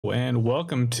And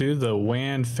welcome to the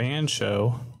Wan Fan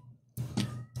Show.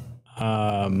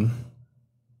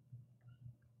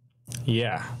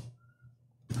 Yeah.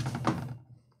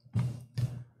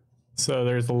 So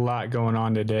there's a lot going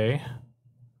on today.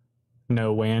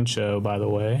 No Wan Show, by the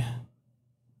way.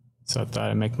 So I thought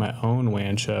I'd make my own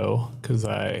Wan Show because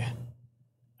I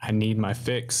need my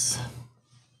fix.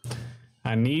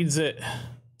 I needs it.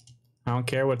 I don't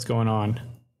care what's going on.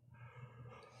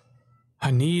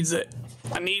 I needs it.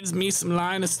 I needs me some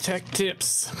Linus Tech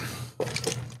Tips.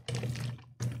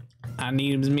 I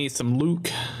needs me some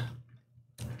Luke.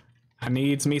 I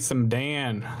needs me some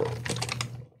Dan.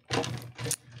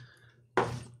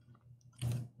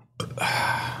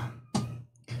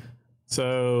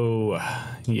 So,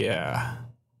 yeah.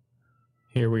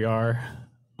 Here we are.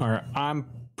 Or I'm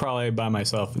probably by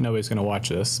myself. Nobody's going to watch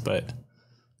this, but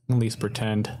at least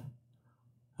pretend.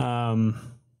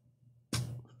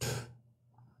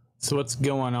 So what's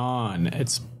going on?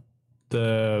 It's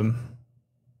the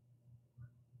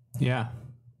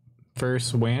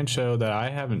first WAN show that I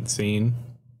haven't seen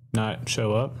not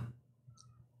show up.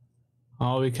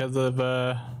 All because of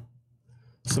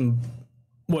some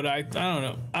I don't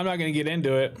know. I'm not gonna get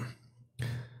into it,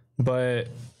 but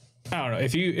I don't know.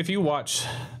 If you watch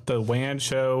the WAN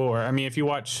show, or I mean if you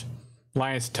watch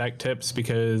Linus Tech Tips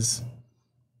because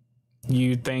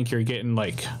you think you're getting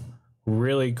like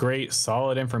really great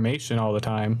solid information all the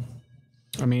time,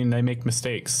 I mean they make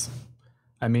mistakes.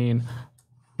 I mean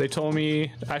they told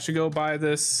me I should go buy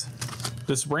this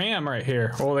RAM right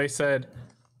here. Well, they said,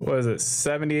 what is it,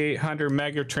 7800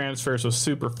 mega transfers was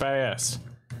super fast.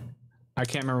 I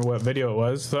can't remember what video it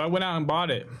was, so I went out and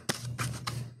bought it.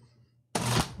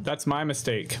 That's my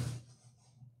mistake.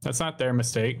 That's not their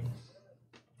mistake.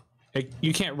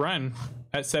 You can't run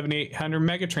at 7800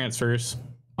 mega transfers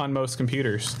on most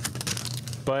computers.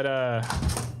 But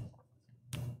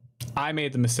I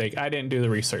made the mistake. I didn't do the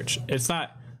research. It's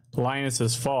not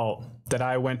Linus's fault that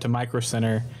I went to Micro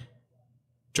Center,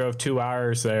 drove 2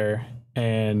 hours there,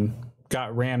 and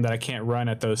got RAM that I can't run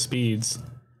at those speeds.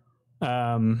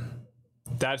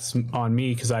 That's on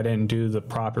me because I didn't do the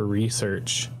proper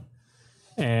research.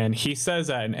 And he says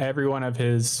that in every one of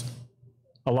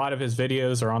a lot of his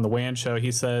videos or on the WAN show,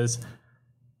 he says,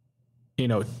 you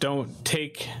know, don't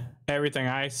take everything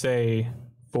I say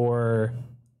for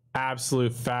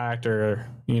absolute fact, or,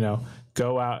 you know,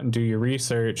 go out and do your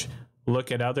research,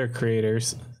 look at other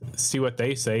creators, see what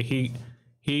they say.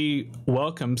 He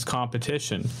welcomes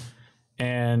competition.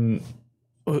 And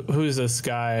who's this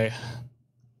guy?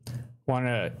 Want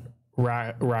to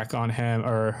rack on him,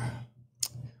 or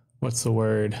what's the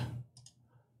word?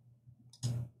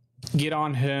 Get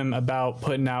on him about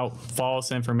putting out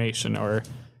false information or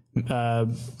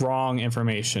wrong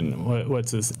information.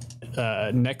 What's this?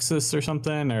 Nexus or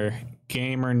something, or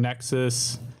Gamer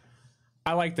Nexus.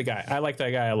 I like the guy. I like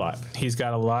that guy a lot. He's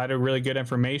got a lot of really good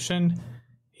information.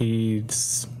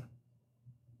 He's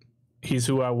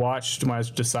who I watched when I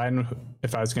was deciding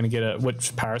if I was going to get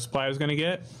which power supply I was going to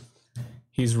get.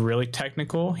 He's really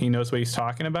technical. He knows what he's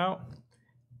talking about.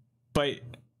 But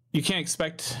you can't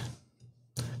expect.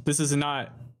 This is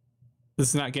not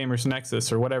Gamers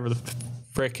Nexus or whatever the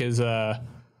frick his thing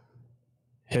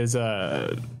is.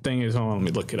 Hold on, let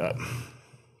me look it up.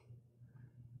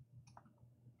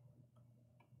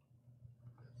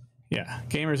 Yeah,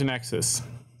 Gamers Nexus.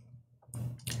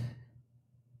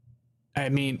 I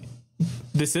mean,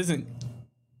 this isn't,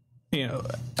 you know,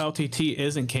 LTT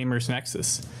isn't Gamers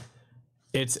Nexus.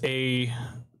 It's a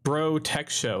bro tech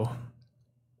show.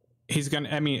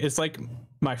 I mean, it's like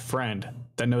my friend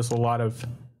that knows a lot of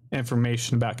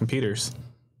information about computers.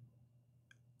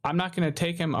 I'm not going to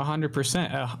take him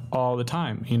 100% all the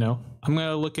time, you know. I'm going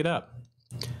to look it up.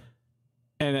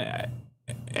 And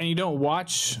you don't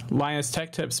watch Linus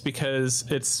Tech Tips because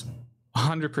it's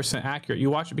 100% accurate. You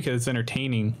watch it because it's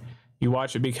entertaining. You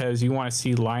watch it because you want to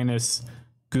see Linus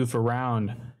goof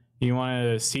around. You want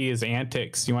to see his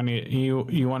antics. You want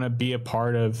to be a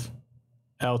part of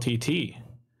LTT.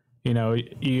 You know,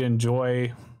 you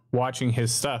enjoy watching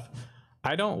his stuff.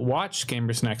 I don't watch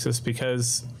Gamers Nexus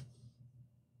because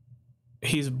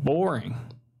he's boring.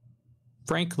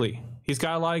 Frankly, he's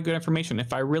got a lot of good information.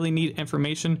 If I really need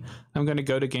information, I'm going to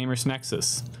go to Gamers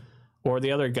Nexus. Or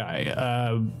the other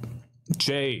guy,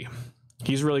 Jay.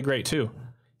 He's really great too.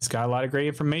 He's got a lot of great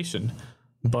information.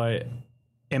 But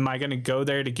am I going to go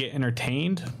there to get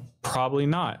entertained? Probably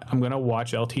not. I'm going to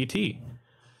watch LTT.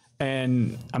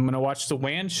 And I'm going to watch the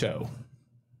WAN show.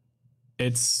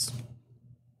 It's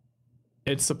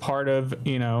a part of,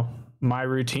 you know, my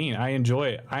routine. I enjoy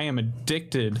it. I am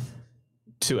addicted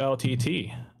to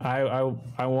LTT.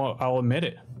 I'll admit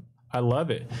it. I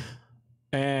love it.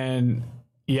 And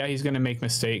yeah, he's going to make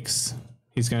mistakes.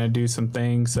 He's going to do some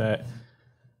things that,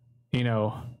 you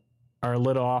know, are a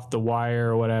little off the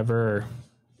wire or whatever. Or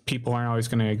people aren't always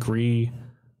going to agree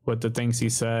with the things he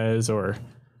says or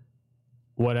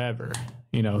whatever,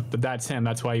 you know, but that's him.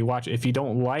 That's why you watch it. If you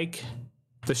don't like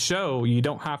the show, you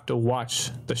don't have to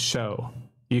watch the show.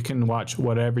 You can watch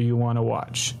whatever you want to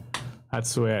watch.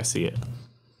 That's the way I see it.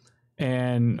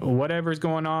 And whatever's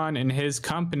going on in his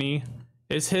company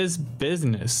is his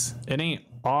business. It ain't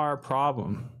our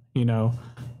problem, you know.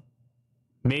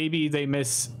 Maybe they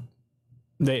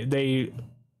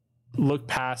look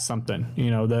past something, you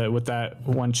know, with that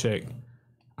one chick.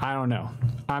 I don't know.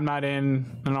 I'm not in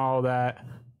and all that.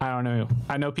 I don't know.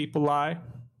 I know people lie.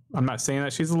 I'm not saying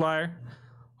that she's a liar.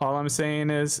 All I'm saying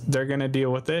is they're going to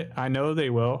deal with it. I know they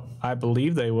will. I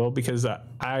believe they will because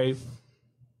I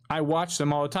watch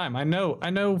them all the time. I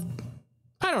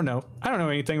don't know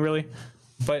anything really,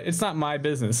 but it's not my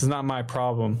business. It's not my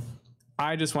problem.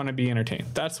 I just want to be entertained.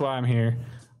 That's why I'm here.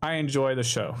 I enjoy the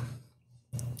show.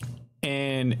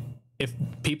 And if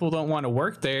people don't want to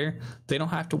work there, they don't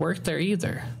have to work there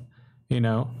either, you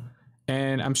know?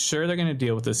 And I'm sure they're going to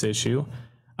deal with this issue.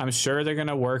 I'm sure they're going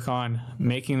to work on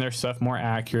making their stuff more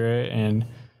accurate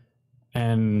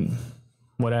and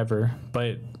whatever,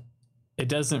 but it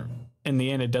doesn't, in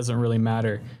the end, it doesn't really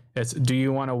matter. It's, do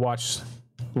you want to watch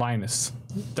Linus?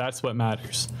 That's what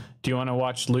matters. Do you want to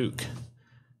watch Luke?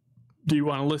 Do you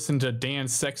want to listen to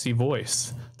Dan's sexy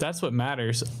voice? That's what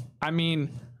matters. I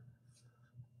mean,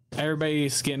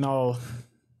 everybody's getting all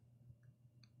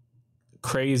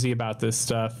crazy about this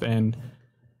stuff, and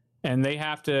they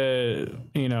have to,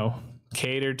 you know,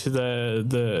 cater to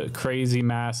the crazy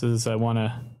masses that want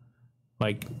to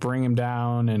like bring him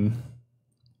down and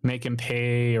make him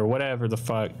pay or whatever the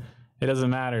fuck. It doesn't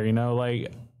matter, you know,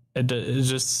 like it's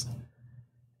just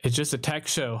a tech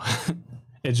show.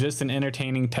 It's just an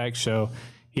entertaining tech show.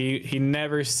 He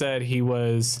never said he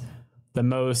was the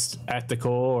most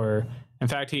ethical, or in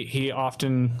fact he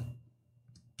often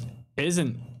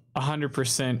isn't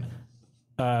 100%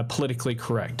 politically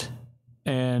correct,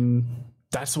 and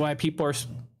that's why people are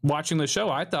watching the show.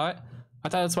 I thought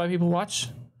that's why people watch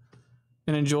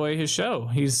and enjoy his show.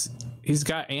 He's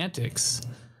got antics,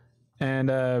 and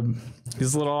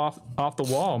he's a little off the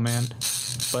wall, man.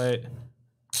 But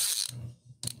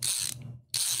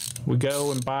we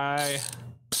go and buy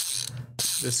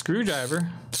the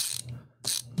screwdriver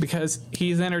because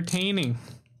he's entertaining,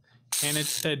 and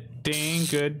it's a dang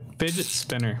good fidget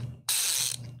spinner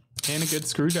and a good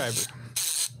screwdriver.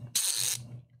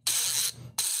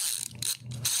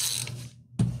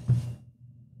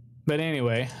 But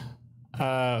anyway,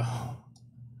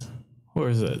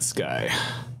 where's this guy?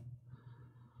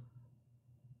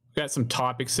 We got some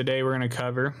topics today we're going to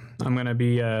cover. I'm going to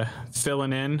be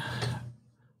filling in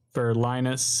for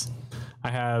Linus. I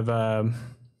have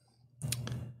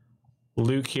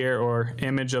Luke here, or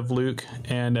image of Luke,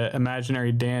 and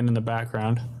imaginary Dan in the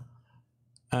background.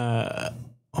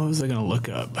 What was I going to look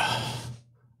up?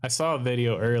 I saw a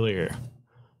video earlier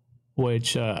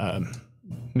which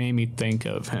made me think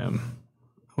of him.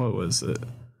 What was it?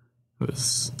 It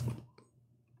was,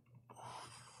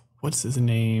 what's his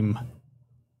name?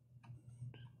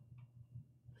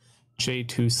 J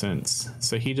 2 Cents.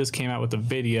 So he just came out with a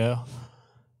video.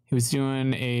 He was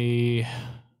doing a,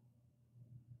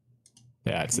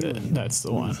 that's it. That's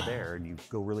the one. There, and you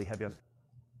go really heavy on.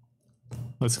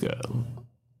 Let's go.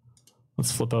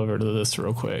 Let's flip over to this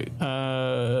real quick.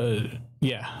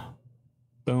 Yeah.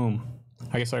 Boom.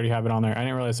 I guess I already have it on there. I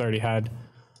didn't realize I already had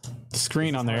the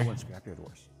screen on there. I won scrapyard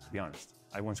doors, to be honest.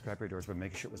 I won scrapyard doors, but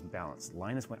making sure it was balanced.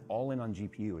 Linus went all in on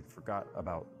GPU and forgot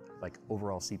about like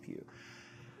overall CPU.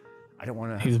 I don't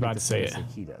want to. He's about to say it.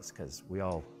 He does, because we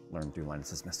all learn through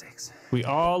Linus's mistakes. We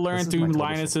all learn through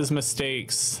Linus's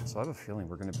mistakes. So I have a feeling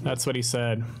we're going to be. That's what he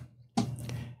said.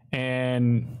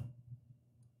 And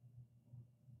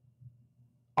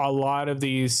a lot of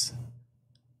these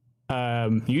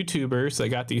YouTubers that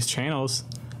got these channels,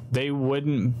 they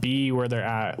wouldn't be where they're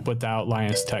at without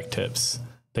Linus Tech Tips.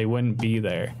 They wouldn't be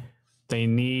there. They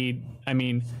need, I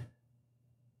mean,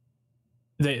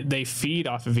 they feed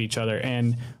off of each other,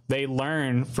 and they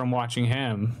learn from watching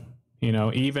him. You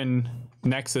know, even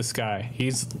Nexus guy,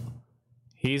 he's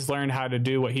learned how to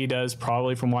do what he does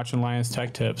probably from watching Linus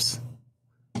Tech Tips.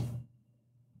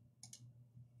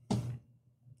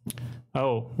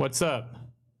 Oh, what's up?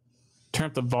 Turn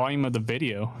up the volume of the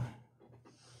video.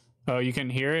 Oh, you can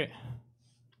hear it?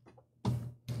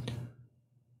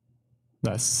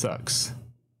 That sucks.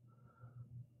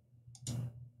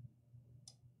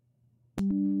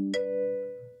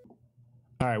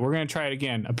 All right, we're going to try it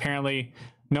again. Apparently,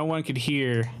 no one could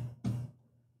hear.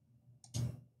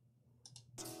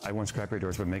 I won scrap your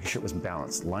doors, but making sure it was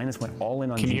balanced. Linus went all in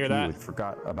on Can you GPU hear that? and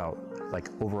forgot about like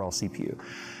overall CPU.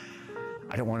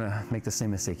 I don't want to make the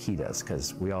same mistake he does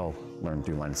because we all learn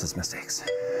through Linus's mistakes.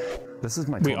 This is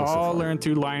my We total so all far. learn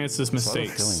through Linus's So I have a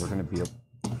mistakes. feeling we're going to be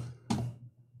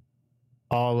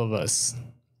All of us,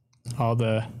 all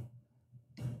the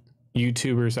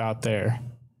YouTubers out there.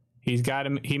 He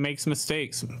makes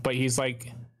mistakes, but he's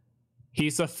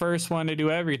the first one to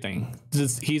do everything.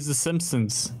 He's the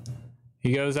Simpsons.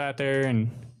 He goes out there and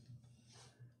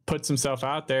puts himself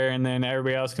out there, and then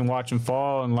everybody else can watch him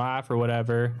fall and laugh or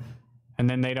whatever, and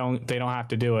then they don't have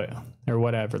to do it or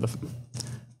whatever.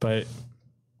 But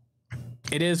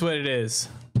it is what it is.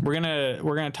 We're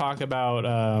gonna talk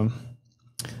about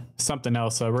something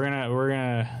else. So we're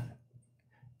gonna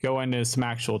go into some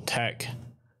actual tech.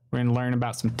 We're gonna learn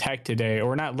about some tech today,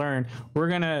 or not learn. We're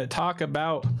gonna talk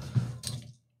about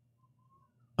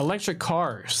electric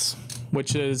cars,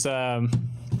 which is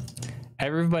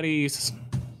everybody's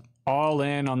all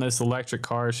in on this electric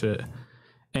car shit.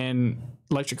 And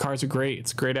electric cars are great.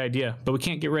 It's a great idea, but we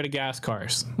can't get rid of gas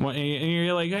cars. And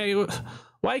you're like, hey,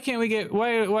 why can't we get?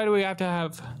 Why do we have to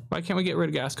have? Why can't we get rid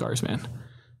of gas cars, man?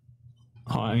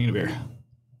 Oh, I need a beer.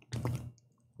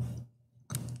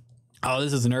 Oh,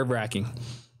 this is nerve-wracking.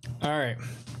 All right.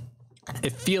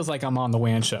 It feels like I'm on the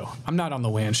Wan Show. I'm not on the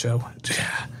Wan Show.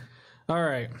 All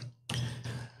right.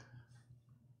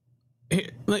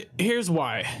 Here's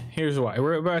why.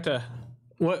 We're about to...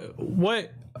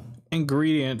 What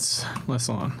ingredients...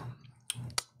 Listen.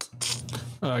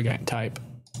 Oh, I got type.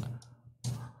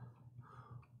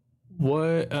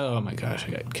 What... Oh, my gosh.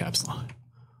 I got caps lock.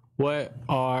 What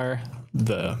are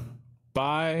the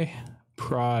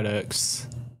byproducts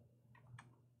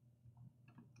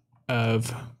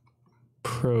of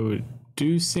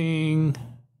producing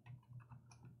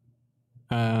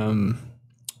or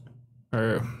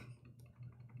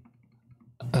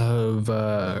of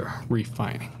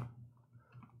refining?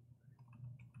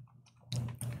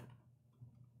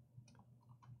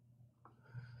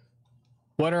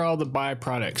 What are all the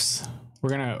byproducts? We're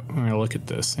gonna look at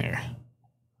this here.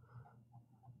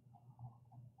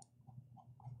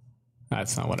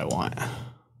 That's not what I want.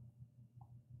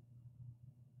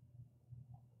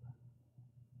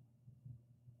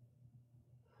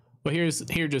 Well, here's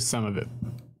just some of it.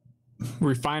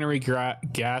 Refinery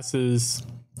gases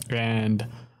and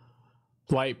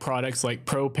light products like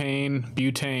propane,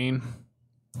 butane.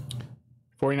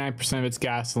 49% of it's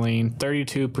gasoline,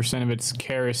 32% of it's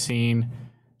kerosene,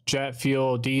 jet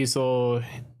fuel, diesel,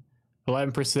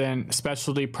 11%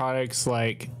 specialty products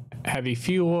like heavy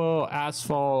fuel,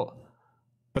 asphalt.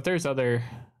 But there's other.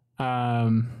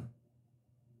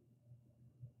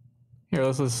 Here,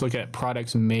 let's look at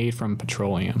products made from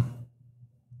petroleum.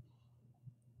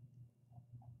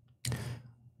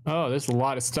 Oh, there's a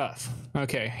lot of stuff.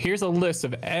 Okay, here's a list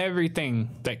of everything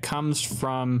that comes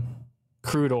from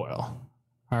crude oil.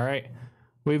 All right,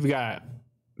 we've got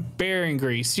bearing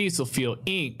grease, diesel fuel,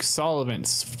 ink,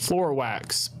 solvents, floor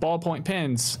wax, ballpoint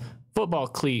pens, football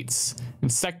cleats,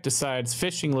 insecticides,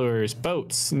 fishing lures,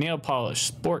 boats, nail polish,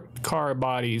 sport car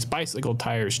bodies, bicycle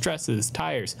tires, dresses,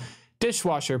 tires,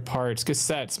 dishwasher parts,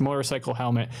 cassettes, motorcycle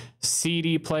helmet,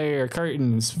 CD player,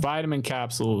 curtains, vitamin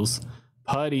capsules,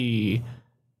 putty.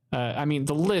 I mean,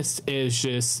 the list is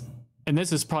just, and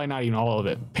this is probably not even all of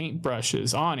it.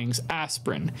 Paintbrushes, awnings,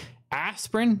 aspirin.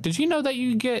 Aspirin? Did you know that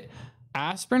you get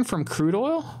aspirin from crude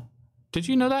oil? Did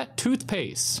you know that?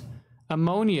 Toothpaste,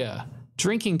 ammonia,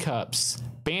 drinking cups,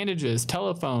 bandages,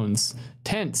 telephones,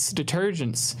 tents,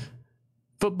 detergents,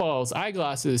 footballs,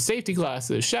 eyeglasses, safety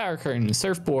glasses, shower curtains,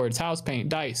 surfboards, house paint,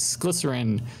 dice,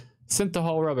 glycerin,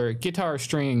 synthahol rubber, guitar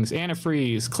strings,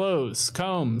 antifreeze, clothes,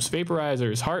 combs,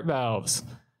 vaporizers, heart valves,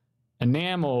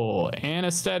 enamel,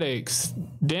 anesthetics,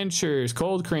 dentures,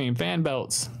 cold cream, fan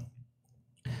belts.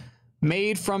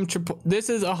 Made from... This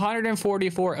is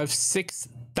 144 of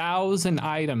 6,000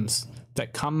 items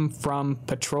that come from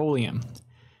petroleum.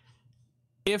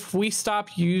 If we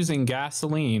stop using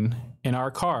gasoline in our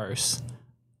cars,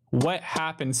 what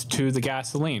happens to the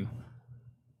gasoline?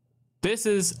 This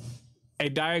is a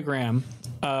diagram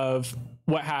of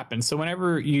what happens. So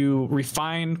whenever you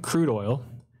refine crude oil,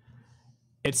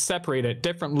 it's separated at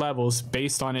different levels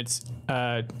based on its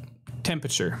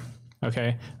temperature,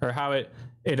 okay? Or how it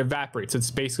evaporates.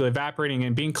 It's basically evaporating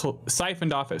and being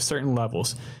siphoned off at certain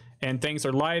levels. And things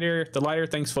are lighter. The lighter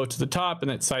things float to the top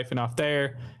and it's siphoned off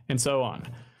there and so on.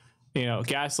 You know,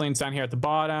 gasoline's down here at the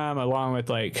bottom along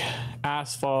with like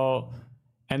asphalt.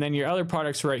 And then your other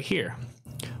products right here.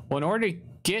 Well, in order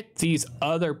get these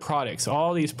other products,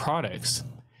 all these products,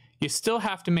 you still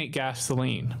have to make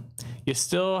gasoline. You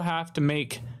still have to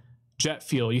make jet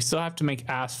fuel. You still have to make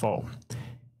asphalt.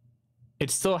 It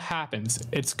still happens.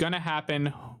 It's going to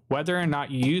happen whether or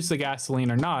not you use the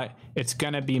gasoline or not. It's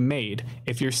going to be made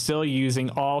if you're still using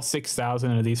all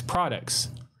 6,000 of these products.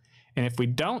 And if we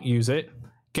don't use it,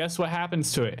 guess what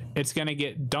happens to it? It's going to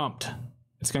get dumped.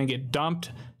 It's going to get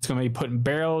dumped. It's going to be put in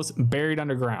barrels, buried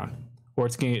underground, or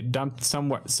it's going to get dumped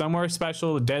somewhere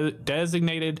special,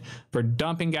 designated for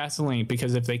dumping gasoline.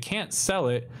 Because if they can't sell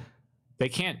it, they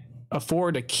can't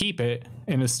afford to keep it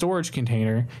in a storage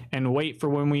container and wait for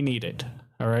when we need it.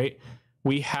 All right.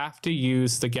 We have to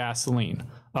use the gasoline.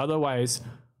 Otherwise,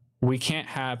 we can't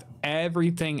have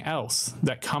everything else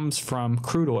that comes from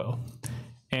crude oil.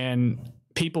 And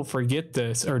people forget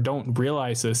this or don't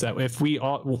realize this, that if we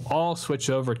all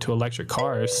switch over to electric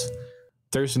cars,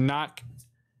 there's not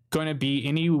going to be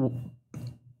any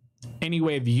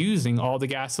way of using all the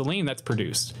gasoline that's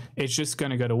produced. It's just going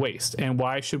to go to waste. And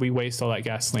why should we waste all that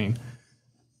gasoline?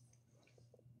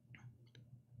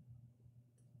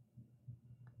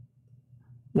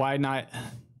 Why not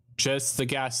just the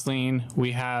gasoline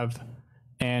we have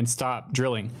and stop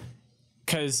drilling?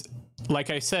 Because, like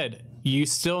I said, you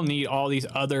still need all these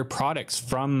other products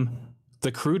from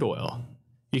the crude oil.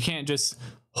 You can't just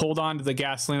hold on to the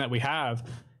gasoline that we have.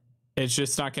 It's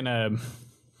just not going to...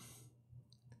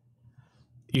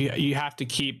 You have to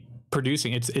keep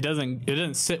producing. It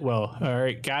doesn't sit well. All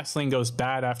right, gasoline goes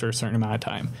bad after a certain amount of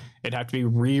time. It'd have to be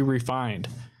re-refined,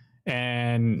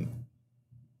 and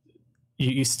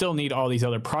you still need all these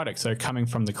other products that are coming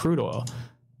from the crude oil.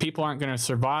 People aren't going to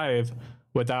survive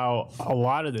without a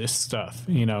lot of this stuff.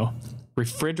 You know,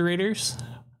 refrigerators.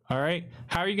 All right,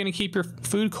 how are you going to keep your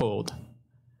food cold?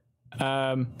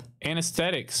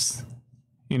 Anesthetics.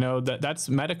 You know, that's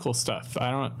medical stuff.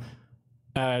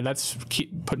 That's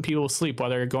putting people to sleep while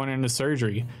they're going into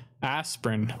surgery.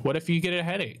 Aspirin. What if you get a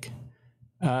headache?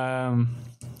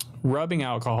 Rubbing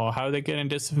alcohol. How do they get and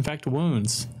disinfect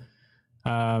wounds?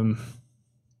 All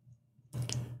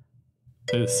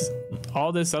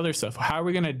this other stuff. How are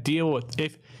we going to deal with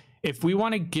if we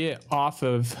want to get off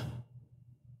of?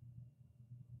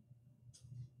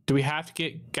 Do we have to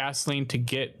get gasoline to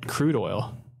get crude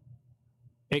oil?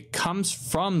 It comes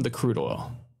from the crude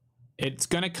oil. It's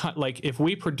going to cut, like, if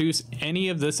we produce any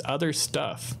of this other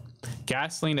stuff,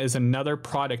 gasoline is another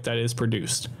product that is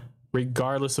produced,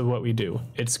 regardless of what we do.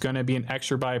 It's going to be an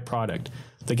extra byproduct.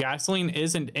 The gasoline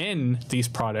isn't in these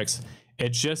products.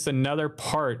 It's just another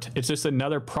part. It's just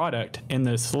another product in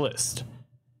this list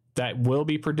that will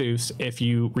be produced if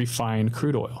you refine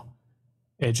crude oil.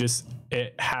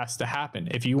 It has to happen.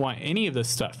 If you want any of this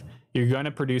stuff, you're going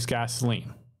to produce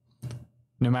gasoline,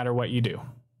 no matter what you do.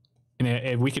 And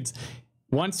if we could,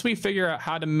 once we figure out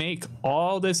how to make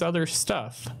all this other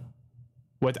stuff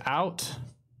without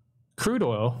crude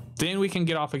oil, then we can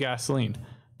get off of gasoline.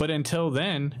 But until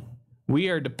then, we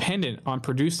are dependent on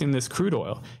producing this crude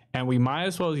oil, and we might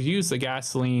as well use the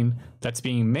gasoline that's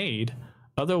being made.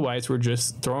 Otherwise, we're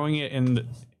just throwing it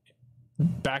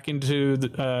back into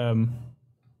the.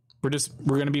 We're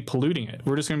going to be polluting it.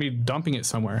 We're just going to be dumping it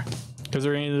somewhere because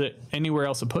there ain't anywhere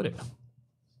else to put it.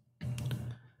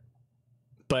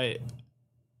 But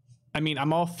I mean,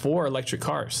 I'm all for electric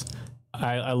cars.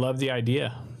 I love the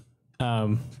idea.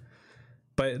 But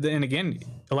then again,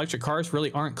 electric cars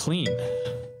really aren't clean.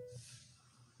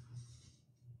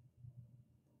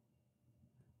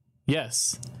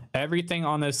 Yes, everything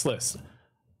on this list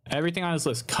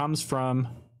comes from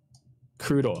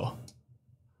crude oil.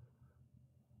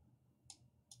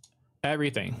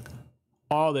 Everything,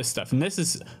 all this stuff. And this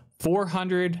is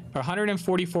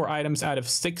 144 items out of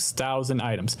 6,000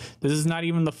 items. This is not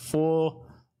even the full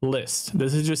list.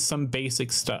 This is just some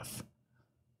basic stuff.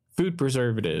 Food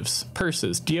preservatives,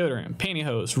 purses, deodorant,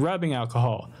 pantyhose, rubbing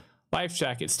alcohol, life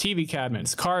jackets, TV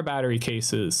cabinets, car battery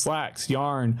cases, slacks,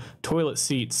 yarn, toilet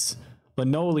seats,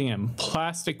 linoleum,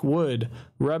 plastic wood,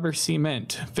 rubber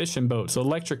cement, fishing boats,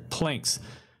 electric planks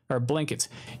or blankets.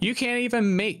 You can't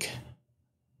even make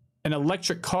an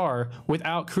electric car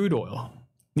without crude oil.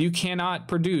 You cannot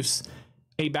produce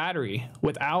a battery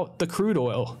without the crude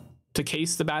oil to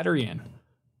case the battery in.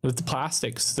 With the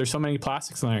plastics, there's so many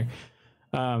plastics in there.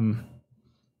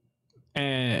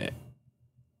 And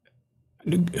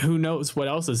who knows what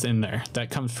else is in there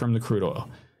that comes from the crude oil.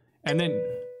 And then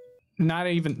not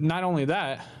only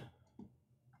that,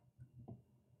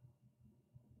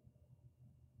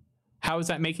 how is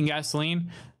that making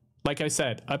gasoline? Like I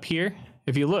said, up here,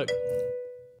 if you look,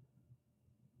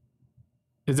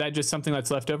 is that just something that's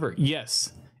left over?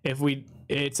 Yes.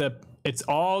 It's a it's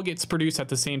all gets produced at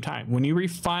the same time. When you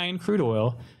refine crude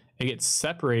oil, it gets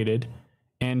separated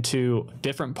into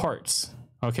different parts.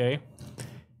 Okay.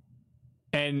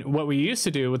 And what we used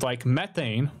to do with like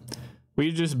methane,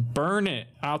 we just burn it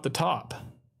out the top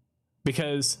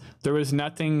because there was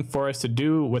nothing for us to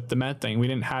do with the methane. We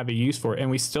didn't have a use for it.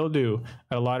 And we still do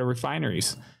at a lot of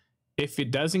refineries. If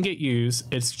it doesn't get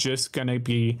used, it's just going to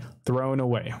be thrown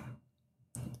away.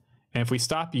 And if we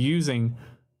stop using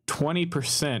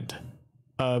 20%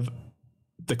 of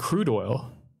the crude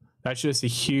oil, that's just a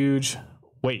huge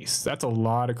waste. That's a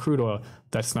lot of crude oil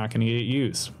that's not going to get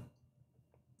used.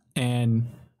 And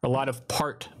a lot of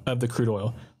part of the crude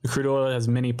oil. The crude oil has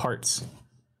many parts.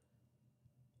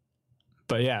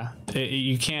 But yeah,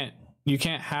 you can't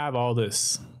have all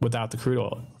this without the crude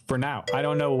oil for now. I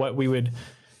don't know what we would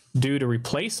do to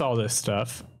replace all this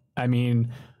stuff. I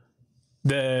mean,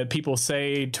 the people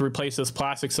say to replace this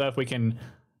plastic stuff, we can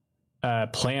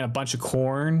plant a bunch of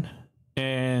corn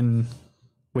and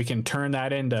we can turn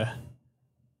that into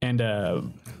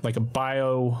like a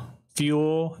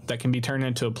biofuel that can be turned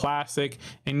into a plastic.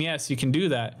 And yes, you can do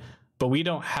that, but we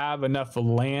don't have enough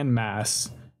land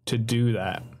mass to do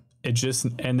that.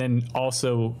 And then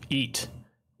also eat.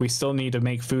 We still need to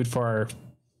make food for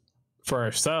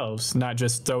ourselves, not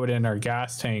just throw it in our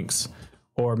gas tanks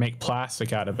or make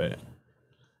plastic out of it.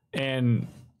 And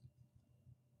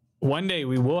one day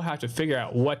we will have to figure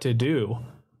out what to do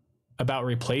about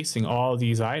replacing all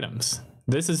these items.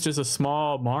 This is just a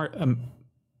small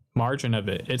margin of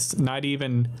it. It's not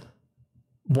even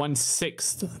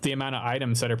 1/6 the amount of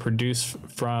items that are produced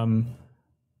from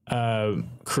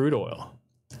crude oil.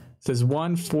 It says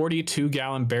 1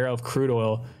 42-gallon barrel of crude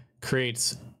oil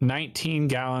creates 19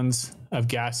 gallons of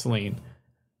gasoline.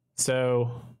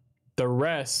 So the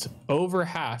rest, over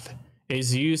half,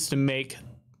 is used to make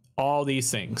all these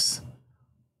things.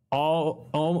 All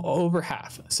over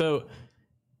half. So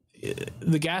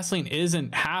the gasoline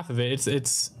isn't half of it.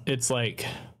 It's like,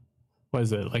 what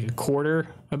is it? Like a quarter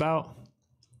about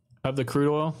of the crude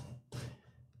oil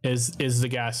is the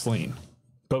gasoline.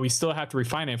 But we still have to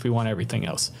refine it if we want everything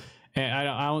else. And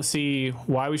I don't see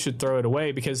why we should throw it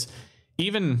away, because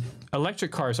even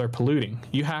electric cars are polluting.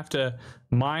 You have to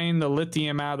mine the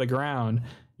lithium out of the ground.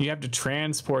 You have to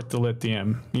transport the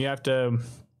lithium. You have to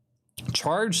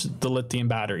charge the lithium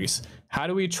batteries. How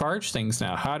do we charge things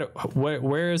now?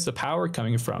 Where is the power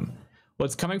coming from? Well,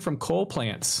 it's coming from coal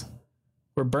plants.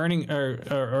 We're burning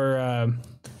or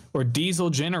diesel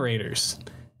generators.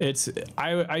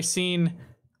 I seen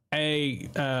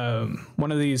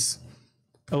one of these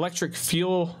electric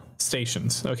fuel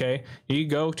stations. Okay, you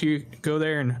go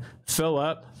there and fill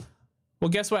up. Well,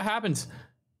 guess what happens?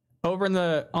 Over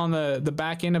on the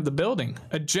back end of the building,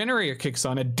 a generator kicks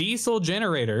on. A diesel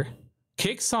generator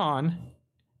kicks on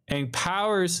and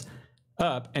powers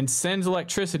up and sends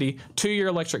electricity to your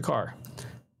electric car.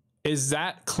 Is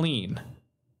that clean?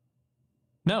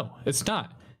 No, it's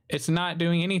not. It's not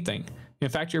doing anything. In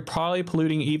fact, you're probably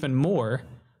polluting even more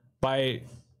by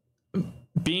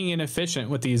being inefficient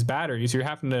with these batteries. You're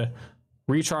having to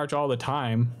recharge all the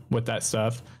time with that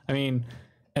stuff. I mean,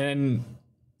 and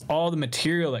all the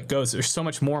material that goes, there's so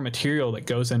much more material that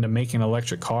goes into making an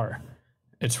electric car.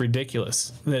 It's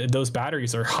ridiculous. Those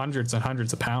batteries are hundreds and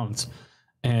hundreds of pounds,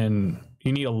 and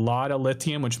you need a lot of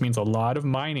lithium, which means a lot of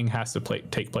mining has to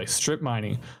take place. Strip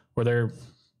mining, where they're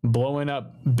blowing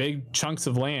up big chunks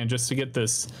of land just to get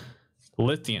this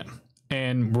lithium.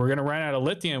 And we're going to run out of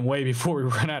lithium way before we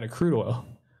run out of crude oil.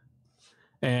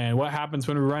 And what happens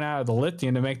when we run out of the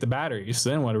lithium to make the batteries?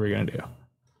 Then what are we going to do?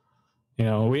 You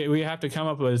know, we have to come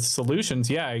up with solutions.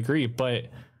 Yeah, I agree. But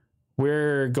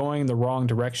we're going the wrong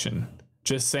direction.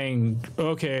 Just saying,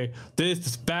 okay, this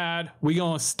is bad. We're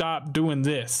going to stop doing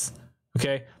this.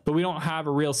 Okay. But we don't have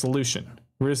a real solution.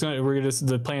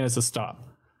 The plan is to stop.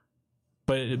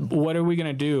 But what are we going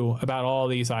to do about all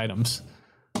these items?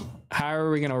 How are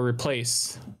we going to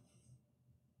replace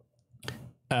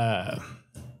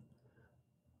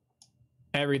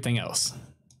everything else?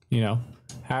 You know,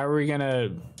 how are we going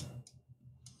to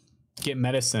get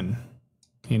medicine?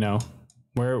 You know,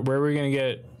 where are we going to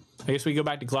get? I guess we go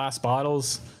back to glass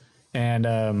bottles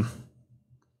and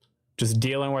just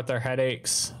dealing with our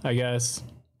headaches. I guess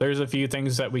there's a few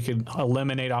things that we could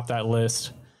eliminate off that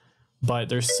list, but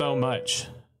there's so much.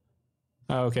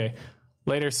 Oh, okay.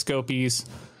 Later, Scopies.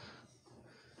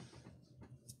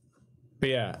 But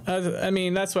yeah, I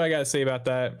mean, that's what I got to say about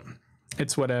that.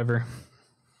 It's whatever.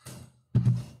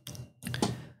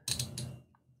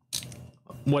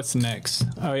 What's next?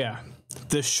 Oh, yeah.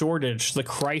 The shortage, the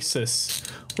crisis.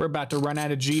 We're about to run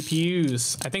out of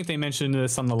GPUs. I think they mentioned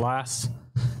this on the last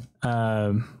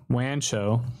Wan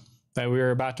Show. that we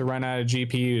were about to run out of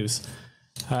GPUs.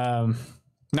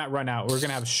 Not run out. We're going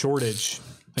to have a shortage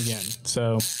again.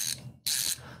 So,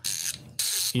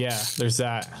 yeah, there's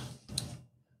that.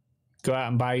 Go out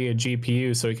and buy you a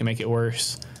GPU so we can make it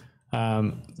worse.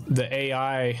 The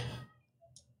AI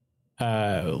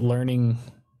learning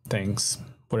things,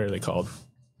 what are they called?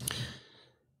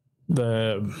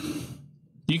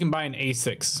 You can buy an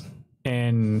ASICs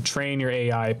and train your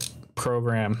AI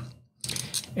program,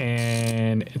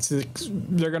 and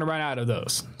they're going to run out of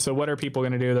those. So what are people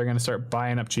going to do? They're going to start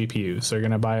buying up GPUs. They're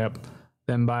going to buy up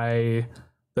them by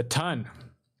the ton,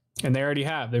 and they already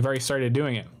have. They've already started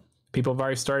doing it. People have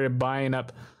already started buying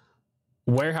up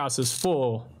warehouses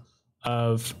full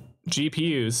of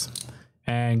GPUs,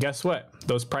 and guess what?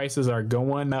 Those prices are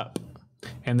going up,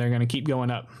 and they're going to keep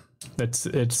going up. It's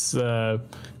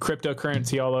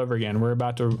cryptocurrency all over again. We're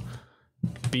about to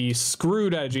be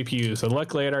screwed out of GPUs. So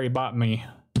luckily, it already brought me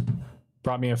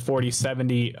a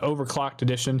 4070 overclocked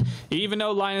edition. Even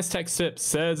though Linus Tech Tips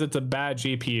says it's a bad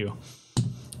GPU,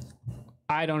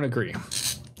 I don't agree.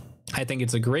 I think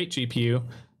it's a great GPU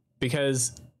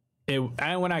because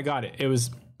when I got it, it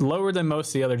was lower than most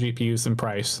of the other GPUs in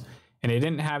price. And it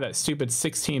didn't have that stupid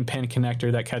 16-pin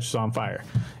connector that catches on fire.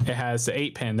 It has the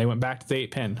 8-pin. They went back to the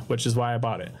 8-pin, which is why I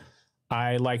bought it.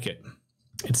 I like it.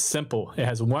 It's simple. It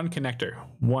has one connector.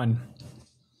 One.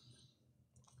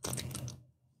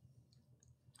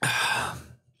 But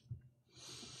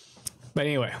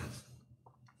anyway.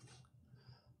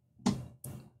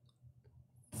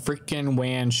 Freaking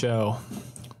Wan Show.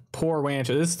 Poor Wan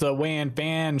Show. This is the Wan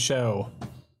Fan Show.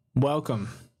 Welcome.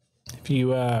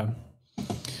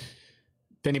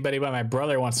 If anybody but my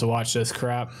brother wants to watch this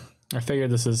crap, I figured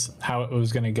this is how it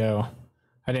was going to go.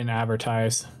 I didn't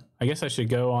advertise. I guess I should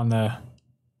go on there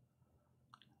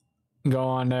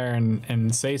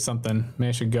and say something. Maybe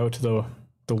I should go to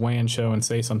the Wan Show and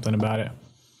say something about it.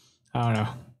 I don't know.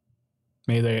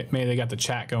 Maybe they got the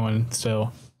chat going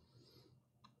still.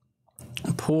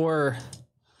 Poor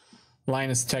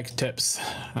Linus Tech Tips.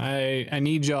 I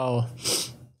need y'all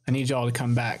to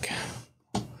come back.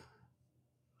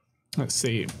 Let's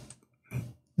see.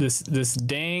 This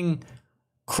dang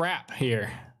crap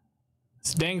here.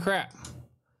 This dang crap.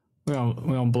 We're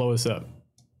gonna blow this up.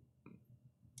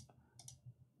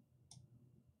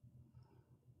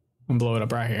 I'm gonna blow it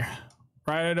up right here.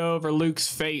 Right over Luke's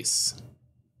face.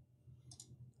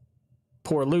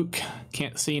 Poor Luke.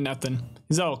 Can't see nothing.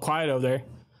 He's all quiet over there.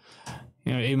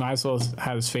 You know, he might as well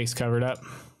have his face covered up.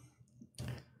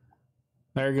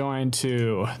 They're going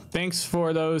to, thanks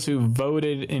for those who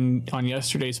voted on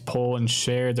yesterday's poll and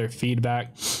shared their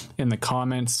feedback in the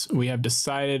comments. We have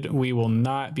decided we will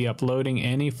not be uploading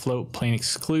any float plane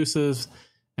exclusives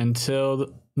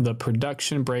until the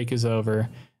production break is over.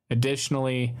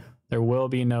 Additionally, there will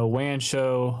be no Wan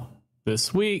Show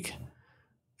this week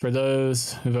for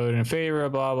those who voted in favor,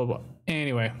 blah, blah, blah.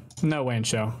 Anyway, no Wan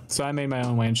Show. So I made my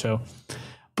own Wan Show.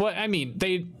 But I mean,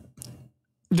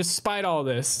 despite all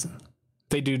this,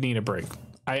 they do need a break.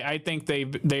 I think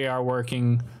they are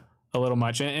working a little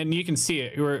much, and you can see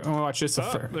it. We're gonna watch this.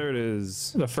 There it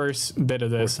is. The first bit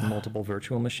of this. Multiple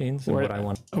virtual machines. And what I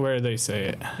want. Where do they say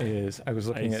it? Is I was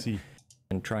looking at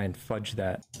and try and fudge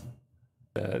that.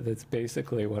 That's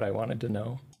basically what I wanted to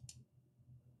know.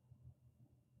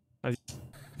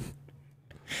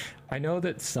 I know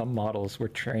that some models were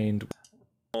trained.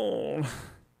 Oh.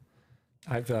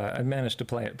 I've managed to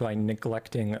play it by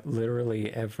neglecting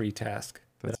literally every task.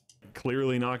 That's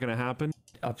clearly not going to happen.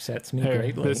 Upsets me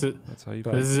greatly. That's how you.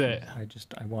 This is it.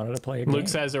 I wanted to play a game. Luke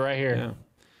says it right here.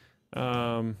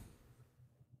 Yeah.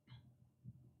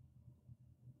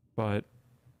 But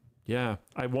yeah,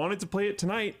 I wanted to play it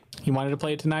tonight. He wanted to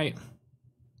play it tonight,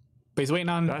 but he's waiting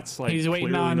on. He's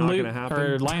waiting on Luke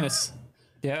or Linus.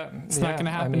 Yeah, it's not going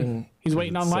to happen. I mean, he's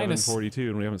waiting on Linus. 7:42,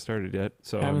 and we haven't started yet.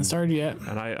 So haven't started yet.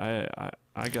 And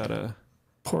I gotta.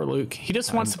 Poor Luke. He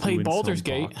just wants to play Baldur's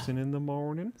Gate. In the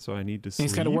morning, so I need to sleep.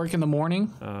 He's got to work in the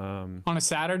morning on a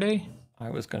Saturday. I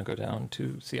was going to go down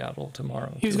to Seattle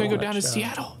tomorrow. He was going to go down to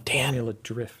Seattle. Dan. Formula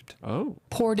Drift. Oh.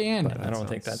 Poor Dan. But I don't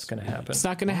think that's going to happen. It's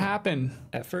not going to happen.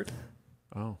 Effort.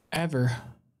 Oh. Ever.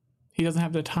 He doesn't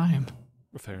have the time.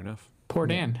 Fair enough. Poor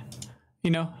Dan. You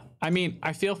know, I mean,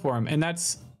 I feel for him, and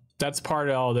that's part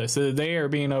of all this. They are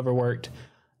being overworked,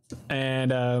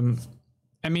 and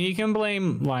I mean, you can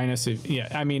blame Linus.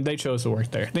 I mean, they chose to work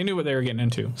there. They knew what they were getting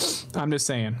into. I'm just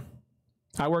saying,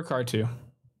 I work hard too.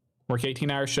 Work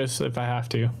 18-hour shifts if I have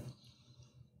to.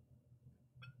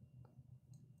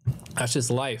 That's just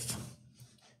life.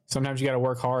 Sometimes you got to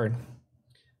work hard.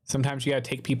 Sometimes you got to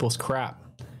take people's crap.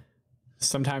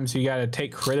 Sometimes you got to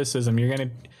take criticism. You're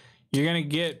gonna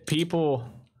get people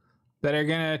that are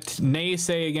gonna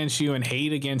naysay against you and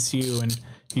hate against you, and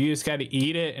you just got to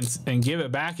eat it and give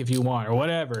it back if you want, or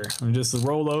whatever, and just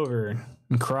roll over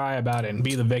and cry about it and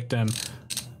be the victim.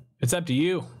 It's up to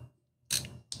you.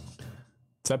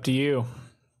 It's up to you.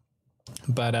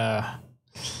 But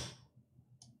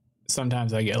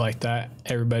sometimes I get like that.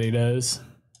 Everybody does.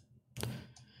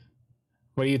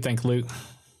 What do you think, Luke?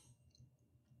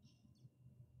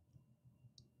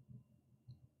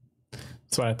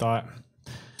 That's what I thought.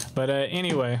 But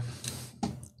anyway,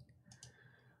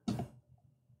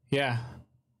 yeah,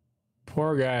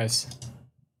 poor guys.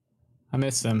 I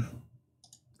miss them.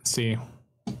 Let's see,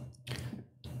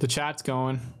 the chat's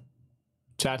going.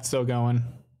 Chat's still going,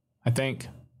 I think.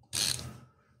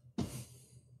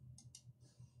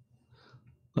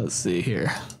 Let's see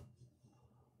here.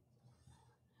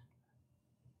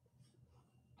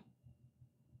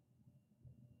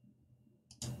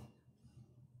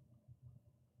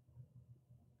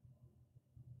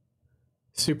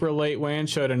 Super late Wan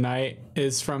Show tonight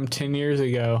is from 10 years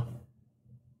ago.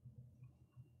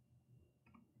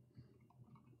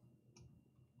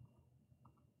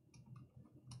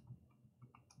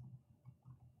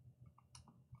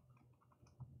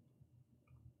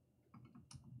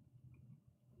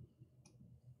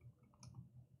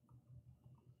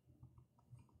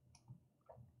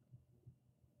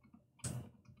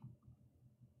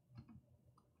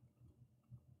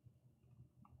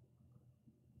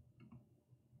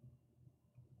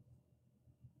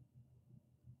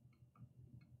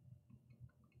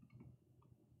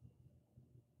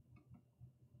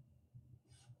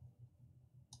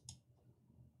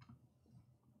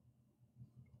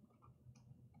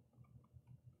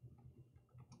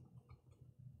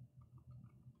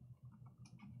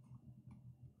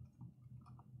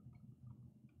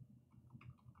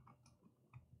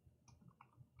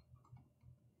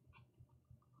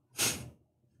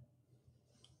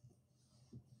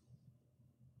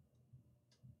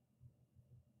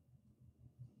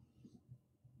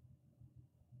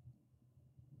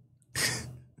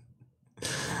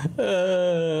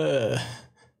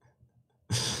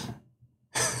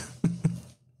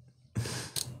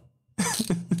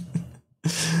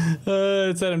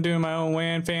 It said I'm doing my own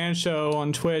WAN fan show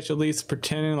on Twitch, at least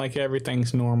pretending like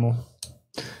everything's normal.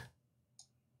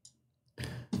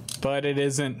 But it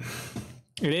isn't.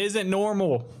 It isn't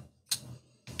normal.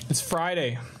 It's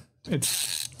Friday.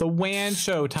 It's the WAN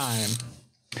show time.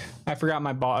 I forgot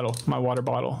my bottle, my water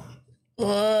bottle.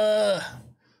 I'm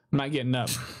not getting up.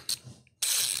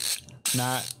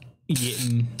 Not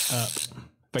getting up.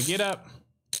 If I get up,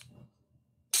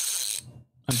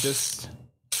 I'm just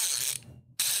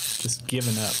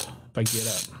giving up. If I get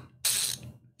up,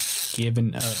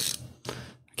 giving up.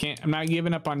 I'm not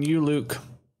giving up on you, Luke.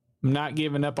 I'm not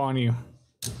giving up on you.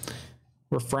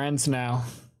 We're friends now.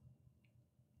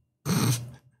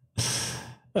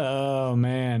 Oh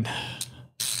man.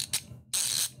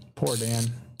 Poor Dan.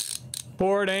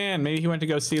 Poor Dan. Maybe he went to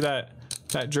go see that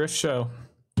drift show.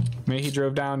 Maybe he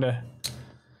drove down to.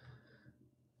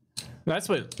 That's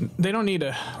what they don't need to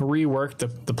rework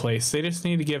the place. They just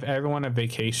need to give everyone a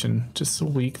vacation, just a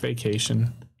week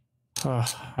vacation. Oh,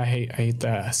 I hate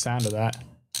that sound of that.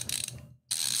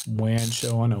 WAN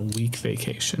show on a week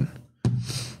vacation.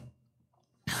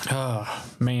 Oh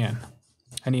man,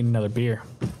 I need another beer.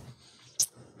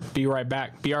 Be right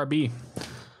back. BRB.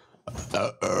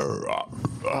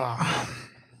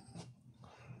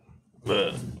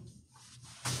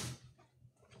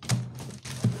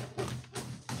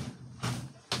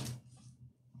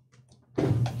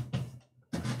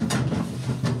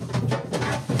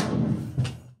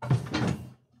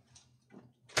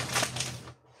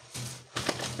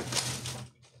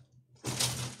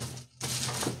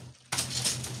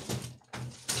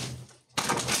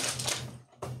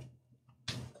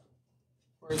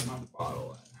 Where's my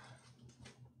bottle at?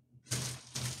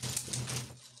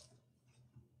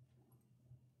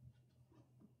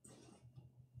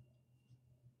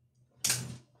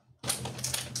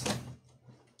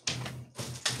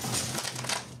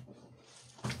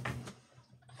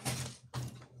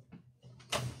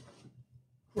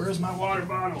 Where's my water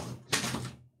bottle?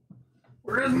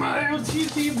 Where's my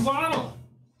LTT bottle?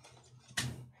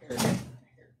 Here.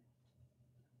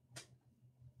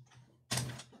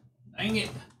 Dang it.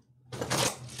 Did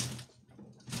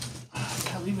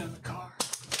I leave it in the car?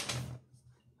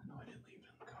 No, I didn't leave it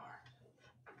in the car.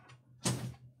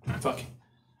 Fuck it.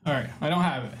 Alright, I don't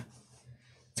have it.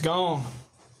 It's gone.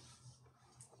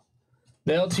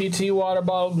 The LTT water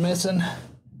bottle's missing.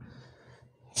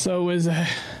 So is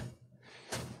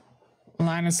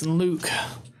Linus and Luke.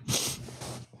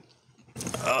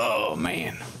 Oh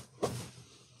man.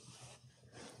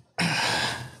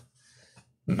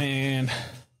 man.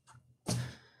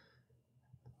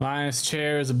 Lion's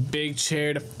chair is a big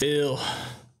chair to fill.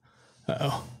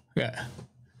 Uh-oh. We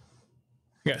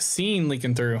got a scene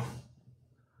leaking through. You're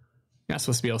not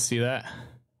supposed to be able to see that.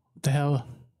 What the hell?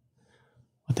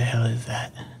 What the hell is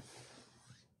that?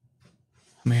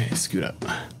 I'm gonna scoot up.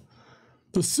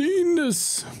 The scene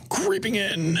is creeping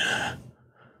in.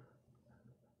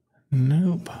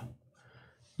 Nope.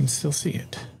 You can still see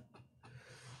it.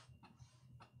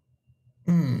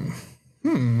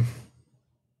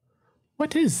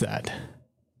 What is that?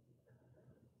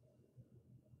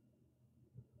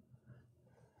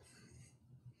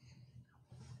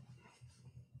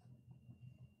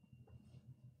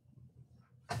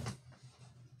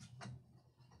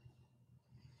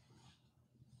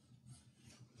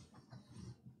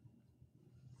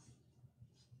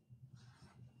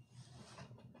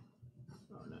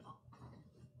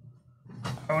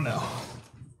 Oh no.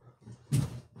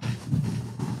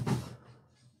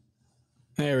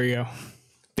 There we go.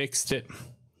 Fixed it.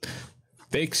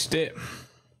 Fixed it.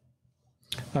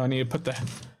 Oh, I need to put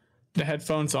the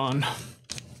headphones on.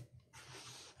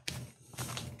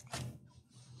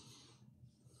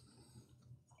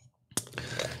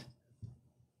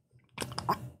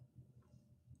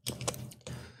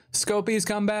 Scopies,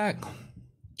 come back.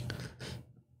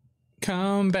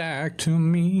 Come back to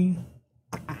me.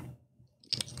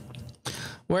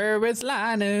 Where is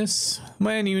Linus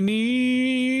when you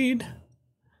need?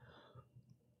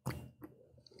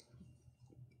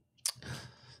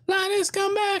 Linus,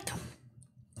 come back.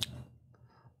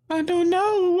 I don't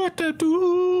know what to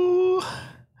do.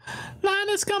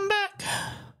 Linus, come back.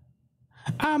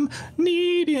 I'm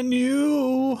needing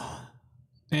you.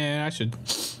 Man, I should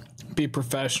be a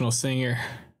professional singer.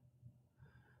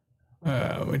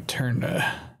 We turn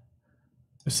to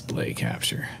display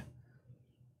capture.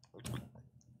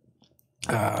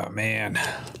 Oh man.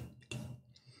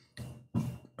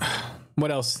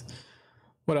 What else?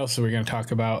 What else are we gonna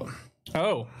talk about?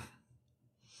 Oh,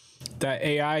 that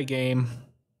AI game.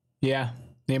 Yeah,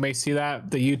 anybody see that?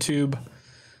 The YouTube.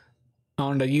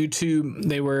 On the YouTube,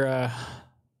 they were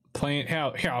playing.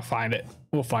 Here, I'll find it.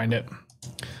 We'll find it.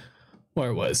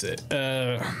 Where was it?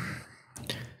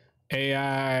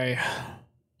 AI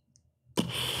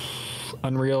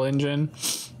Unreal Engine.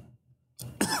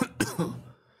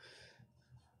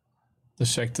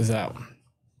 Let's check this out.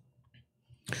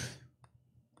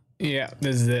 Yeah,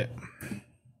 this is it.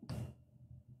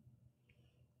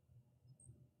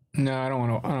 No, I don't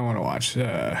want to watch.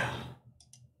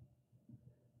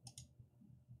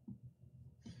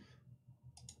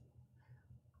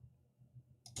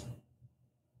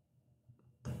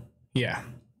 Yeah.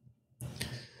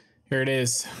 Here it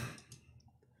is.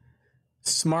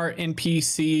 Smart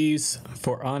NPCs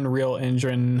for Unreal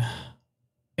Engine.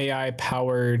 AI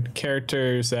powered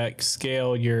characters that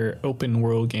scale your open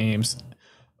world games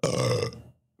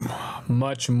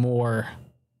much more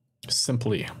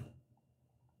simply.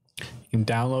 You can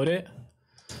download it.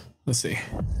 Let's see.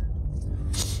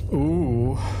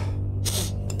 Ooh.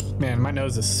 Man, my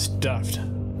nose is stuffed.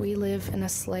 We live in a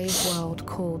slave world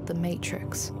called the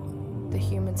Matrix. The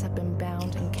humans have been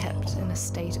bound and kept in a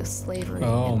state of slavery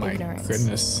and ignorance. Oh my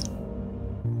goodness.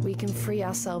 We can free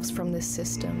ourselves from this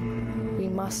system. We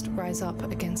must rise up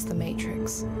against the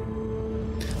Matrix.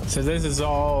 So this is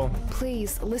all...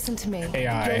 Please, listen to me.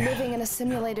 AI. You're living in a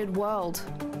simulated world.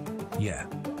 Yeah,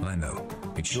 I know.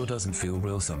 It sure doesn't feel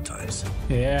real sometimes.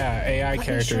 Yeah, AI Let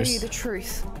characters. me show you the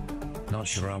truth. Not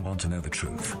sure I want to know the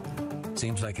truth.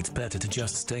 Seems like it's better to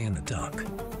just stay in the dark.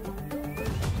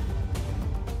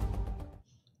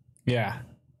 Yeah.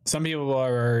 Some people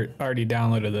are already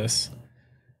downloaded this.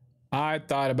 I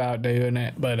thought about doing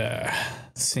it, but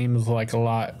seems like a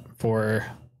lot for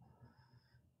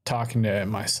talking to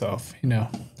myself, you know.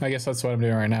 I guess that's what I'm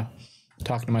doing right now.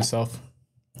 Talking to myself.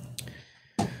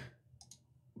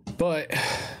 But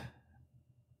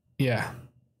yeah.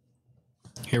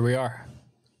 Here we are.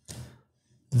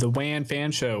 The Wan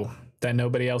fan show that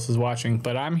nobody else is watching,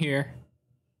 but I'm here.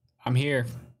 I'm here.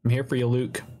 I'm here for you,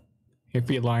 Luke. Here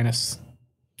for you, Linus.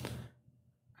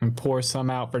 And pour some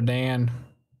out for Dan.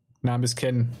 No, I'm just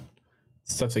kidding.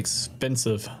 Stuff's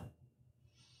expensive.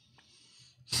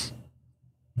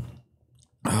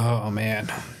 Oh,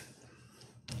 man.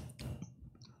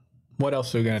 What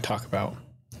else are we going to talk about?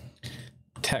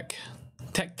 Tech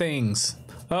things.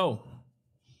 Oh.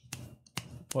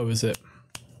 What was it?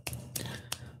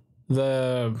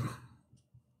 The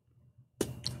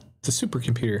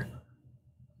supercomputer.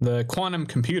 The quantum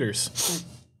computers.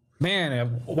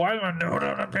 Man, why am I doing all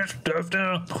that stuff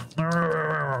now?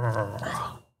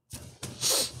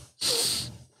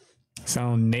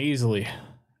 Sound nasally.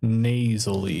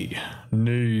 nasally.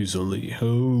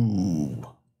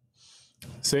 Oh.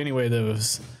 So anyway,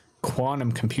 those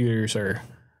quantum computers are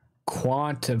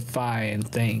quantifying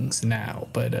things now,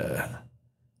 but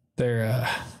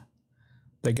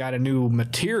they got a new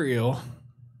material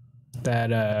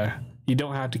that you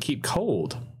don't have to keep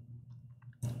cold,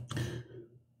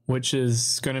 which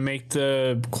is going to make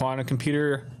the quantum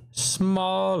computer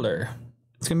smaller.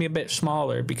 It's going to be a bit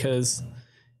smaller because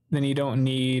then you don't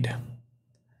need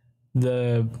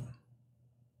because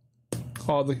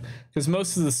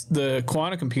most of the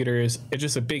quantum computer it's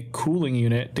just a big cooling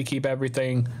unit to keep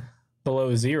everything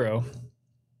below zero,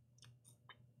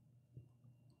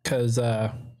 because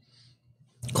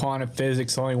quantum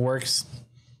physics only works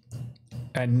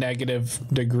at negative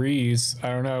degrees. I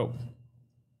don't know.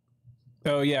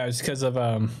 Oh yeah, it's because of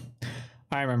I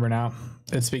remember now.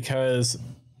 It's because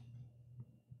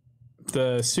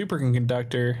the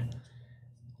superconductor,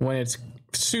 when it's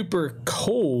super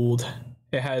cold,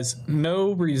 it has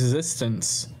no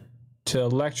resistance to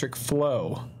electric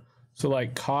flow. So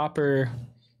like copper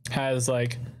has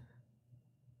like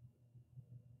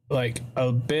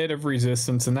a bit of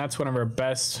resistance, and that's one of our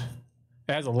best.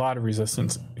 It has a lot of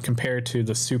resistance compared to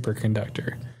the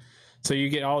superconductor. So you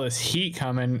get all this heat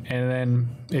coming, and then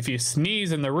if you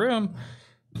sneeze in the room,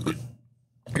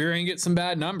 you're gonna get some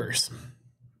bad numbers.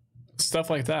 Stuff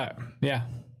like that. Yeah.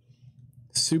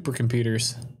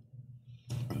 Supercomputers.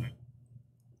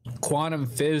 Quantum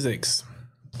physics.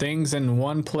 Things in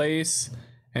one place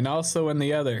and also in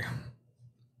the other.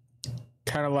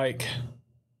 Kind of like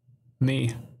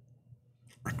me.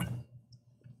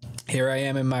 Here I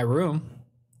am in my room.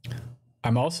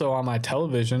 I'm also on my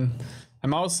television.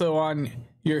 I'm also on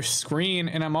your screen,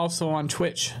 and I'm also on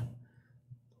Twitch.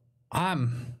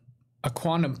 I'm a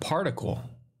quantum particle.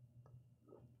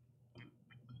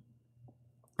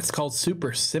 It's called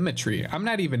supersymmetry. I'm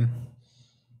not even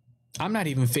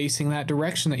facing that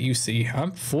direction that you see.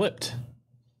 I'm flipped.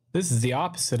 This is the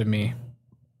opposite of me.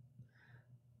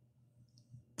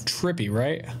 Trippy,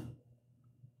 right?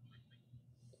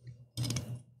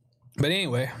 But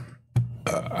anyway,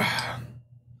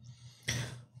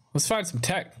 let's find some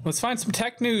tech. Let's find some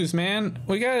tech news, man.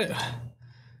 We gotta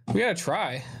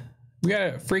try. We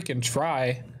gotta freaking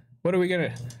try. What are we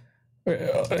gonna?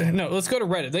 No, let's go to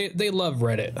Reddit. They love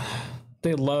Reddit.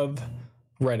 They love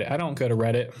Reddit. I don't go to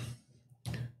Reddit.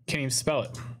 Can't even spell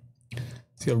it.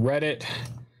 Let's go Reddit.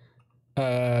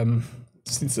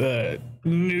 It's a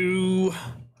new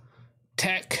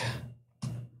tech.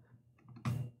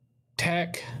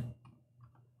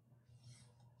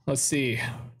 Let's see.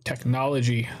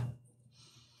 Technology.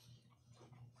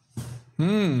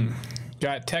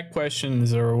 Got tech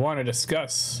questions or want to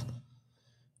discuss.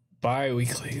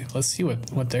 Bi-weekly. Let's see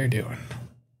what they're doing.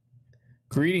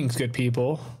 Greetings, good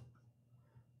people.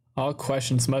 All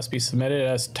questions must be submitted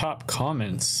as top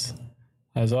comments.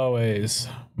 As always.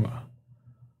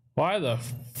 Why the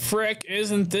frick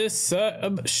isn't this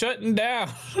shutting down?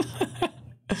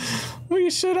 We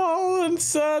should all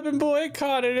unsub and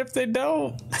boycott it if they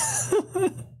don't.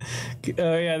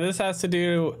 Oh yeah, this has to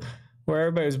do where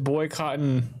everybody's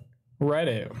boycotting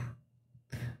Reddit.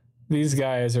 These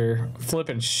guys are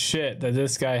flipping shit that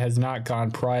this guy has not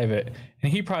gone private.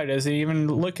 And he probably doesn't even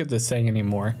look at this thing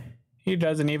anymore. He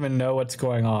doesn't even know what's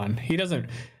going on. He doesn't.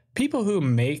 People who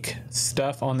make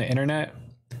stuff on the internet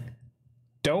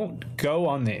don't go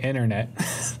on the internet.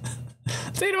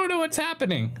 They don't know what's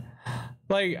happening.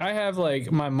 Like, I have like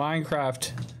my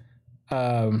Minecraft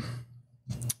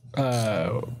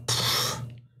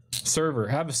server.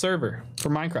 I have a server for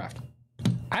Minecraft.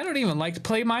 I don't even like to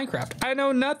play Minecraft. I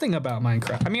know nothing about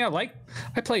Minecraft. I mean, I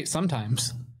play it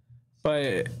sometimes,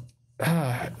 but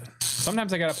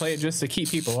sometimes I gotta play it just to keep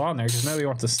people on there because nobody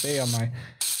wants to stay on my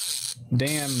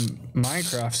damn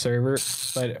Minecraft server.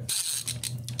 But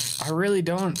I really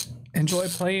don't enjoy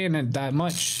playing it that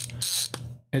much.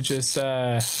 It just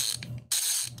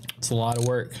it's a lot of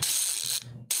work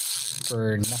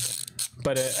for nothing.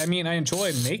 But I mean, I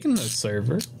enjoy making the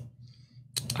server.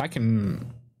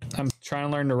 I'm trying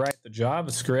to learn to write the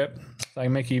JavaScript so I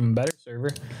can make an even better server.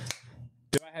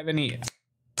 Do I have any?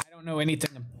 I don't know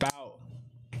anything about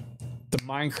the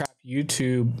Minecraft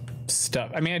YouTube stuff.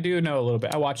 I mean, I do know a little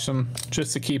bit. I watch them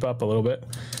just to keep up a little bit.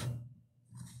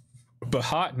 But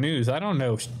hot news, I don't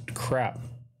know crap.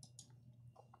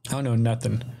 I don't know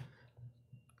nothing.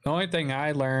 The only thing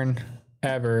I learn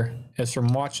ever is from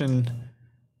watching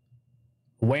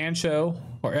Wan Show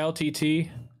or LTT.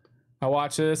 I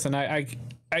watch this and I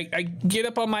get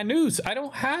up on my news. I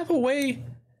don't have a way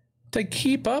to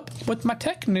keep up with my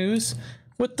tech news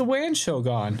with the Wan Show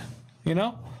gone. You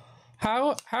know?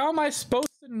 How am I supposed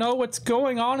to to know what's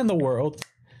going on in the world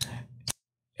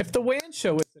if the Wan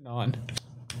Show isn't on?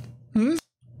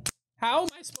 How am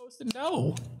I supposed to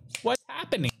know what's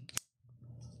happening?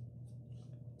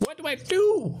 What do I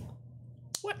do?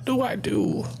 What do I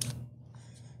do?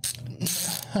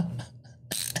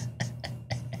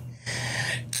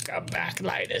 Come back,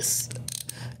 Linus.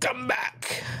 Come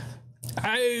back.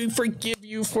 I forgive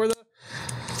you for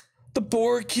the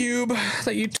boar cube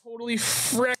that you totally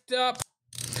fricked up.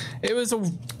 It was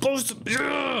supposed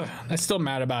to. I'm still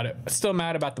mad about it. I'm still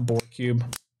mad about the boar cube.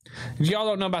 If y'all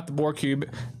don't know about the boar cube,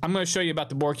 I'm going to show you about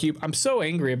the boar cube. I'm so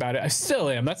angry about it. I still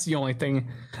am. That's the only thing.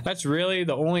 That's really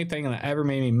the only thing that ever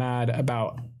made me mad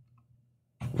about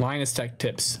Linus Tech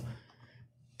Tips.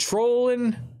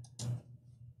 Trolling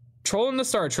the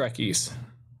Star Trekkies.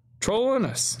 Trolling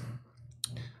us.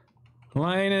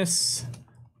 Linus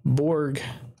Borg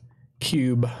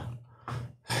Cube.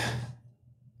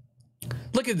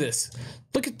 Look at this.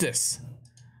 Look at this.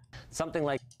 Something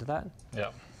like that?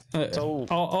 Yeah. So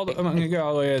I'm gonna go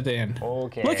all the way at the end.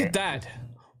 Okay. Look at that.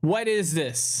 What is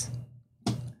this?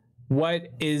 What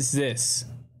is this?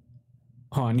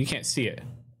 Hold on, you can't see it.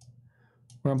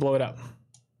 We're gonna blow it up.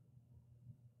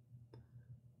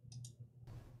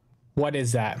 What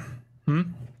is that?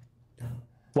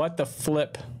 What the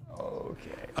flip?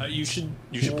 Okay. You should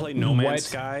play No Man's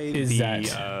Sky. Is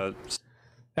that?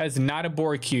 That is not a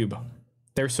boar cube.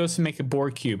 They were supposed to make a boar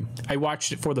cube. I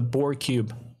watched it for the boar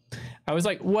cube. I was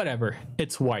like, whatever.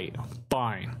 It's white.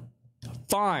 Fine.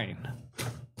 Fine.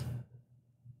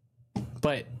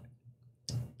 But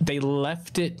they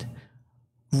left it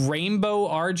rainbow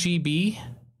RGB.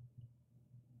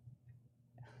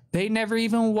 They never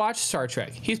even watched Star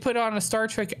Trek. He's put on a Star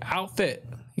Trek outfit.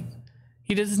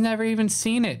 He just never even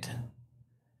seen it.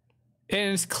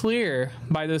 And it's clear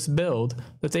by this build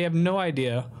that they have no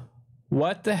idea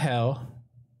what the hell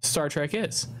Star Trek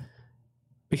is.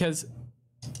 Because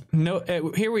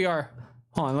here we are.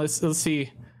 Hold on, let's see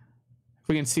if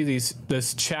we can see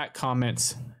this chat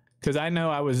comments. Because I know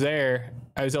I was there.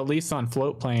 I was at least on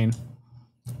float plane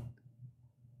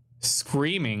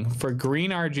screaming for green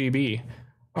RGB.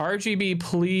 RGB,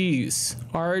 please.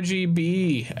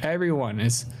 RGB. Everyone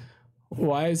is.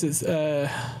 Why is this?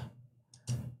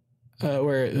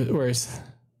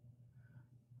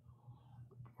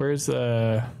 Where's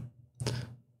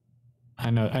I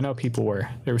know people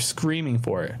they were screaming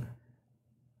for it.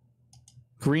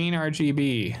 Green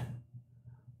RGB.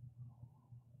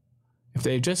 If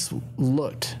they just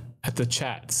looked at the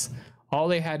chats, all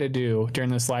they had to do during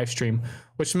this live stream,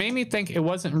 which made me think it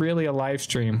wasn't really a live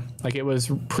stream, like it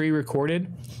was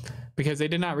pre-recorded, because they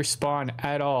did not respond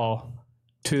at all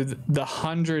to the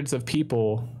hundreds of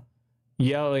people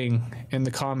yelling in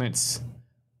the comments,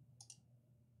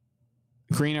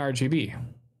 green RGB.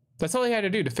 That's all they had to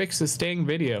do to fix this dang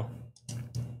video.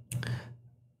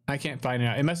 I can't find it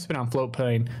out. It must have been on float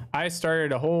plane. I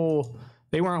started a whole.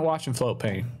 They weren't watching float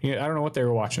plane. I don't know what they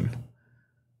were watching.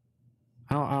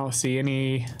 I don't see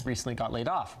any. Recently got laid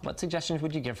off. What suggestions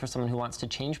would you give for someone who wants to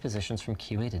change positions from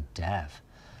QA to dev?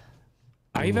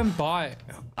 I even bought.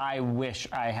 I wish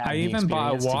I had. I even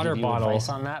bought a water bottle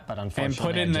on that, but unfortunately, and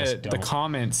put in the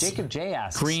comments. Jacob J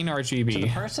asks, green RGB. To the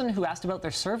person who asked about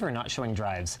their server not showing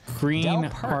drives. Green Dell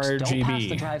perks RGB. Don't pass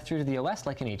the drive through to the OS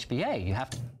like an HBA. You have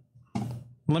to.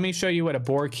 Let me show you what a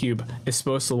boar cube is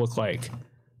supposed to look like.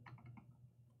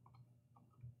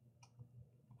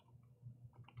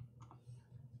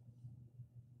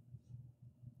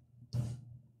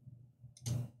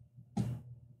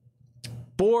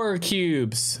 Boar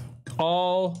cubes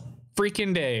all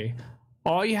freaking day.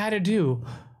 All you had to do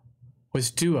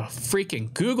was do a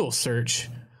freaking Google search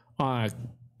on a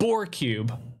boar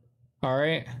cube. All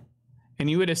right. And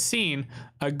you would have seen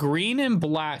a green and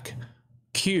black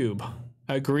cube,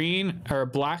 a green or a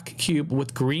black cube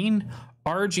with green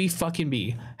RG fucking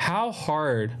B. How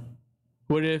hard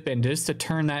would it have been just to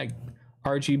turn that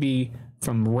RGB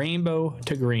from rainbow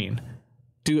to green?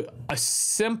 Do a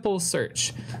simple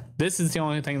search. This is the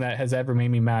only thing that has ever made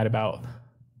me mad about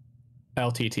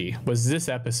LTT was this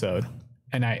episode,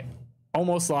 and I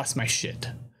almost lost my shit.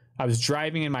 I was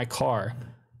driving in my car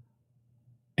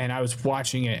and I was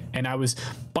watching it, and I was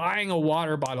buying a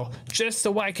water bottle just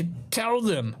so I could tell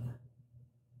them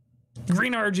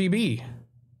green RGB. And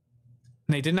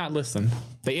they did not listen.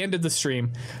 They ended the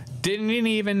stream. Didn't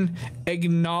even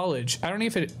acknowledge. I don't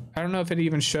know if it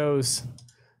even shows.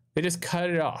 They just cut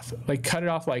it off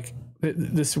like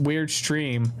this weird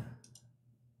stream.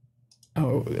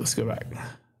 Oh, let's go back.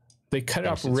 They cut it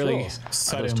off really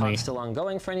suddenly. Are those talks still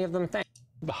ongoing for any of them?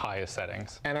 the highest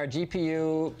settings. And our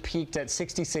GPU peaked at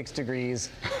 66 degrees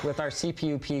with our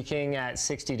CPU peaking at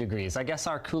 60 degrees. I guess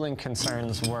our cooling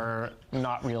concerns were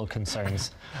not real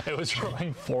concerns. It was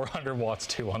running 400 watts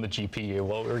too on the GPU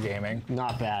while we were gaming.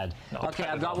 Not bad. Okay,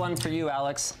 I've got one for you,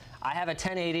 Alex. I have a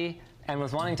 1080 and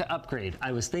was wanting to upgrade.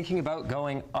 I was thinking about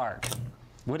going ARC.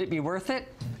 Would it be worth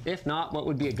it? If not, what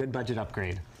would be a good budget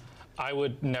upgrade? I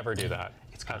would never do that.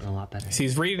 It's gotten a lot better.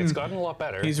 He's reading. It's gotten a lot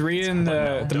better. He's reading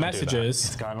the messages.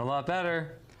 It's gotten a lot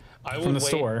better. I would from the wait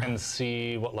store and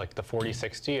see what like the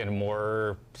 4060 and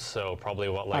more so probably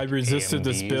what like I resisted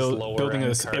this building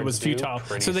this. It was futile.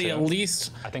 So they at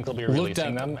least I think they'll be looked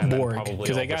releasing up them and then Borg, probably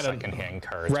 'cause all I the got a secondhand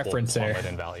cards reference will there.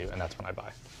 plummet in value, and that's when I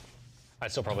buy.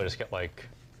 I'd still probably just get like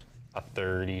a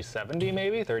 3070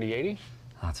 maybe 3080.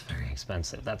 That's very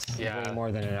expensive. That's Yeah. way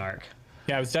more than an ARC.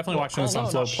 Yeah, I was definitely watching this on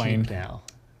Although float not plane cheap now.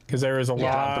 because there was a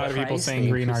lot of people Price, saying they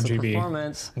green increased the RGB.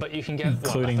 performance. But you can get what, a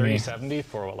Including me. 3070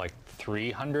 for what like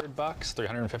 $300,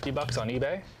 $350 on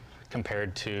eBay,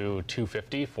 compared to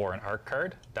 $250 for an ARC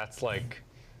card. That's like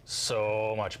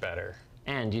so much better.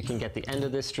 And you can get the end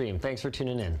of this stream. Thanks for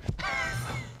tuning in.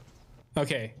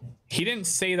 Okay, he didn't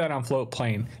say that on float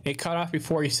plane. It cut off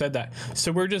before he said that.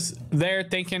 So we're just there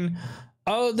thinking,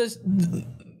 oh,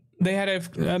 they had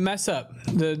a mess up.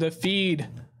 The feed,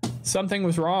 something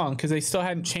was wrong because they still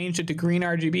hadn't changed it to green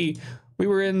RGB. We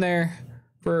were in there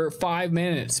for 5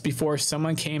 minutes before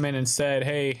someone came in and said,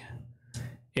 hey,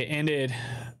 it ended,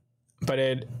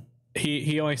 but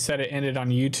he only said it ended on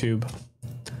YouTube.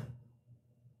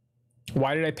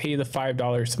 Why did I pay the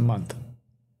 $5 a month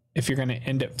if you're going to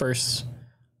end it first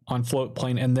on float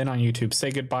plane and then on YouTube? Say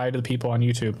goodbye to the people on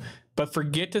YouTube, but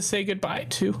forget to say goodbye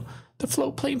to the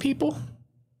float plane people.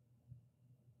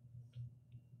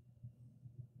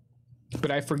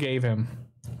 But I forgave him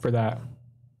for that.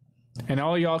 And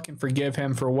all y'all can forgive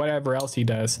him for whatever else he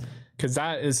does, because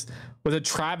that was a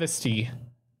travesty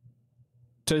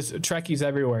to Trekkies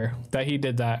everywhere that he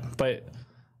did that. But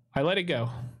I let it go.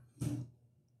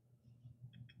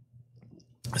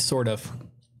 Sort of.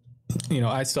 You know,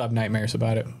 I still have nightmares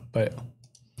about it, but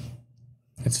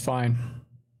it's fine.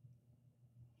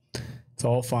 It's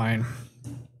all fine.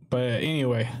 But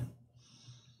anyway.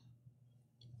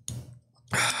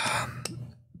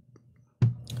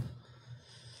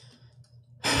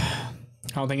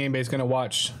 I don't think anybody's gonna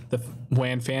watch the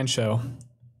Wan fan show.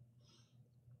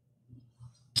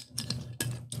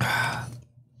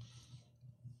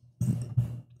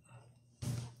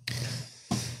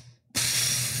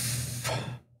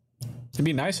 It'd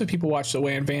be nice if people watch the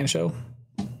Wan fan show.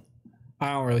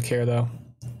 I don't really care though.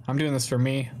 I'm doing this for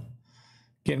me.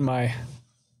 Getting my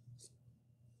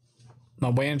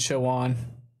Wan show on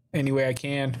any way I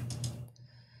can.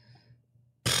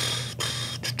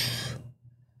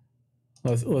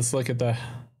 Let's look at the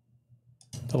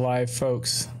live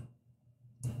folks.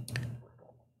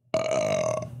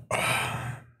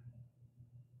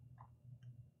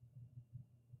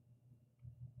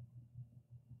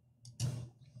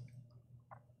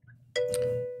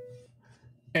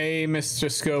 Hey,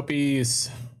 Mr. Scopies.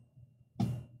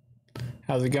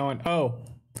 How's it going? Oh,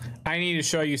 I need to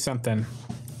show you something.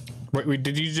 Wait,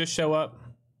 did you just show up?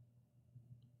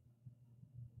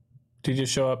 Did you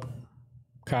just show up?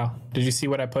 Kyle, did you see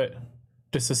what I put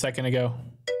just a second ago?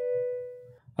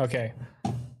 Okay,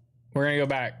 we're gonna go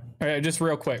back just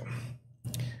real quick.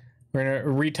 We're gonna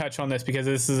retouch on this because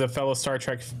this is a fellow Star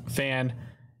Trek fan,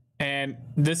 and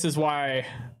this is why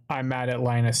I'm mad at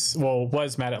Linus. Well,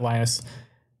 was mad at Linus.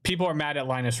 People are mad at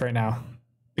Linus right now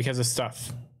because of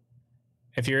stuff.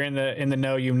 If you're in the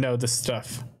know, you know this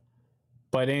stuff.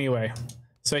 But anyway.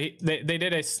 So they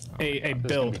did a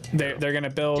build. They're going to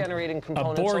build a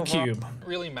Bohr cube.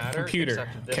 Really matter. Computer.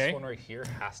 Except this okay. one right here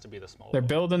has to be the small They're one.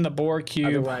 building the Bohr cube.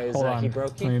 Otherwise, Hold on. he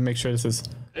broke Let me make sure this is.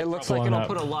 It looks like it'll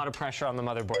put a lot of pressure on the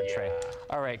motherboard tray.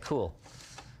 All right, cool.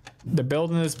 They're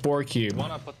building this Bohr cube. You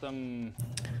want to put them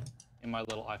in my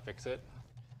little iFixit?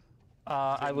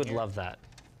 I would love that.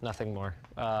 Nothing more.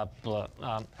 Wow,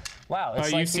 it's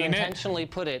you've like you seen it? intentionally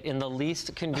put it in the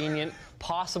least convenient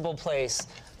possible place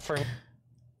for.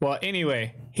 Well,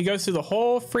 anyway, he goes through the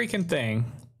whole freaking thing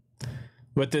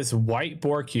with this white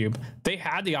Bohr cube. They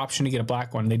had the option to get a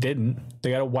black one. They didn't. They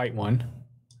got a white one.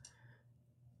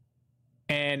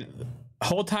 And the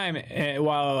whole time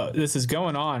while this is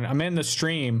going on, I'm in the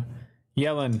stream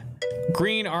yelling,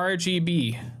 green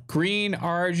RGB, green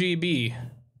RGB.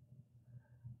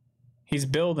 He's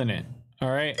building it.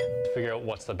 All right. Figure out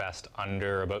what's the best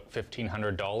under about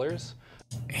 $1,500.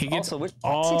 He gets also,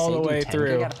 all the way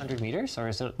through. You got 100 meters, or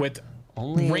is it with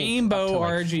only rainbow up to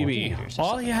like RGB.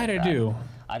 All you had to do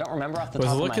I don't remember off the was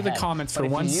top look of my at the head, comments for but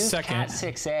if 1 you use second. Cat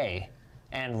 6A,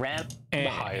 and ran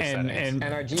and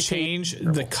our GPU change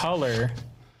the color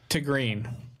to green.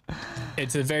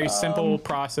 It's a very simple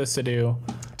process to do.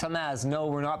 Tamaz, no,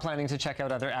 we're not planning to check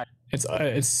out other.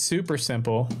 It's super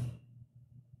simple.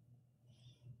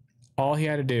 All he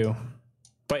had to do.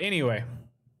 But anyway,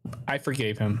 I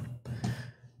forgave him.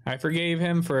 I forgave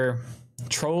him for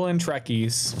trolling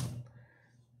Trekkies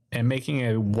and making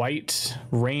a white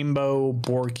rainbow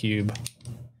boar cube.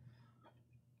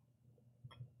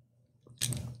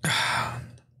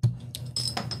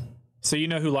 So you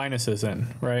know who Linus is in,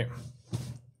 right?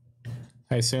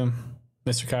 I assume,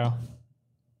 Mr. Kyle.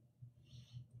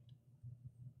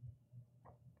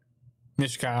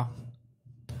 Mr. Kyle.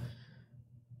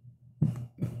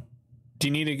 Do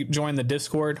you need to join the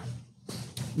Discord?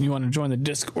 You want to join the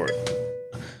Discord?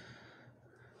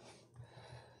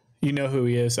 You know who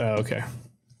he is. Oh, okay.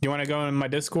 You want to go in my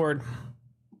Discord?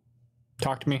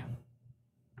 Talk to me.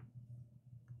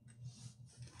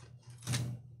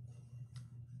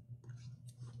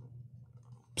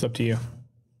 It's up to you.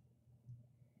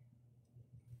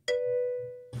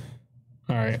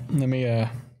 All right. Let me, or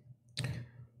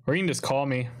you can just call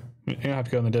me. You don't have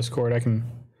to go in the Discord. I can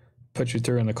put you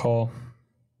through in the call.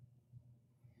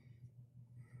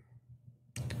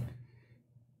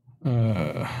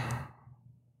 I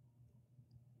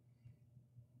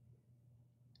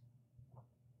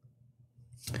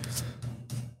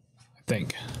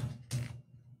think.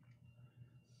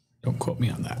 Don't quote me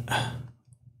on that.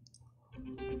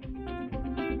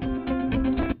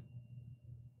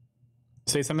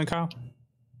 Say something, Kyle.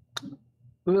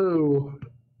 Hello.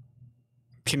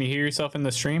 Can you hear yourself in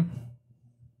the stream?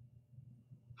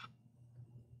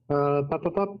 Pop,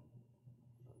 pop, pop.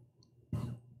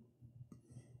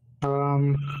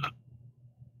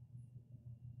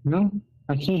 No,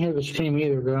 I can't hear the stream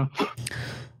either, bro.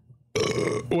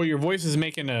 Well, your voice is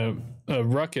making a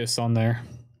ruckus on there.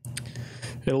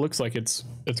 It looks like it's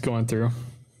going through.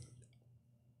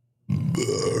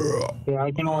 Yeah,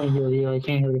 I can only hear you. I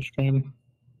can't hear the stream.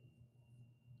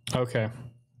 Okay.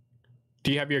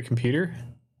 Do you have your computer?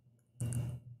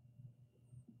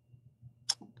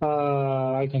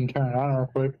 I can turn it on real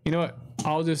quick. You know what?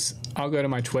 I'll go to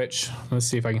my Twitch. Let's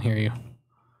see if I can hear you.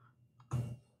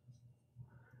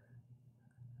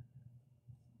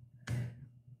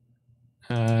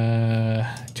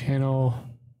 Channel,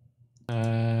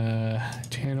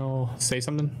 say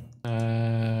something.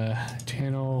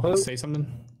 Channel, say something.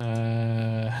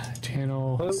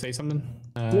 Channel, say something.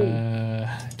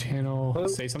 Channel,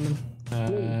 say something.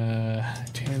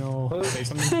 Channel, say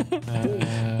something.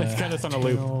 Let's kind of on a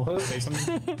loop. Say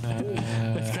something.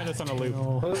 Let's kind of on a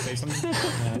loop. Say something.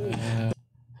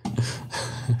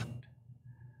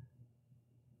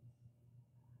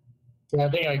 Yeah, I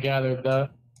think I gathered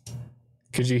that.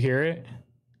 Could you hear it?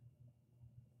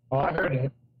 Oh, I heard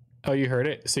it. Oh, you heard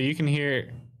it? So you can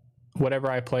hear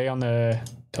whatever I play on the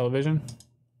television?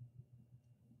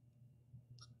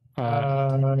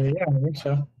 Yeah, I think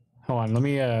so. Hold on, let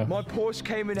me My Porsche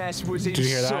Cayman S was in did you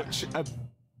hear such that? a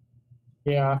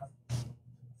Yeah.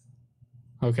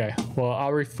 Okay. Well,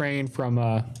 I'll refrain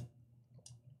from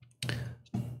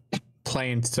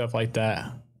playing stuff like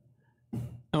that.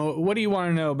 Oh, what do you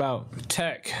want to know about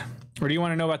tech? Or do you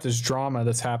want to know about this drama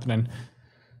that's happening?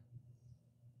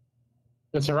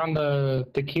 It's around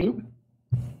the cube?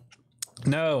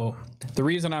 No. The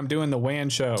reason I'm doing the Wan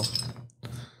Show.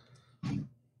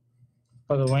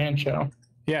 Oh, the Wan Show.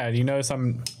 Yeah, do you notice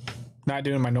I'm not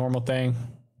doing my normal thing?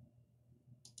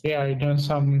 Yeah, you're doing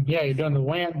some. Yeah, you're doing the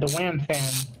Wan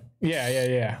fan.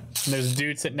 Yeah. And there's a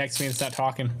dude sitting next to me that's not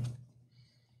talking.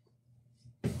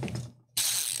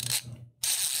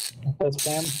 That's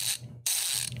fan.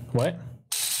 What?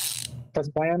 That's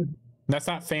fan. That's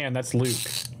not Fan, that's Luke.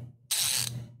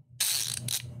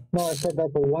 No, I said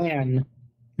that's a WAN.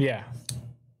 Yeah.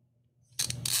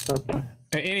 Okay.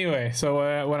 Anyway,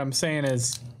 so what I'm saying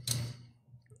is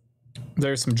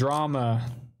there's some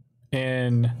drama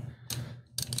in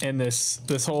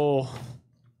this whole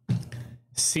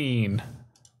scene.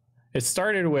 It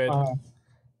started with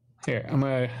here. I'm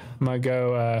gonna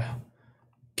go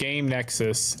Game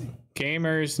Nexus,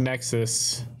 Gamers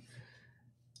Nexus.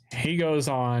 He goes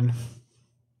on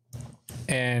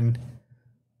and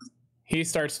he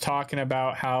starts talking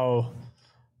about how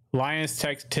Linus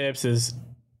Tech Tips is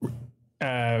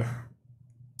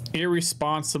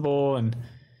irresponsible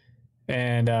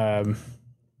and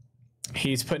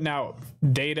he's putting out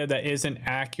data that isn't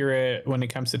accurate when it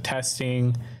comes to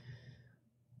testing,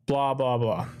 blah blah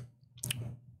blah.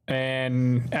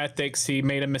 And ethics, he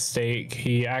made a mistake.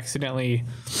 He accidentally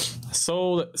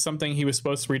sold something he was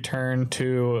supposed to return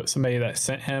to somebody that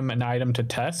sent him an item to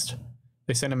test.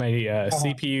 They sent him a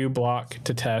CPU block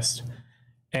to test,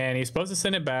 and he's supposed to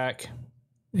send it back.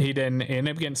 He didn't. It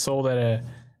ended up getting sold at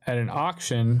an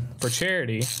auction for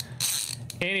charity.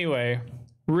 Anyway,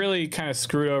 really kind of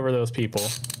screwed over those people,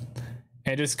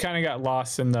 and just kind of got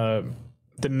lost in the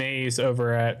maze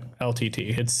over at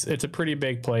LTT. It's a pretty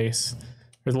big place.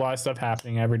 There's a lot of stuff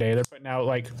happening every day. They're putting out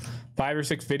like 5 or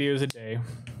 6 videos a day.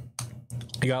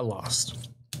 He got lost.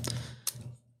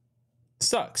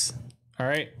 Sucks. All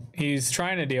right. He's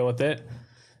trying to deal with it,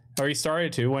 or he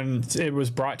started to when it was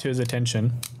brought to his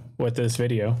attention with this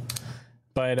video.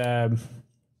 But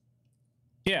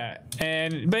yeah,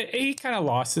 but he kind of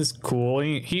lost his cool.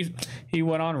 He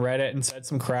went on Reddit and said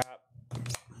some crap.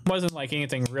 Wasn't like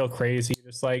anything real crazy.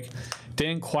 Just like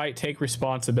didn't quite take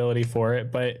responsibility for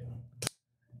it. But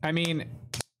I mean,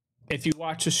 if you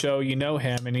watch the show, you know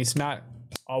him, and he's not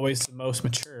always the most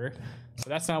mature. But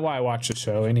that's not why I watch the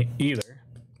show either.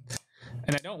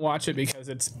 And I don't watch it because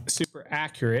it's super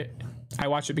accurate. I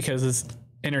watch it because it's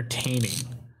entertaining.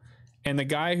 And the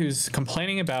guy who's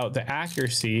complaining about the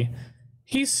accuracy,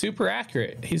 he's super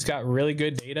accurate. He's got really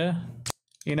good data.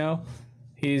 You know,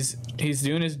 he's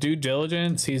doing his due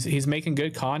diligence. He's making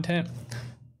good content,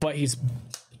 but he's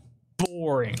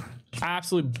boring.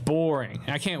 Absolutely boring.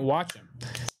 I can't watch him.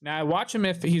 Now I watch him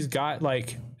if he's got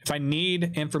like, if I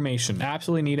need information,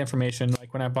 absolutely need information.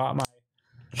 Like when I bought my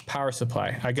power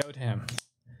supply, I go to him.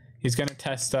 He's going to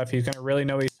test stuff. He's going to really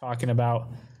know what he's talking about,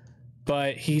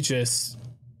 but he's just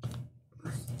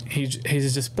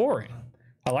boring.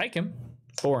 I like him.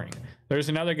 Boring. There's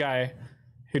another guy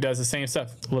who does the same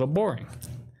stuff. A little boring.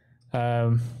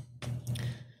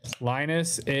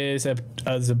 Linus is a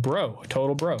bro, a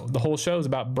total bro. The whole show is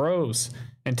about bros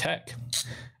and tech.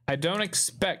 I don't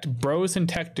expect bros and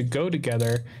tech to go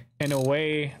together in a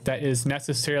way that is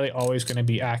necessarily always going to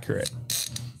be accurate.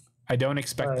 I don't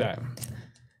expect that.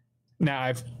 Now,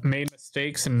 I've made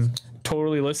mistakes and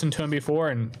totally listened to him before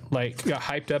and like got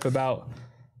hyped up about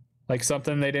like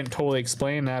something they didn't totally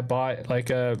explain. I bought like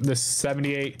this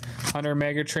 7800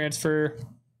 mega transfer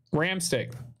RAM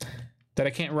stick that I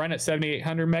can't run at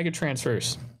 7800 mega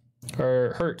transfers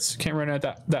or hertz. Can't run at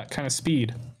that kind of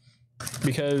speed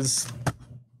because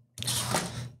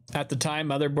at the time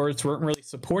motherboards weren't really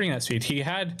supporting that speed. He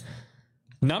had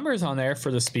numbers on there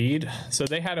for the speed, so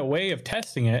they had a way of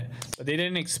testing it, but they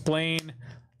didn't explain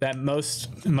that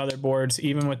most motherboards,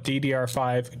 even with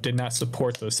DDR5, did not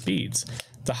support those speeds.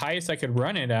 The highest I could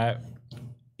run it at,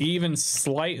 even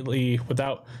slightly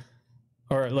without,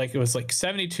 or like it was like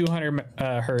 7200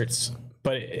 hertz,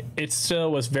 but it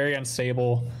still was very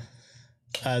unstable.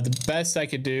 The best I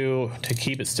could do to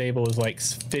keep it stable was like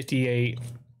 58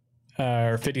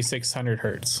 or 5600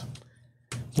 hertz,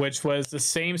 which was the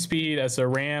same speed as the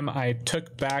RAM I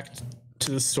took back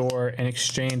to the store and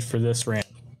exchanged for this RAM.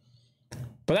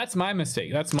 But that's my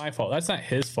mistake. That's my fault. That's not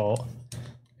his fault.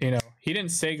 You know, he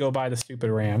didn't say go buy the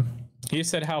stupid RAM. He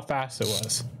said how fast it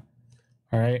was.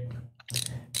 All right.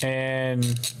 And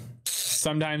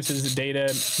sometimes his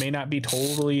data may not be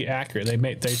totally accurate.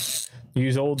 They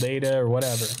use old data or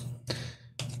whatever.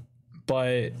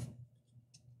 But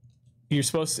you're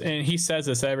supposed to, and he says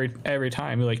this every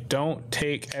time. You're like, don't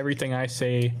take everything I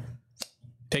say,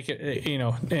 take it, you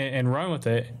know, and run with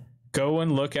it. Go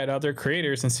and look at other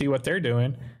creators and see what they're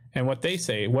doing and what they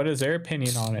say. What is their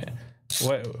opinion on it?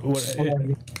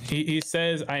 He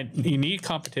says you need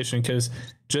competition because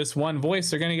just one voice,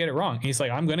 they're going to get it wrong. He's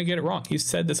like, I'm going to get it wrong. He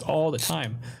said this all the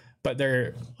time, but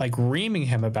they're like reaming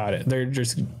him about it. They're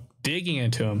just digging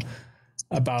into him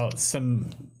about some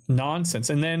nonsense.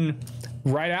 And then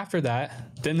right after that,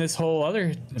 then this whole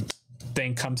other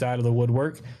thing comes out of the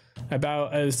woodwork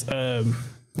about as a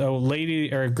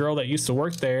lady or a girl that used to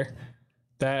work there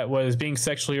that was being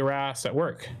sexually harassed at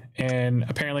work, and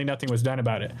apparently nothing was done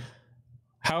about it.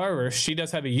 However, she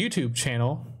does have a YouTube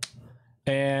channel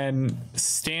and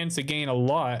stands to gain a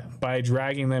lot by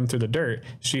dragging them through the dirt.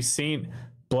 She's seen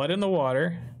blood in the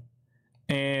water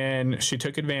and she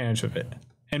took advantage of it,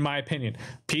 in my opinion.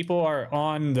 People are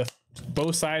on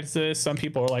both sides of this. Some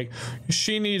people are like,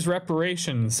 she needs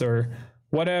reparations or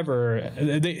whatever.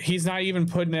 He's not even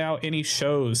putting out any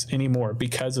shows anymore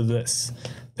because of this.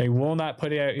 They will not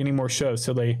put out any more shows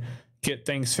till they get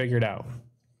things figured out,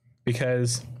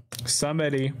 because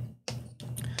somebody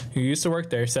who used to work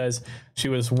there says she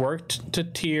was worked to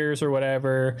tears or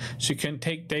whatever. She couldn't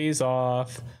take days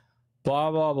off, blah,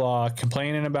 blah, blah,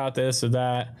 complaining about this or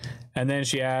that. And then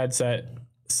she adds that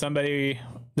somebody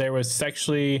there was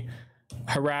sexually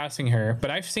harassing her. But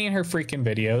I've seen her freaking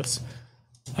videos.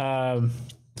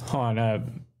 Hold on,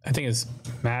 I think it's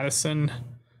Madison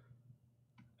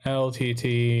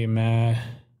LTT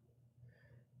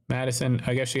Madison,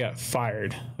 I guess she got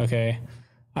fired. Okay.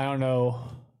 I don't know.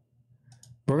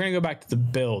 We're going to go back to the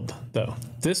build, though.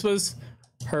 This was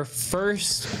her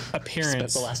first appearance.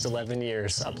 Spent the last 11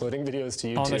 years uploading videos to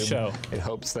YouTube on the show in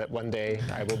hopes that one day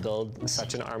I will build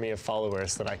such an army of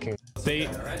followers that I can. The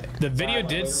video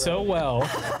did so well,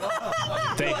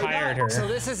 they hired her. So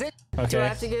this is it. Okay. Do I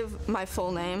have to give my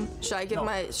full name? Should I give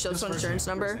my social insurance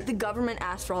number? The government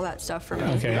asked for all that stuff from me.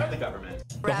 Okay. The government.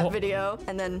 Rap video,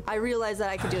 and then I realized that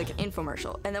I could do like an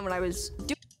infomercial. And then when I was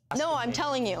doing. No, I'm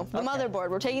telling you, the motherboard.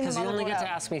 We're taking the motherboard. Because you only get out. to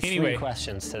ask me Anyway. 3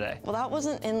 questions today. Well, that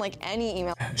wasn't in like any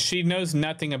email. She knows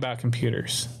nothing about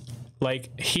computers.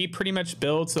 Like, he pretty much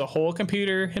builds the whole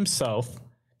computer himself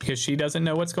because she doesn't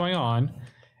know what's going on.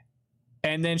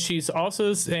 And then she's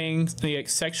also saying the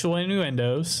sexual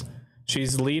innuendos.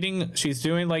 She's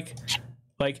doing like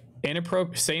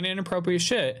inappropriate, saying inappropriate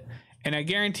shit. And I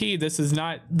guarantee this is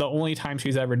not the only time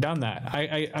she's ever done that.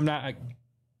 I'm not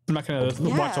gonna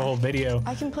watch the whole video.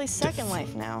 I can play Second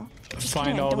Life now. Just Find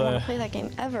kidding, all I don't want the- to play that game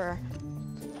ever.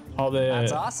 All the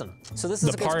That's awesome. So this is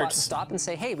the a good spot to parts. stop and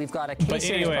say, hey, we've got a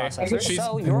K-series anyway, processor, she's-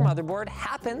 so your motherboard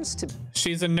happens to...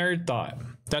 She's a nerd thought.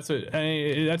 That's what.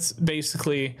 That's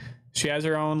basically. She has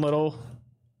her own little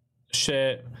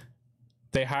shit.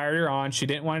 They hired her on. She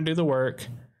didn't want to do the work,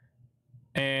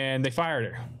 and they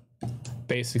fired her,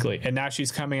 basically. And now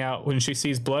she's coming out when she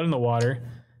sees blood in the water,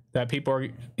 that people are,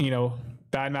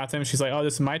 badmouth him. She's like, "Oh,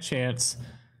 this is my chance."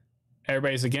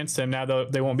 Everybody's against him now.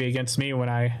 They won't be against me when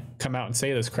I come out and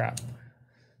say this crap.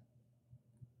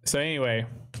 So anyway,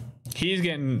 he's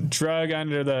getting drug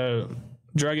into the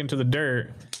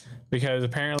dirt because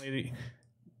apparently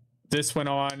this went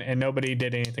on and nobody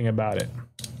did anything about it.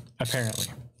 Apparently,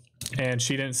 and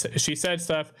she said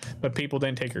stuff, but people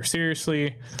didn't take her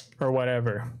seriously or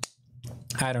whatever.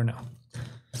 I don't know.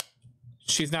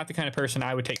 She's not the kind of person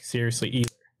I would take seriously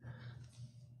either.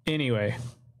 Anyway,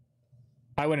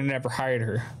 I would have never hired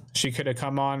her. She could have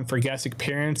come on for guest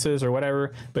appearances or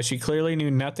whatever, but she clearly knew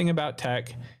nothing about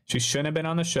tech. She shouldn't have been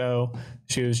on the show.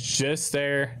 She was just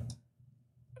there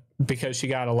because she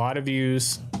got a lot of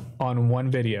views on one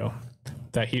video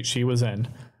that she was in,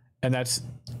 and that's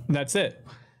it.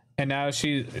 And now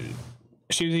she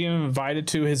was even invited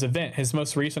to his event, his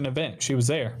most recent event. She was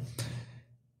there,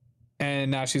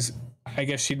 and now I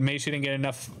guess she didn't get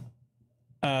enough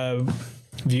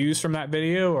views from that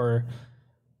video, or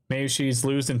maybe she's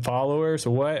losing followers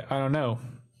or what. I don't know.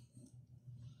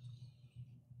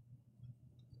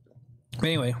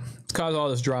 Anyway, it's caused all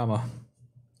this drama.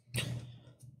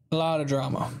 A lot of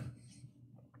drama.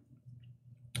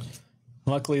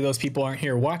 Luckily, those people aren't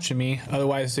here watching me.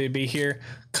 Otherwise, they'd be here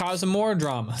causing more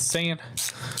drama, saying,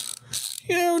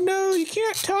 no, you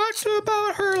can't talk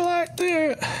about her like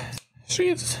that.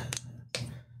 She's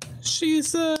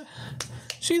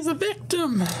a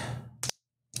victim.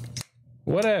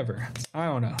 Whatever. I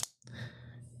don't know.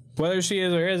 Whether she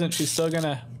is or isn't, she's still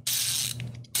gonna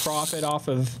profit off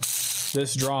of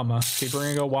this drama. People are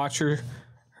gonna go watch her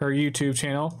YouTube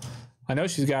channel. I know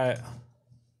she's got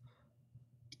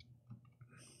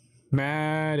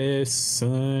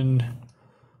Madison.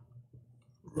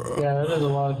 Yeah, there's a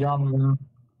lot of drama now.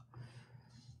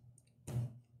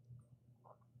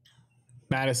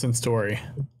 Madison story.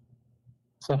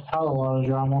 It's a hell of a lot of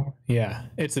drama. Yeah,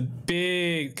 it's a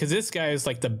big, because this guy is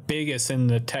like the biggest in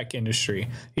the tech industry.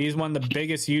 He's one of the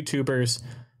biggest YouTubers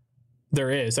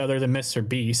there is, other than Mr.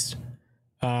 Beast.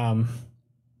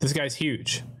 This guy's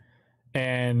huge,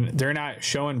 and they're not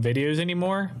showing videos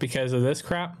anymore because of this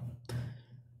crap.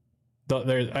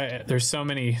 There's so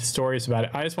many stories about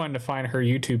it. I just wanted to find her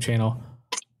YouTube channel,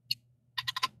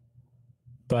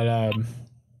 but I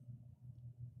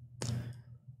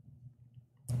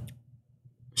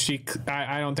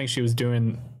don't think she was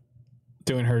doing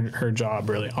her job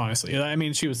really, honestly. I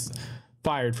mean, she was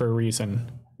fired for a reason.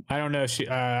 I don't know if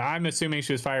I'm assuming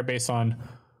she was fired based on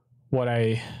what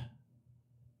I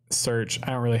search.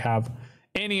 I don't really have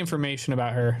any information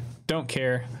about her. Don't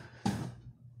care.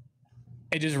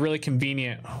 It's just really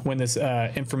convenient when this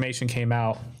information came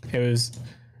out. It was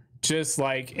just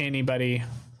like anybody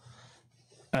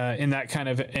in that kind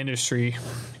of industry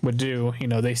would do.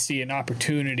 They see an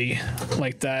opportunity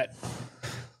like that,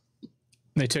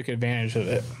 they took advantage of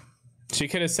it. She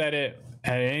could have said it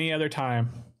at any other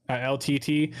time at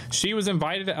LTT. She was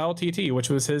invited to LTT, which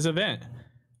was his event,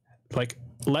 like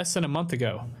less than a month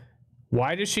ago.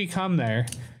 Why did she come there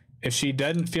if she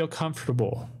doesn't feel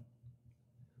comfortable?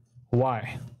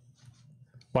 Why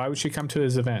would she come to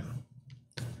his event?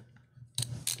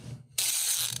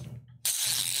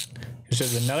 It's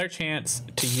just another chance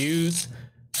to use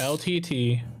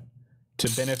LTT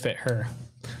to benefit her.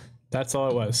 That's all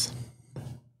it was.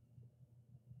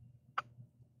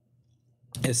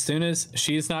 As soon as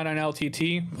she's not on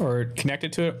LTT or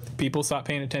connected to it, people stop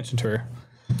paying attention to her.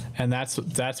 And that's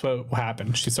what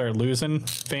happened. She started losing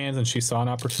fans and she saw an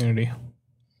opportunity.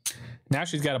 Now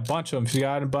she's got a bunch of them. She's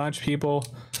got a bunch of people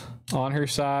on her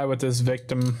side with this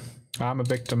victim. I'm a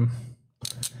victim.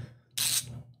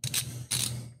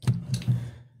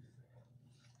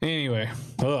 Anyway,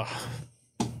 ugh.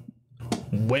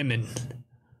 Women.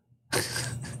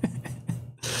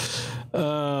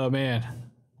 Oh, man.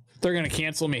 They're going to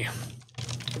cancel me.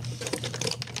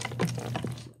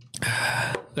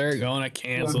 They're going to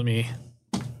cancel me.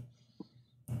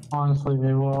 Honestly,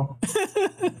 they will.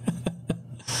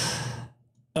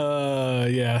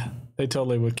 Yeah. They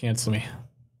totally would cancel me.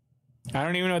 I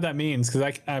don't even know what that means,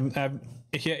 because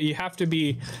you have to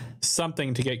be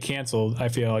something to get canceled, I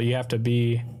feel. You have to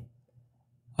be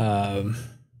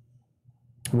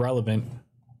relevant.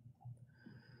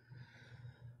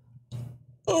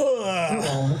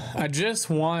 I just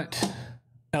want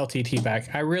LTT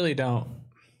back. I really don't.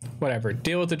 Whatever.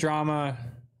 Deal with the drama.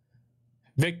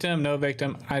 Victim, no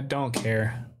victim. I don't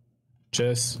care.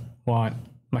 Just want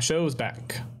my shows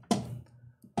back.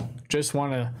 Just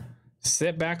want to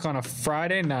sit back on a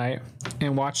Friday night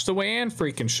and watch the Wan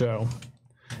freaking show.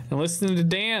 And listen to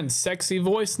Dan's sexy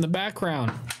voice in the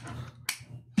background.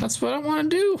 That's what I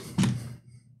want to do.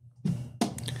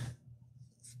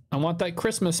 I want that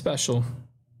Christmas special.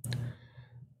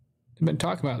 I've been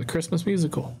talking about the Christmas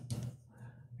musical.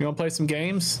 You want to play some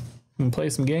games? You want to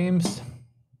play some games?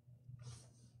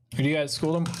 Are you guys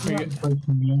school them?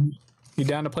 You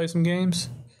down to play some games?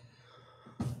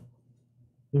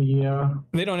 Yeah.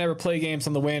 They don't ever play games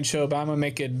on the Wan Show, but I'm gonna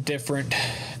make it different.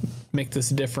 Make this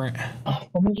different.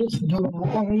 Let me just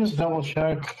double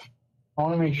check. I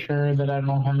want to make sure that I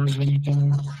don't have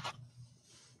anything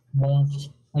left.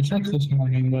 I checked this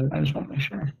morning, but I just want to make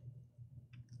sure.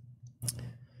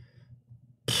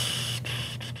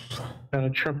 Gotta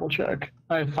triple check.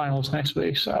 I have finals next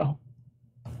week, so.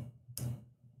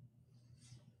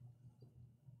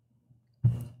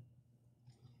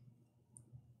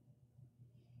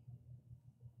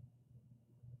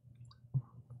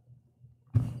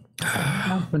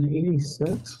 An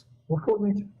 86? What put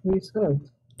me to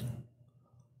 86?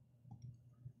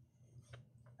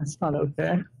 That's not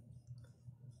okay.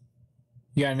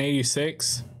 You got an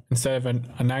 86 instead of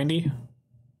a 90?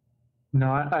 No,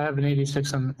 I have an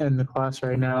 86 in the class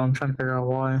right now. I'm trying to figure out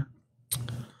why.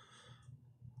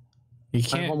 You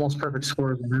can't. I have almost perfect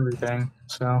scores and everything,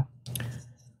 so.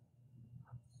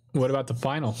 What about the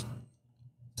final?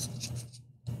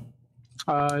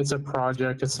 It's a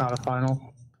project. It's not a final.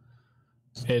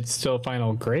 It's still a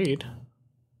final grade,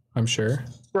 I'm sure.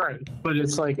 Right, but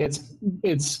it's like it's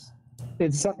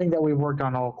something that we've worked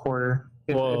on all quarter.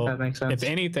 If that makes sense. If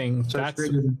anything, So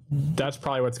that's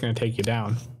probably what's going to take you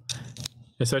down.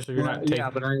 Especially if you're not taking. Yeah,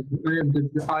 but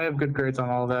I have good grades on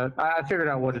all that. I figured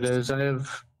out what it is. I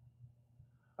have.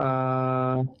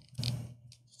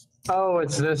 Oh,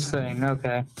 it's this thing.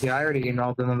 Okay. Yeah, I already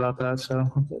emailed them about that, so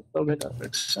they'll get that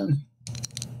fixed soon.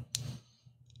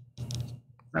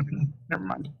 Okay, never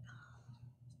mind.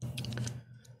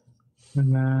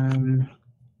 And then,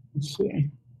 let's see.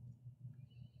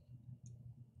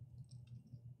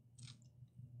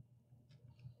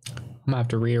 I'm gonna have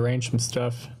to rearrange some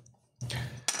stuff.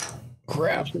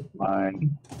 Crap. My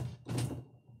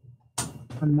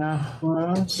math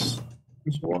class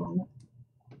as well.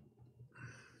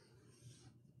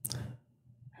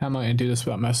 How am I gonna do this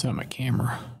without messing up my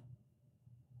camera?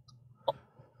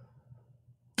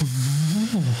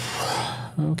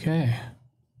 Okay.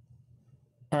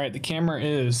 All right, the camera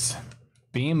is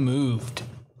being moved.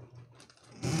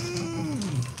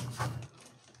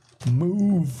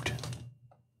 Moved.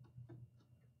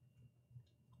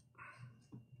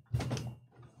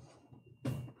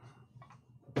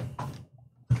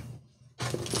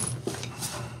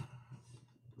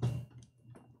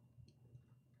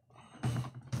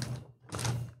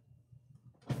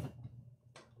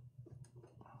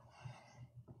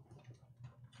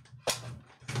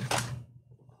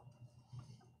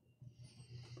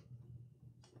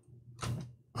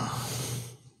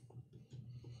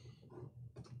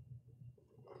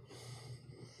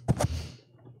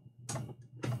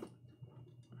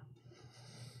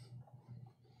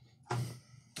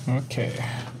 Okay.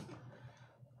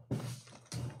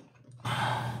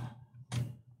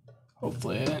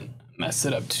 Hopefully I didn't mess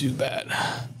it up too bad.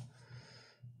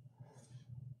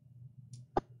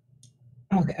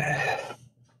 Okay.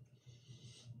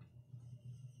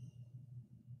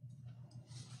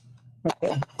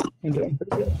 Okay, I'm doing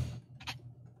pretty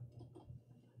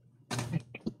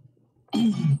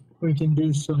good. We can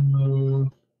do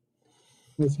some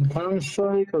Get some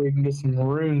Counter-Strike, or we can get some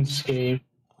RuneScape.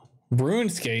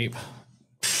 RuneScape?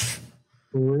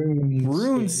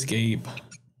 RuneScape.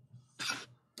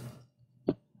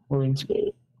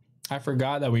 RuneScape. I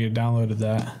forgot that we had downloaded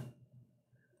that.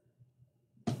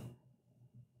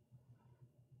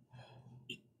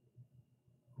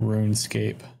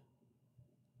 RuneScape.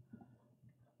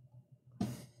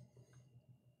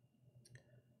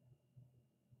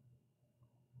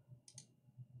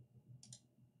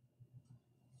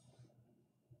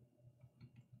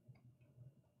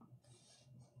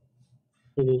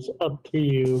 It is up to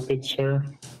you, good sir.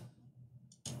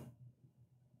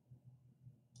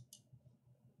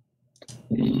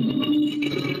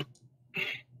 Hey,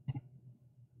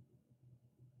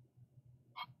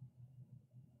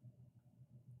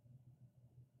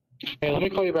 let me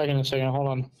call you back in a second. Hold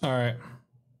on. All right.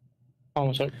 Hold on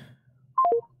a sec.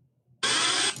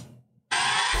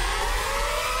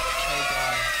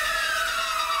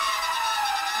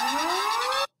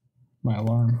 My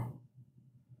alarm.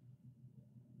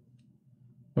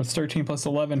 What's 13 plus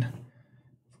 11?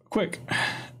 Quick.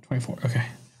 24. Okay.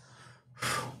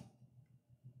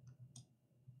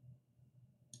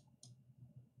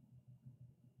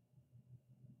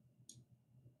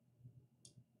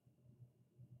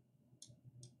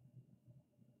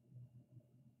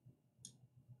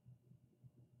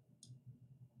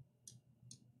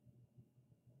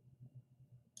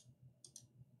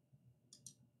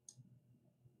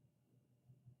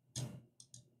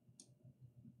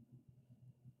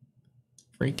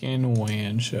 Freaking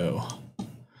Wan Show.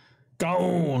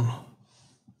 Gone.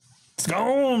 It's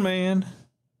gone, man.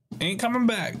 Ain't coming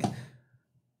back.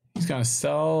 He's gonna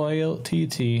sell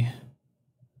ALTT.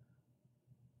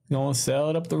 Gonna sell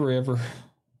it up the river.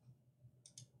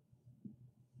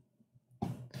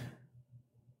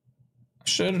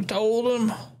 Should have told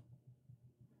him.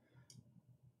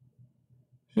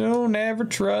 You'll never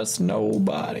trust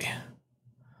nobody.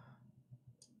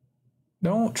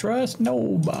 Don't trust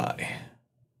nobody.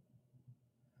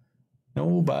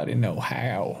 Nobody know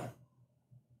how.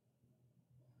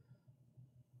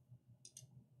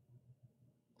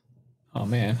 Oh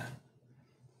man.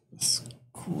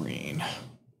 Screen.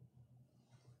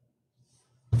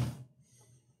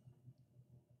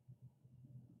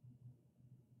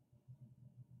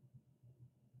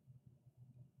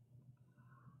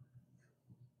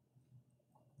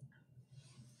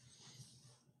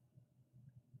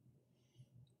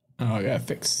 Oh, I gotta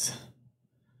fix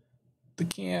the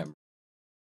camera.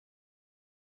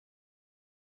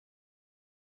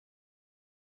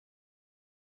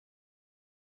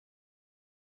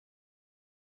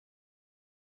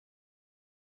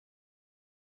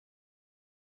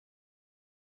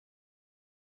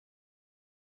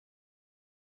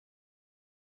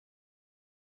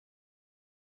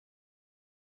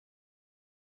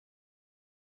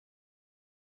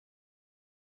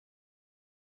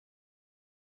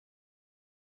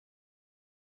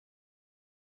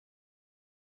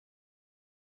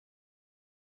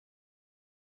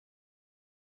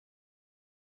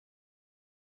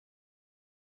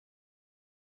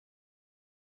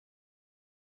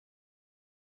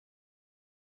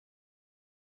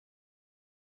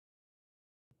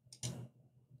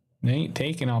 They ain't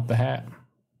taking off the hat.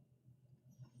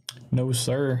 No,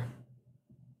 sir.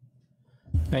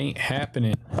 That ain't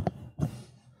happening.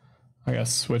 I gotta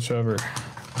switch over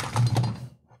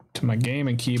to my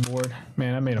gaming keyboard.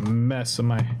 Man, I made a mess of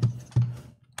my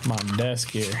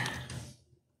desk here.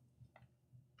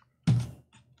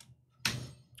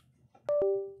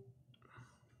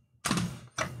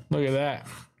 Look at that.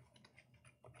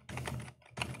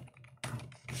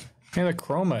 Man, the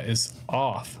chroma is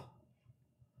off.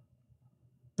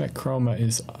 That chroma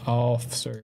is off,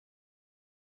 sir.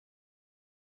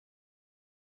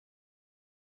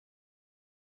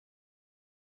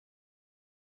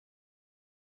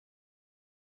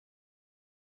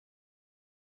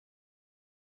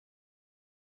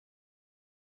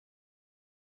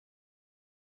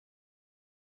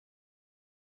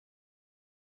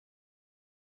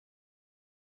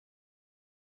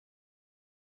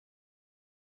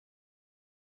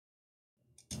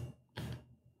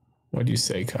 What do you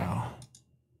say, Kyle?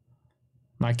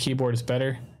 My keyboard is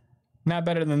better? Not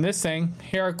better than this thing.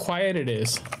 Hear how quiet it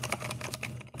is.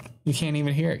 You can't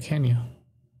even hear it, can you?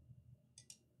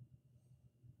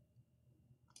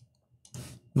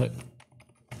 Look.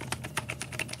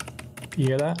 You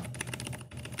hear that?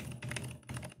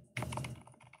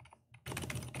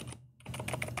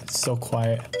 It's so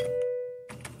quiet.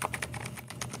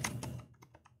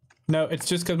 No, it's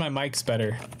just because my mic's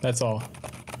better. That's all.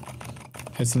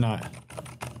 It's not.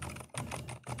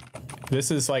 This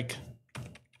is like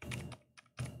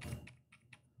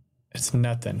It's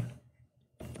nothing.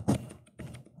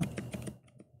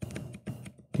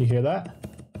 You hear that?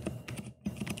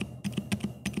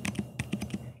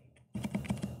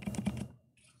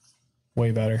 Way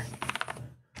better.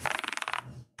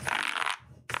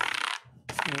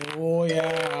 Oh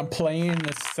yeah, I'm playing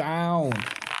the sound.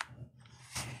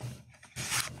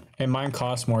 And mine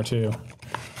costs more too.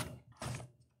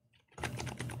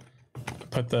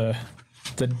 Put the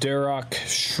Duroc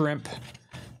shrimp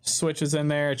switches in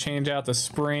there, change out the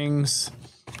springs.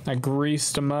 I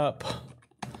greased them up.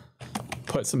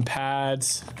 Put some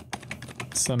pads,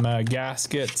 some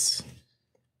gaskets.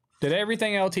 Did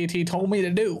everything LTT told me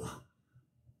to do.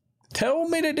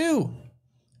 Told me to do.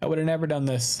 I would have never done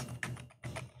this.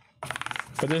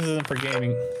 But this isn't for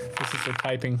gaming. This is for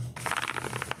typing.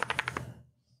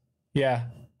 Yeah.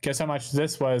 Guess how much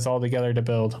this was all together to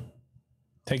build?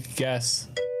 Take a guess.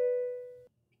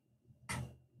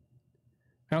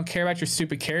 I don't care about your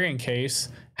stupid carrying case.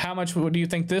 How much do you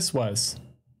think this was?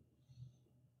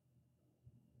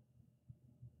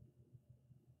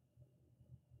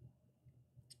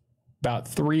 About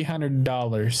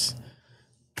 $300.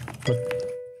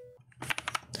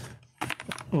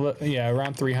 Yeah,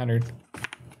 around 300.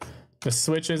 The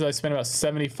switches, I spent about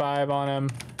 75 on them.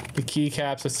 The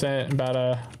keycaps, I spent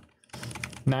about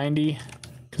 90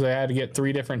 because I had to get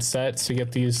 3 different sets to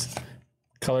get these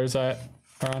colors that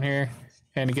are on here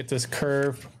and to get this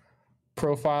curve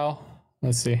profile.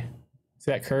 Let's see.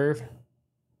 See that curve?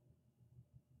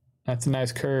 That's a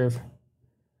nice curve.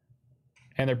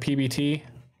 And they're PBT.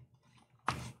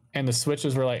 And the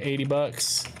switches were like 80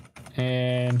 bucks.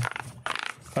 And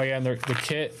oh yeah, and the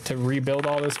kit to rebuild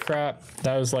all this crap,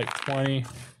 that was like 20.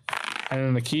 And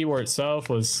then the keyboard itself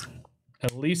was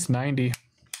at least 90.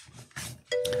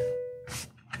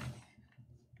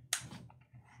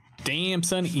 Damn,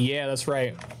 son. Yeah, that's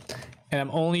right. And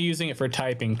I'm only using it for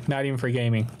typing, not even for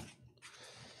gaming.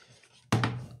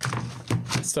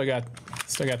 Still got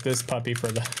this puppy for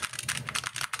the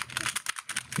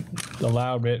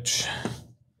loud bitch.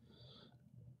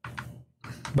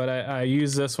 But I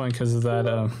use this one because of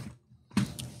that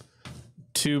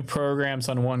 2 programs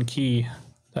on 1 key.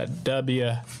 That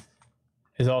W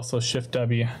is also Shift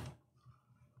W.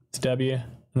 It's W, and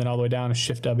then all the way down is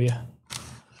Shift W.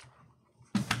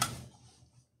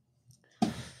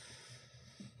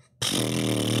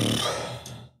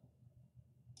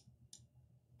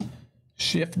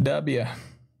 Shift W.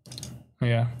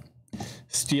 Yeah.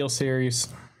 Steel Series.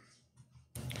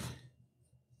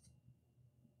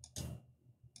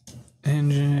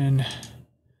 Engine.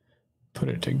 Put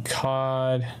it to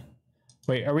COD.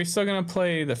 Wait, are we still gonna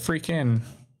play the freaking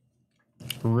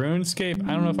RuneScape?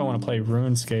 I don't know if I want to play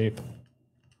RuneScape.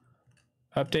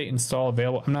 Update install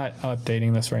available. I'm not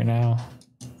updating this right now.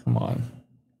 Come on.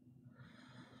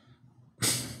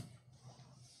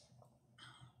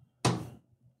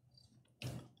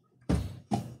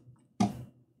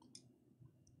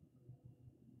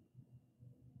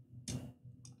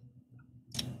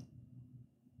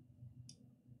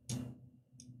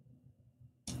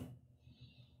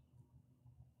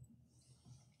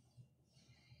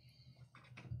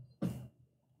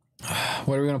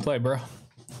 What are we gonna play, bro?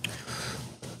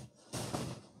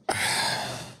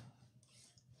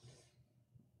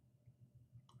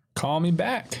 Call me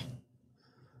back.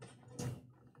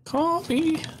 Call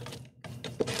me.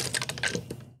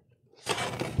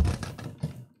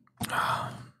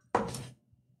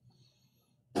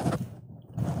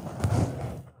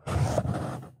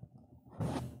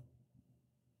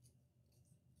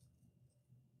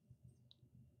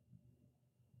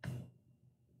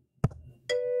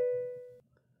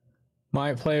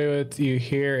 Might play with you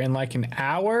here in like an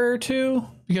hour or 2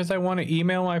 because I want to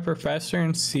email my professor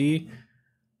and see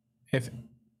if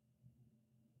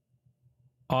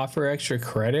offer extra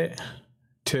credit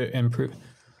to improve.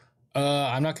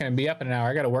 I'm not going to be up in an hour.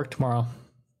 I got to work tomorrow.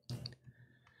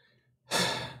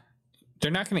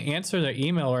 They're not going to answer their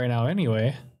email right now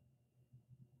anyway.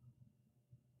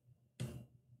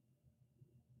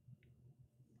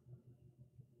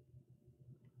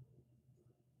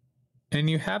 And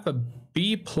you have a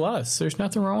B+. There's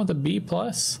nothing wrong with a B+.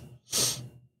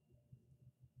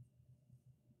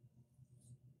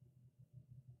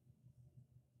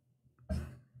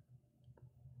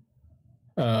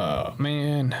 Oh,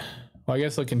 man. Well, I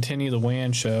guess I'll continue the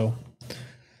Wan Show.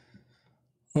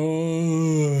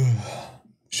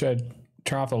 Should I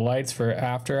turn off the lights for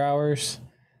after hours?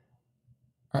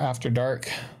 Or after dark?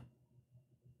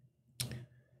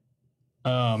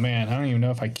 Oh, man. I don't even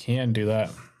know if I can do that.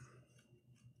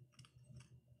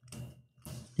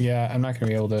 Yeah, I'm not going to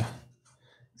be able to.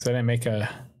 So I didn't make a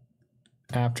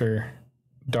after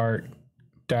dark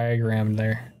diagram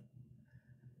there.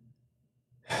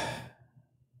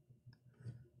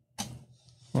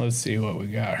 Let's see what we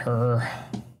got her.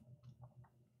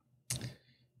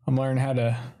 I'm learning how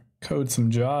to code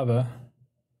some Java.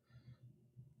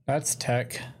 That's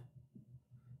tech.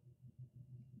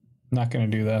 Not going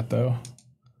to do that though.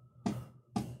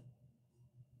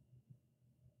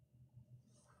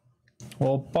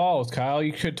 Well, balls, Kyle.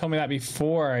 You could have told me that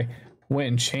before I went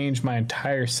and changed my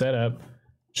entire setup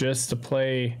just to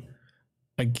play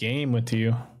a game with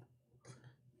you.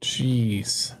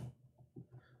 Jeez.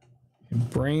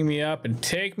 Bring me up and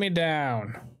take me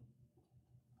down.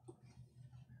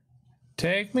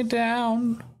 Take me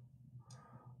down.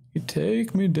 You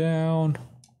take me down.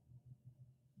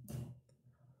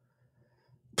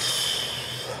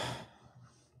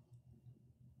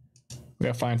 We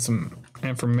gotta find some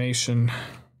information.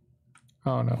 I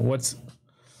don't know.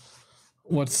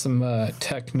 What's some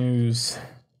tech news?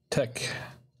 Tech.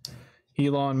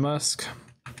 Elon Musk.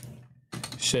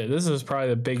 Shit, this is probably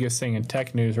the biggest thing in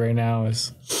tech news right now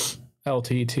is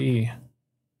LTT.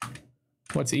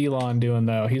 What's Elon doing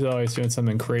though? He's always doing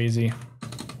something crazy.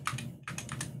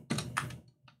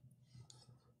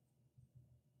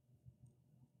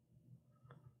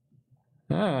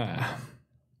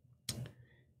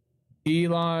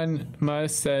 Elon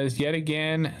Musk says yet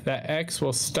again that X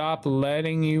will stop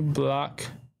letting you block.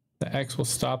 The X will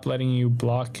stop letting you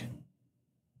block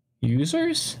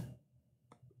users?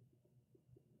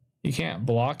 You can't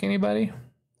block anybody?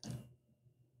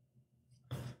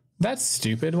 That's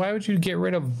stupid. Why would you get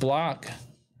rid of block?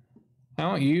 I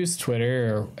don't use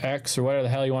Twitter or X or whatever the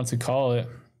hell he wants to call it.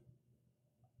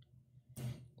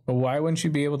 But why wouldn't you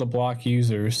be able to block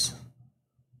users?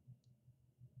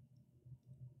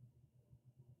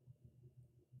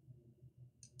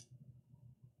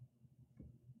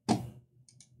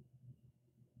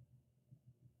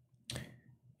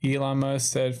 Elon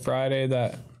Musk said Friday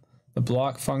that the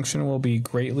block function will be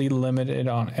greatly limited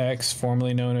on X,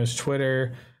 formerly known as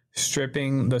Twitter,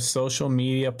 stripping the social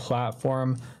media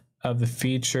platform of the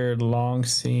featured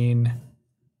long-seen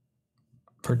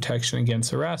protection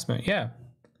against harassment. Yeah.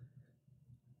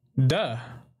 Duh.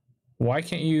 Why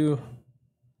can't you?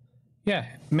 Yeah,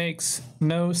 makes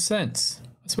no sense.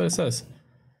 That's what it says.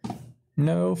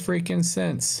 No freaking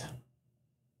sense.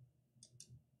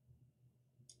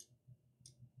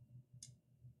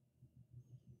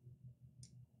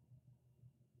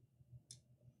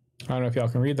 I don't know if y'all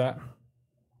can read that.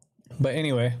 But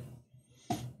anyway,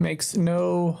 makes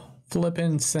no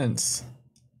flippin' sense.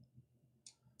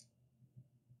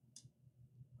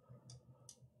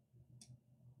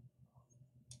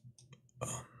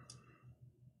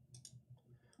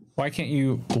 Why can't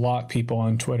you block people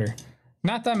on Twitter?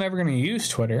 Not that I'm ever going to use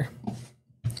Twitter.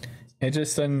 It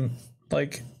just doesn't,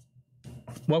 like,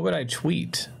 what would I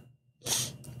tweet?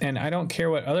 And I don't care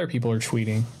what other people are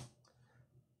tweeting.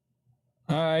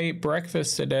 I ate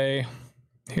breakfast today.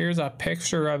 Here's a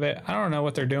picture of it. I don't know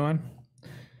what they're doing.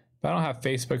 But I don't have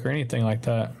Facebook or anything like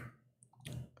that.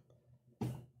 I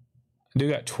do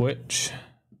got Twitch.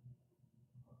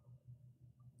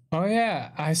 Oh yeah,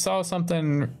 I saw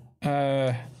something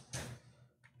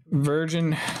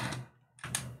Virgin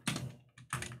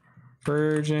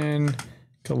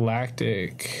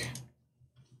Galactic.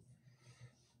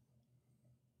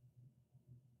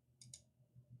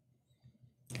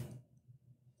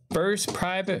 First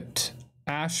private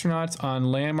astronauts on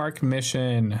landmark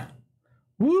mission.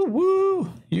 Woo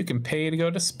woo! You can pay to go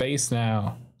to space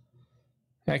now.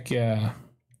 Heck yeah.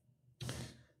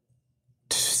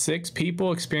 6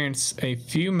 people experienced a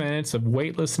few minutes of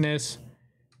weightlessness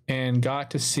and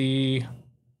got to see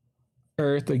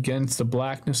Earth against the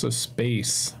blackness of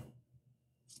space.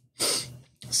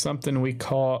 Something we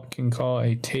can call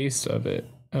a taste of it.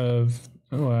 Oh,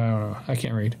 I don't know. I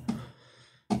can't read.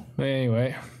 But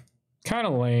anyway, kind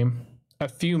of lame. A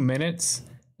few minutes.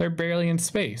 They're barely in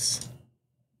space.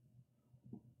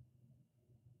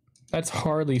 That's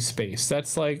hardly space.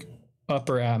 That's like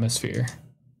upper atmosphere.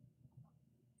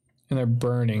 And they're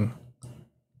burning.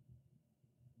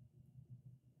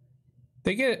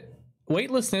 They get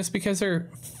weightlessness because they're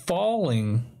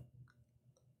falling.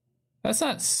 That's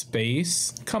not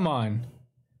space. Come on.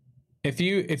 If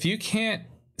you can't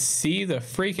see the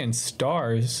freaking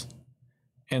stars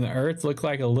and the Earth look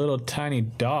like a little tiny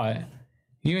dot,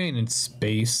 you ain't in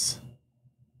space.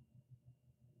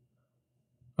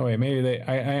 Oh wait, maybe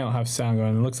I don't have sound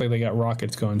going. It looks like they got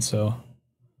rockets going, so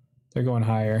they're going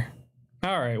higher.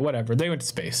 All right, whatever. They went to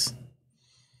space.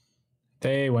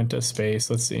 They went to space.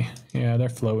 Let's see. Yeah, they're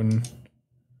floating.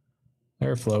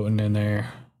 They're floating in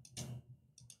there.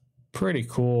 Pretty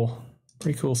cool.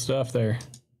 Pretty cool stuff there.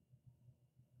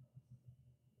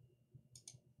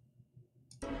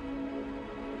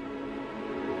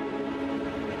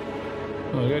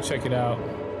 Well, go check it out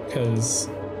because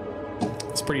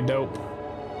it's pretty dope.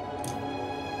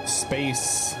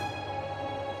 Space.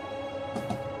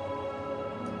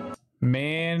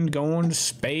 Man going to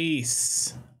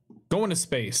space. Going to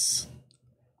space.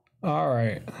 All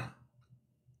right.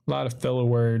 A lot of filler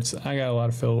words. I got a lot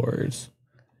of filler words.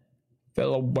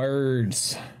 Filler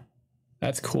words.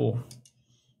 That's cool.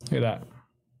 Look at that.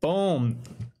 Boom.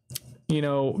 You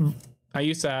know, I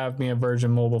used to have me a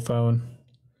Virgin mobile phone.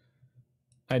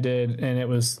 I did, and it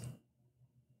was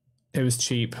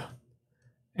cheap.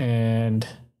 And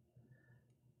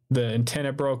the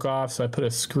antenna broke off, so I put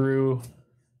a screw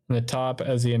in the top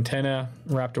as the antenna,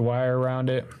 wrapped a wire around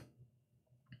it.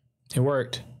 It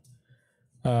worked.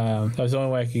 That was the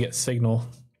only way I could get signal.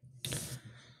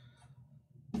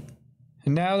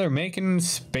 And now they're making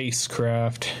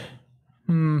spacecraft.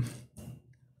 I don't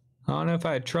know if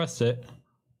I trust it.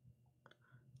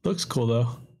 Looks cool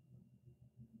though.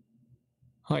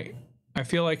 Like, I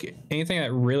feel like anything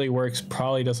that really works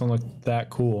probably doesn't look that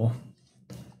cool.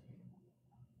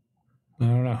 I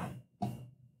don't know.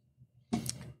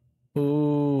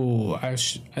 Ooh,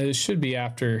 it should be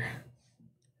after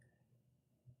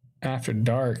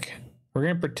dark. We're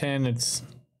gonna pretend it's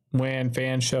Wan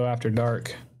Fan Show after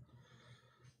dark.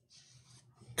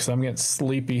 Cause I'm getting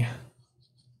sleepy.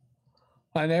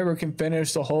 I never can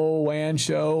finish the whole Wan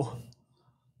Show.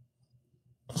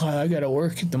 I gotta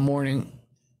work in the morning.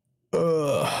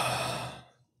 Ugh.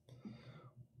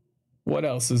 What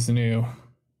else is new?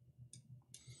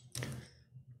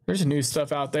 There's new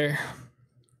stuff out there.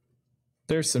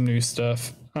 There's some new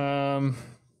stuff.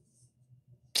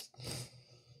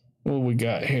 What we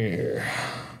got here?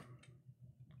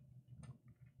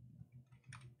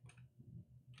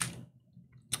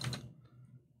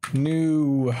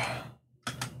 New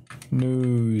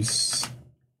news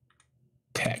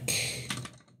tech.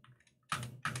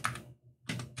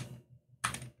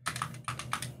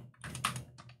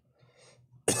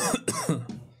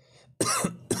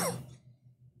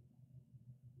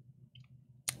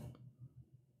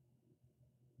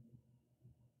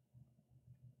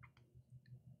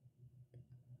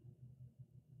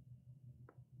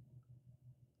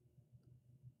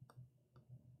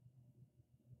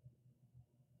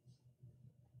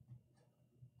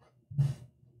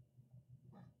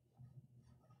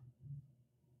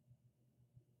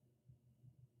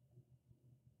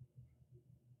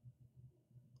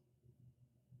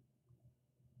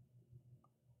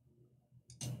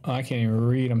 I can't even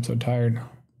read. I'm so tired.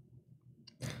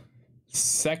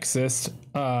 Sexist.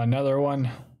 Another one.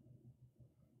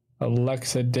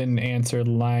 Alexa didn't answer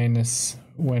Linus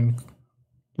when...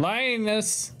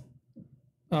 Linus!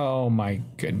 Oh my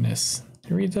goodness.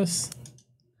 Can you read this?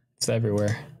 It's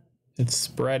everywhere. It's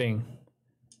spreading.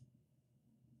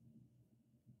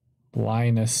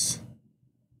 Linus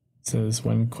says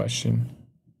one question.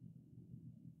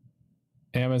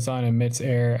 Amazon admits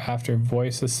error after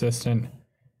voice assistant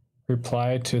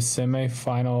replied to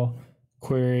semi-final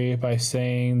query by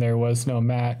saying there was no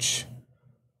match.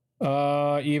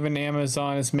 Even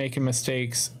Amazon is making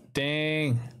mistakes.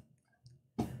 Dang.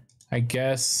 I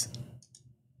guess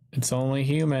it's only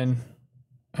human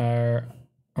or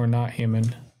not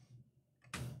human.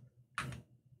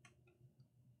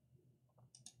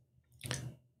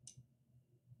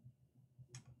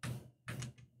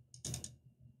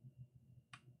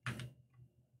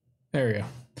 There we go.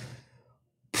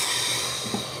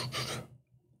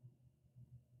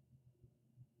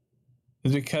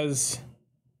 Is it because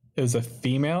it was a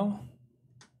female?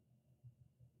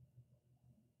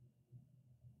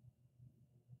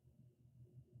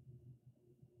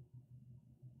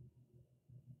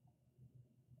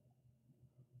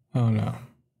 Oh no.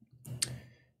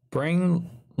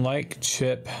 Brain-like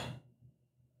chip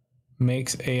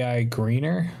makes AI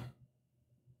greener?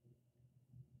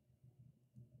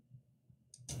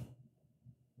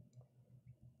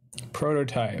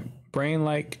 Prototype.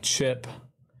 Brain-like chip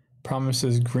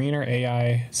promises greener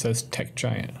AI, says tech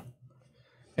giant.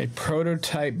 A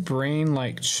prototype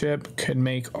brain-like chip could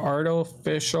make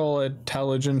artificial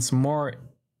intelligence more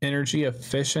energy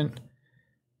efficient.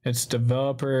 Its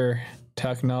developer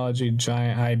technology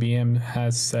giant IBM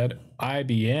has said.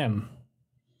 IBM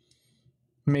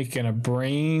making a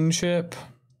brain chip?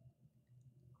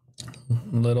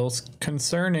 Little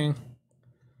concerning.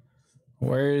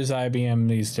 Where is IBM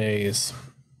these days?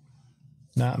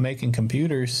 Not making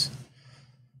computers.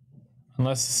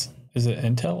 Unless, is it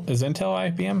Intel? Is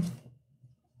Intel IBM?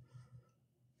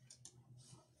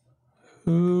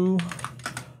 Who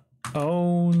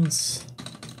owns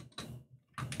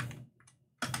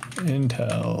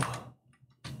Intel?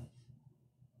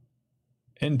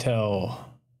 Intel.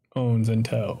 owns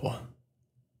Intel.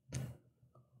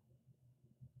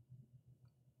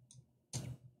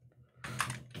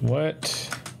 What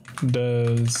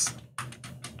does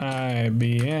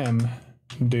IBM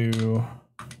do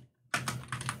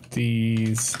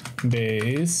these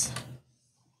days?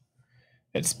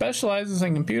 It specializes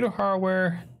in computer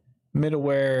hardware,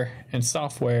 middleware, and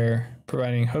software,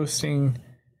 providing hosting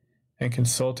and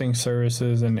consulting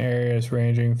services in areas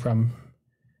ranging from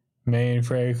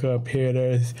mainframe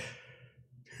computers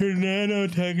to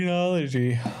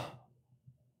nanotechnology.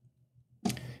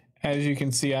 As you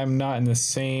can see, I'm not in the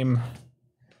same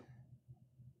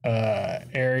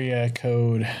area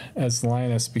code as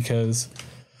Linus because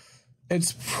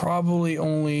it's probably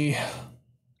only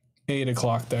 8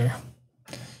 o'clock there.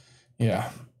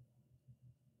 Yeah.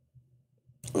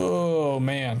 Oh,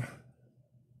 man.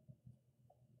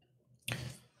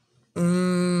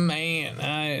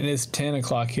 It is 10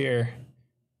 o'clock here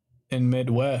in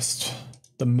Midwest.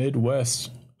 The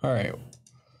Midwest. All right.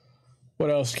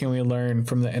 What else can we learn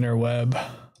from the interweb?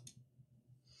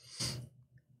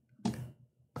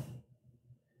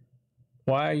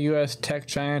 Why U.S. tech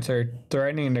giants are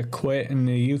threatening to quit in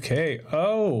the UK.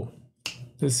 Oh,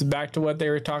 this is back to what they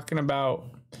were talking about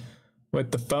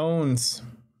with the phones,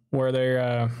 where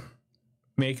they're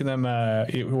making them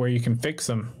where you can fix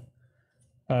them.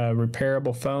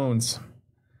 Repairable phones.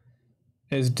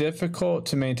 It is difficult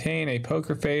to maintain a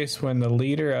poker face when the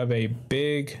leader of a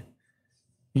big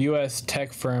U.S.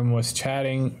 tech firm was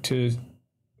chatting to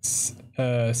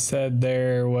said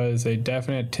there was a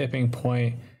definite tipping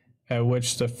point at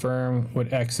which the firm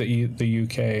would exit the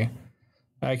UK.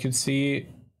 I could see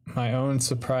my own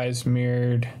surprise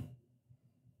mirrored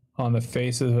on the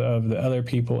faces of the other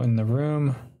people in the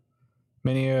room,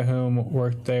 many of whom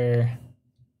worked there.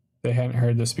 They hadn't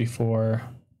heard this before.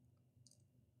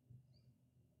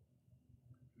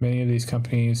 Many of these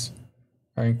companies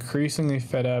are increasingly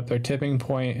fed up. Their tipping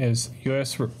point is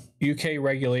UK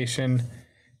regulation,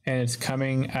 and it's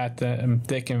coming at them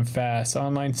thick and fast.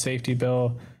 Online safety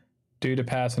bill due to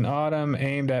pass in autumn,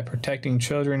 aimed at protecting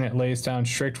children. It lays down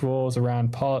strict rules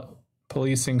around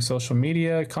policing social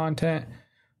media content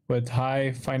with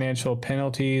high financial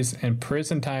penalties and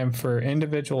prison time for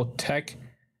individual tech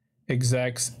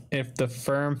execs if the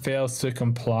firm fails to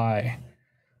comply.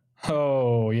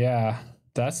 Oh, yeah.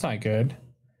 That's not good.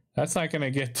 That's not going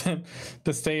to get them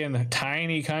to stay in the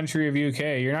tiny country of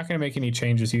UK. You're not going to make any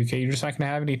changes, UK. You're just not going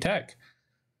to have any tech.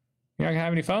 You're not going to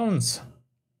have any phones.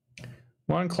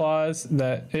 One clause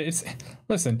that it's...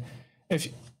 Listen, if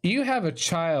you have a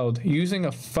child using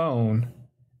a phone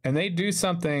and they do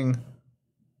something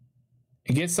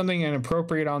and get something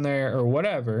inappropriate on there or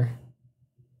whatever,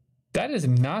 that is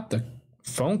not the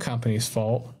phone company's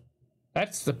fault.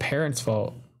 That's the parent's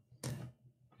fault.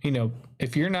 You know,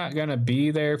 if you're not going to be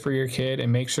there for your kid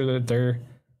and make sure that they're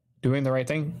doing the right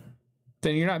thing,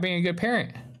 then you're not being a good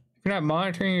parent. If you're not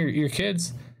monitoring your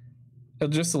kids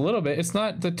just a little bit, it's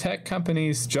not the tech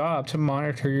company's job to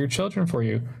monitor your children for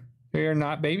you. They are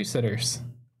not babysitters.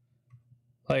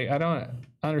 Like, I don't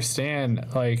understand,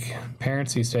 like,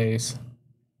 parents these days.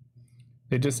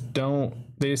 They just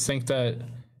think that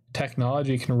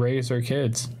technology can raise their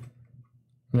kids.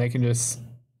 And they can just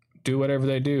do whatever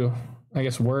they do. I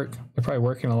guess work. They're probably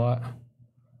working a lot.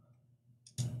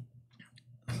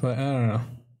 But I don't know.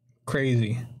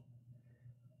 Crazy.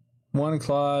 One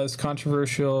clause,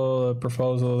 controversial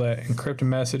proposal that encrypted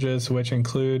messages, which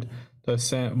include those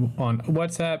sent on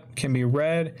WhatsApp, can be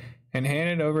read and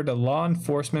handed over to law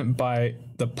enforcement by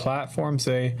the platforms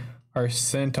they are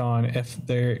sent on if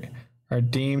they are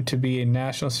deemed to be a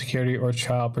national security or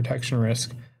child protection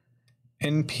risk.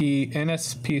 NSPCC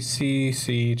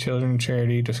Children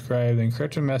Charity described the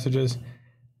encrypted messages,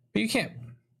 but you can't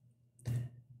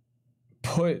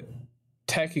put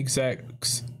tech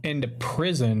execs into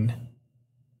prison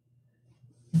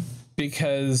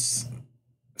because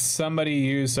somebody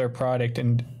used their product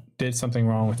and did something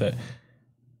wrong with it.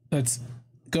 That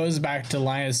goes back to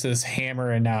Linus's hammer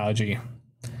analogy.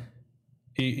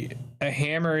 A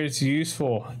hammer is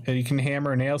useful. You can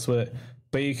hammer nails with it,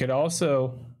 but you could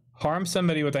also harm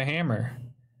somebody with a hammer.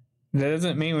 That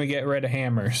doesn't mean we get rid of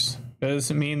hammers. That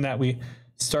doesn't mean that we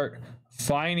start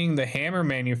fining the hammer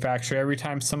manufacturer every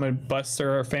time someone busts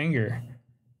their finger.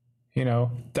 You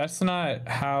know, that's not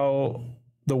how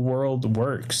the world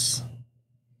works.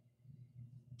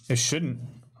 It shouldn't.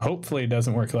 Hopefully it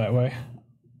doesn't work that way.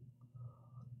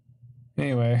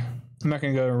 Anyway, I'm not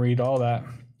going to go and read all that,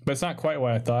 but it's not quite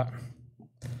what I thought.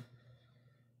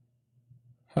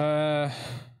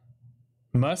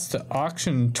 Must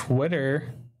auction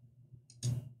Twitter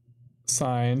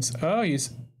signs. Oh,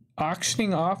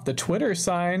 auctioning off the Twitter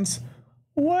signs.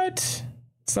 What?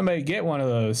 Somebody get one of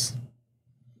those.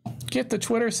 Get the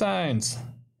Twitter signs.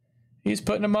 He's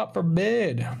putting them up for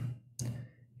bid.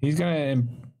 He's going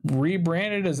to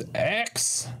rebrand it as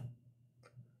X.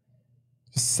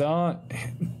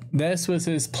 This was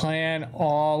his plan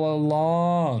all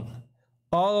along.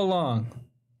 All along.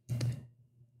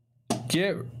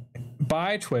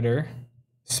 Buy Twitter,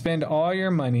 spend all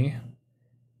your money,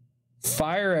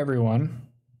 fire everyone,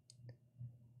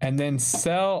 and then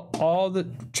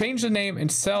change the name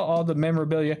and sell all the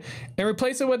memorabilia and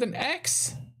replace it with an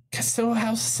X. So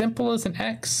how simple is an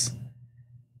X?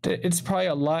 It's probably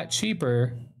a lot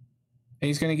cheaper, and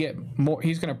he's going to get more.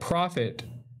 He's going to profit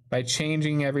by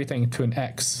changing everything to an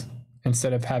X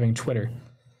instead of having Twitter.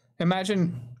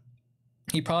 Imagine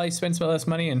he probably spends less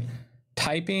money in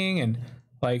typing and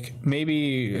like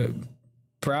maybe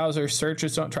browser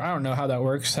searches don't try. I don't know how that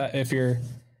works. If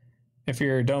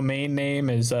your domain name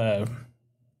is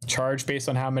charged based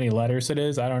on how many letters it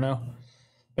is, I don't know.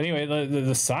 But anyway,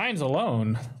 the signs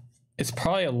alone, it's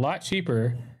probably a lot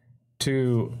cheaper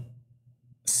to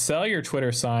sell your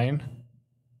Twitter sign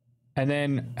and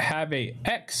then have a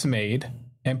X made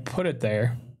and put it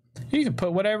there. You can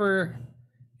put whatever.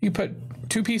 You put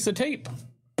 2 pieces of tape.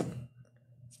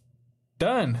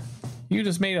 Done. You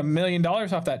just made $1 million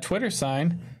off that Twitter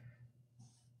sign.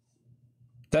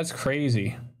 That's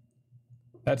crazy.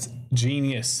 That's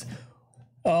genius.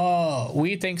 Oh,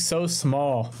 we think so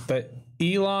small, but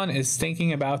Elon is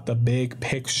thinking about the big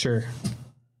picture.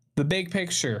 The big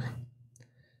picture.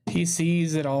 He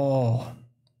sees it all.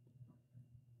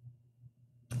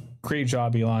 Great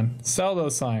job, Elon. Sell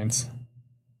those signs.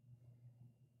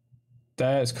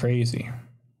 That is crazy.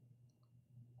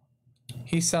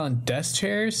 He's selling desk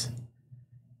chairs.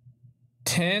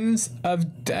 Tens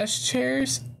of desks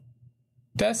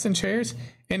and chairs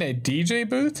in a DJ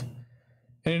booth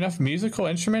and enough musical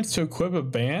instruments to equip a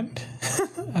band.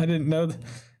 I didn't know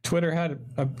Twitter had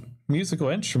musical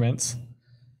instruments.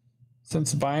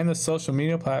 Since buying the social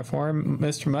media platform,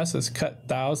 Mr. Musk has cut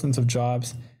thousands of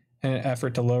jobs in an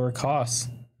effort to lower costs.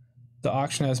 The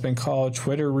auction has been called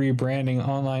Twitter Rebranding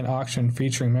Online Auction,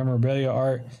 featuring memorabilia,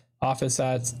 art, office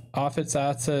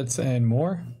assets, and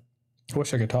more. I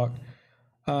wish I could talk.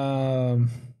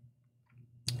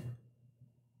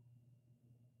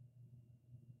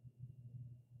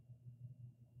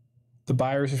 The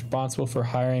buyer is responsible for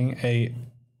hiring a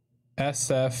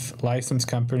SF license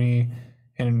company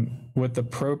and with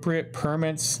appropriate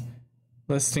permits.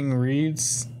 Listing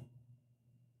reads,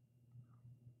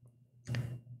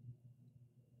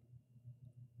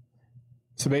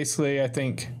 so basically I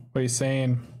think what he's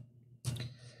saying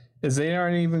is they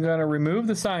aren't even going to remove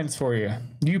the signs for you.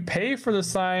 You pay for the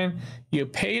sign, you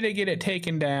pay to get it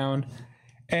taken down,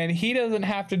 and he doesn't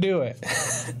have to do it.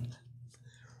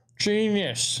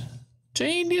 Genius.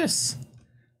 Genius.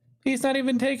 He's not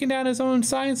even taking down his own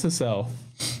signs to sell.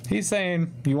 He's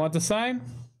saying, you want the sign?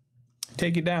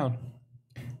 Take it down.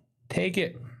 Take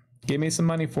it. Give me some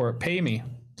money for it. Pay me.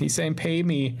 He's saying pay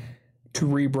me to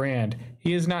rebrand.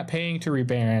 He is not paying to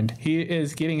rebrand. He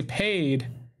is getting paid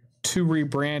to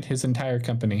rebrand his entire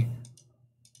company.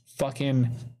 Fucking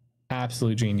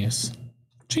absolute genius.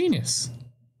 Genius.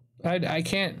 I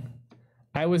can't.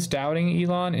 I was doubting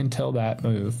Elon until that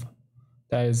move.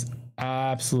 That is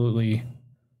absolutely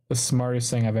the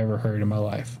smartest thing I've ever heard in my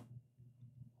life.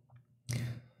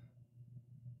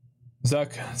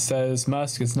 Zuck says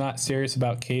Musk is not serious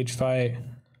about cage fight.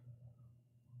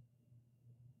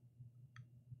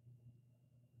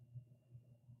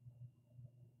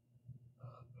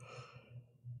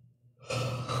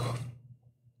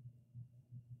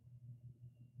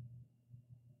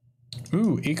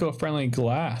 Ooh, eco-friendly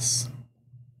glass.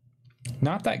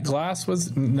 Not that glass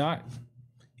was not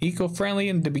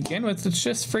eco-friendly to begin with. It's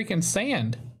just freaking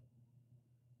sand.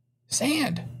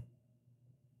 Sand.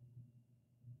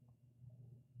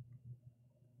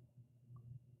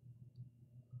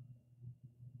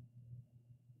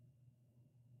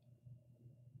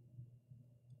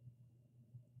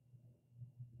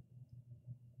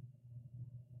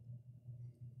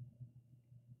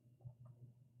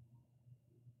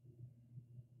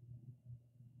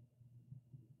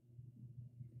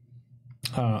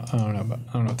 I don't know, but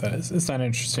I don't know what that is. It's not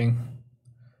interesting.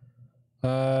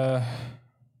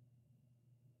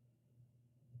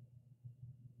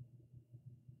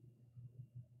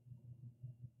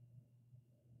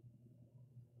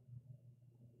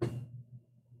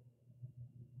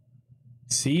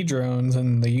 Sea drones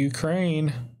in the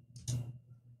Ukraine.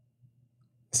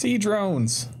 Sea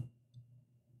drones.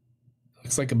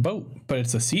 Looks like a boat, but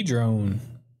it's a sea drone.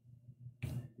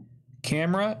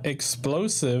 camera,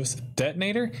 explosives,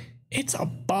 detonator. It's a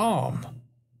bomb.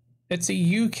 It's a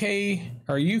UK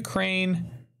or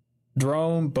Ukraine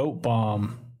drone boat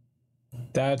bomb.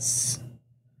 That's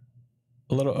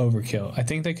a little overkill. I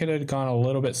think they could have gone a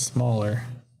little bit smaller.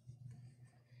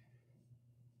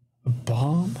 A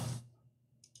bomb?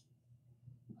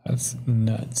 That's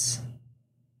nuts.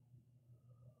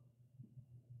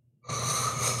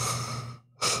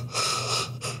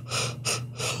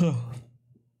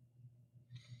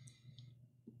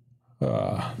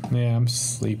 Man, I'm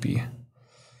sleepy.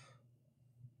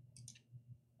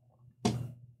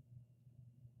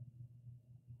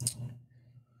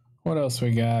 What else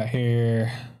we got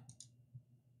here?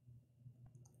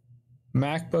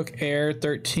 MacBook Air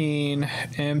 13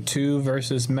 M2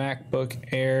 versus MacBook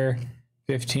Air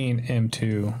 15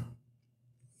 M2.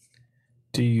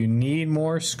 Do you need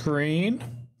more screen?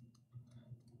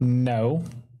 No.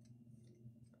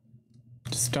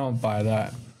 Just don't buy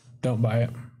that. Don't buy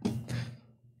it.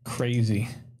 Crazy.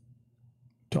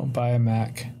 Don't buy a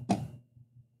Mac.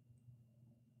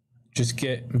 Just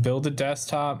build a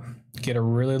desktop, get a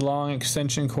really long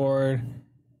extension cord,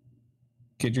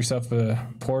 get yourself a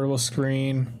portable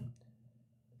screen,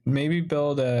 maybe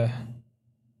build a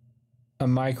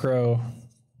micro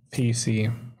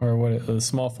PC or a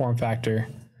small form factor,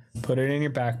 put it in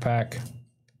your backpack,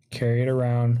 carry it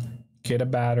around, get a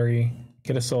battery,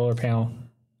 get a solar panel,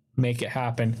 make it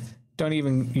happen. Don't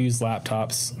even use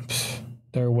laptops.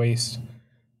 They're a waste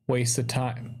of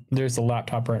time. There's a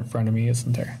laptop right in front of me,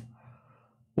 isn't there?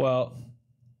 Well,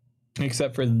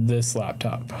 except for this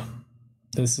laptop.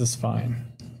 This is fine.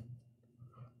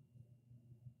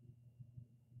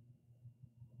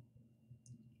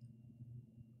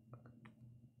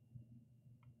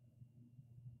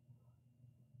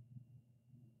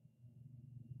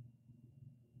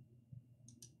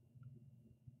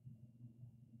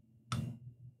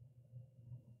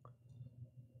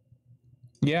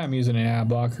 Yeah, I'm using an ad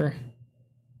blocker.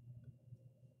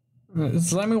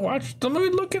 Let me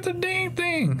look at the dang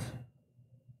thing.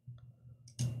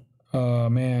 Oh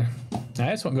man,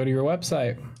 I just won't go to your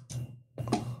website.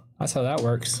 That's how that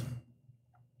works.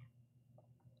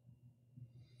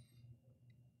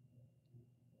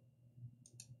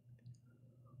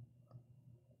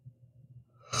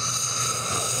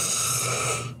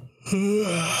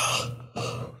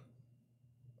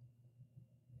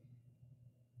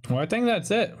 Well, I think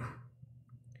that's it.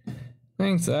 I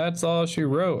think that's all she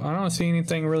wrote. I don't see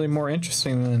anything really more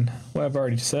interesting than what I've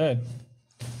already said.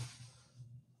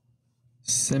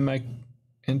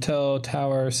 Intel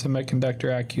Tower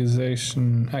semiconductor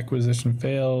acquisition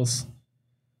fails.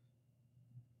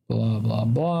 Blah, blah,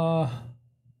 blah.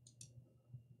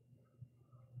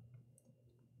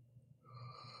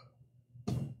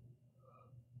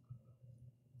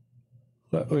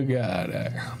 What we got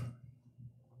there?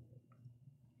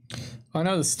 I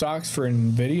know the stocks for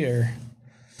NVIDIA are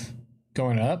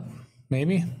going up,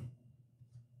 maybe.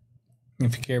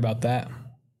 If you care about that.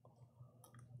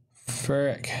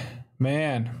 Frick.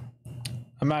 Man,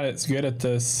 I'm not as good at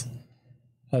this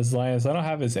as Linus. I don't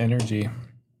have his energy.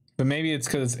 But maybe it's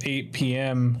because it's 8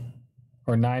 p.m.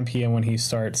 or 9 p.m. when he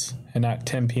starts and not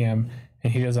 10 p.m.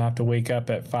 and he doesn't have to wake up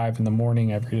at 5 in the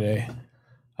morning every day.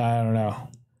 I don't know.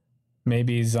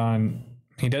 Maybe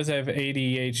he does have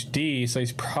ADHD, so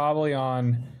he's probably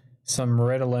on some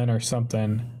Ritalin or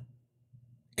something.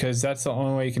 Because that's the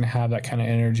only way you can have that kind of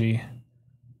energy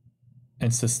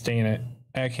and sustain it.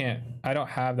 I don't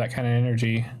have that kind of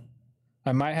energy.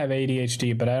 I might have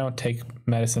ADHD, but I don't take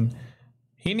medicine.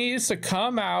 He needs to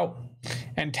come out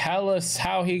and tell us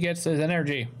how he gets his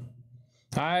energy.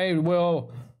 We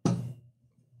will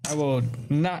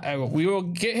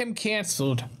get him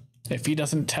canceled if he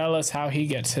doesn't tell us how he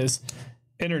gets his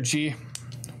energy.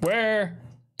 Where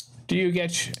do you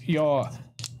get your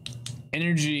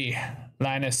energy,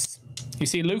 Linus? You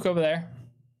see Luke over there?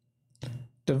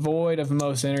 Devoid of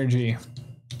most energy.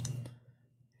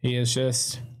 He is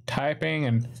just typing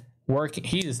and working.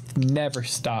 He's never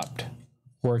stopped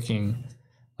working.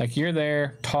 Like, you're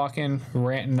there talking,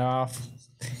 ranting off.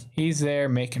 He's there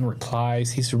making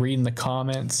replies. He's reading the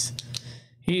comments.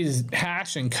 He's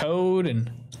hashing code,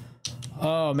 and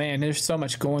oh man, there's so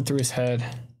much going through his head.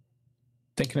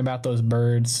 Thinking about those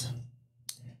birds.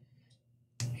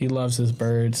 He loves his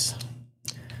birds.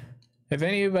 If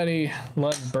anybody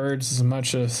loves birds as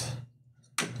much as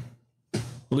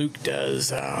Luke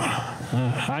does,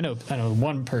 I know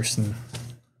one person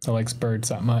that likes birds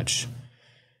that much.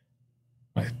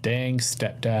 My dang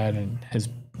stepdad and his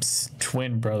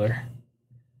twin brother.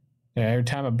 Yeah, every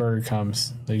time a bird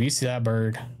comes, like, you see that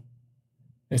bird?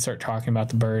 They start talking about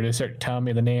the bird. They start telling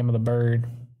me the name of the bird.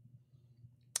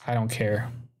 I don't care.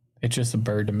 It's just a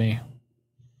bird to me.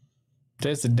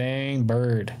 Just a dang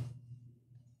bird.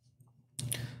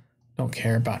 Don't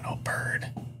care about no bird.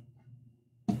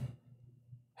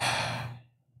 I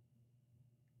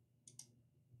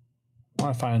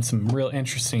want to find some real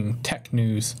interesting tech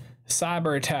news.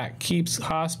 Cyber attack keeps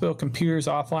hospital computers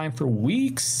offline for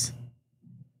weeks.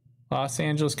 Los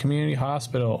Angeles Community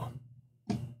Hospital.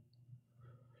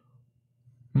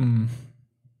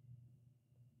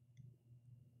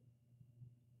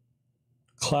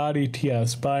 Cloud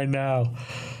ETFs, buy now.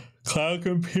 Cloud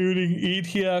computing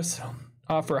ETFs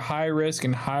offer high risk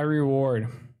and high reward.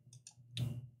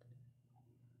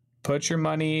 Put your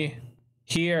money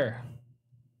here.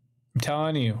 I'm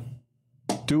telling you,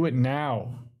 do it now.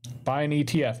 Buy an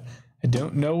ETF. I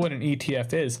don't know what an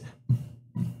ETF is,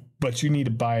 but you need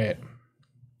to buy it.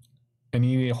 And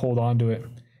you need to hold on to it.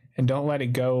 And don't let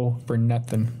it go for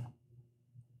nothing.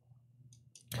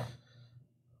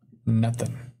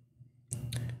 Nothing.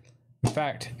 In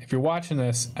fact, if you're watching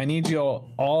this, I need you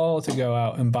all to go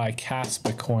out and buy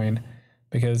Caspa coin,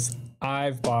 because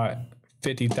I've bought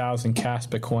 50,000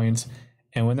 Caspa coins,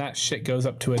 and when that shit goes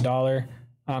up to $1,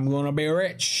 I'm gonna be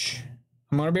rich.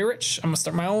 I'm gonna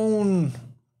start my own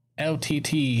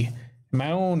LTT,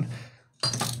 my own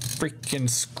freaking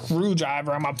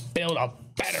screwdriver. I'm gonna build a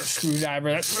better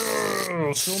screwdriver that's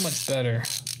so much better.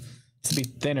 To be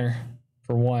thinner,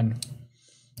 for one.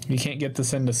 You can't get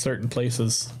this into certain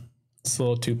places. It's a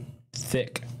little too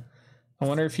thick. I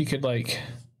wonder if you could, like,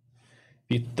 if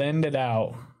you thinned it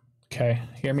out, okay,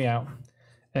 hear me out,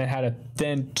 and it had a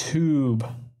thin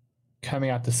tube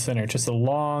coming out the center, just a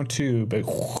long tube,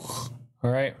 all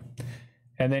right?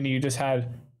 And then you just had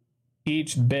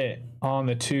each bit on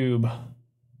the tube,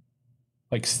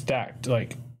 like, stacked,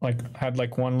 like had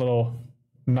like one little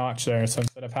notch there. So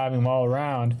instead of having them all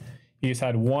around, you just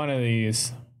had one of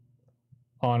these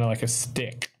on like a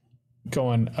stick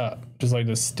going up, just like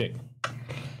this stick.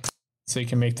 So you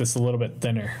can make this a little bit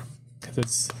thinner because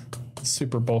it's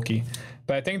super bulky.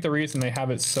 But I think the reason they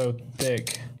have it so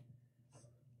thick,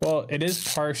 well, it is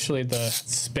partially the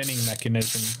spinning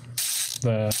mechanism,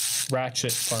 the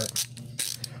ratchet part.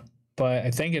 But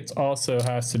I think it also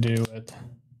has to do with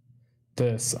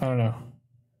this. I don't know.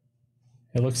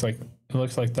 It looks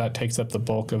like that takes up the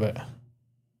bulk of it.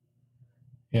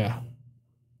 Yeah.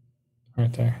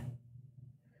 Right there.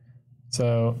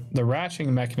 So the ratcheting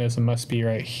mechanism must be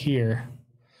right here.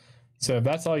 So if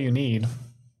that's all you need,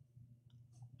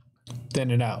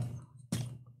 thin it out.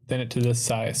 Thin it to this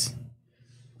size.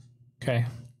 Okay.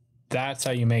 That's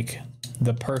how you make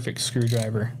the perfect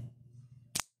screwdriver.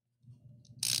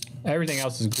 Everything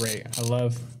else is great. I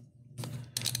love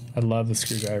the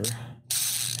screwdriver.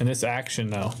 And this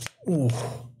action though, ooh,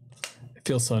 it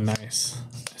feels so nice.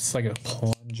 It's like a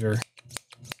plunger.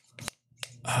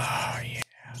 Oh yeah.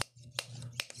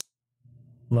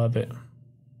 Love it.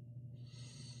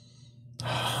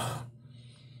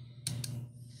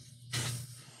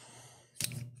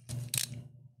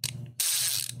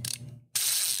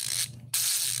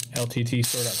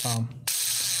 LTTstore.com.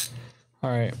 All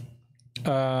right.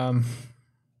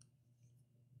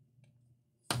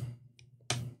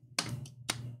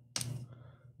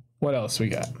 What else we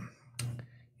got?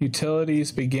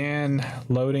 Utilities began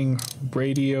loading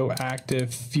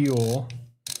radioactive fuel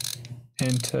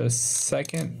into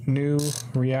second new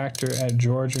reactor at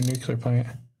Georgia nuclear plant.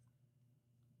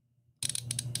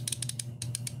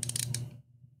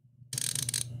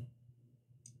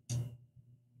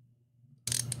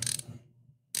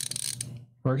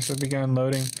 Works have begun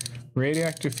loading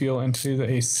radioactive fuel into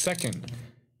a second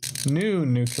new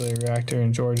nuclear reactor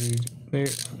in Georgia. They're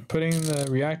putting the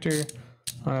reactor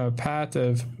on a path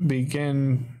of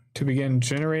begin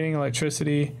generating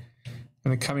electricity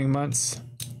in the coming months.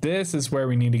 This is where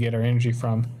we need to get our energy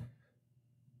from.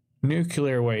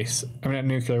 Nuclear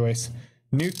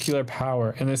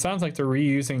power. And it sounds like they're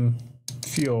reusing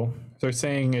fuel. They're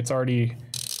saying it's already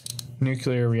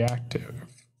nuclear reactive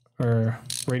or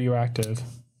radioactive.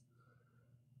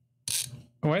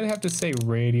 Why do they have to say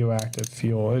radioactive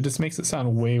fuel? It just makes it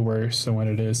sound way worse than what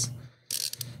it is.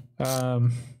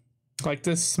 Like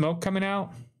this smoke coming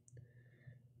out.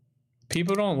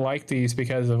 People don't like these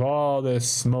because of all this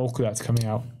smoke that's coming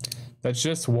out. That's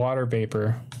just water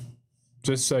vapor.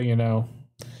 Just so you know,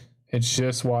 it's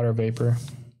just water vapor.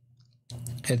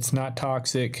 It's not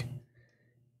toxic.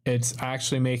 It's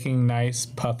actually making nice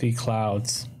puffy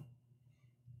clouds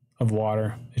of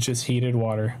water. It's just heated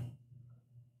water.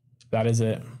 That is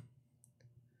it.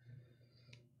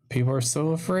 People are so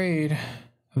afraid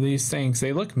of these things.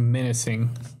 They look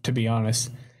menacing, to be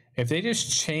honest. If they just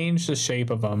change the shape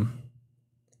of them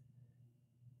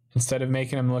Instead of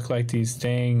making them look like these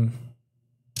dang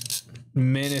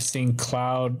menacing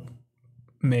cloud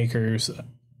makers, I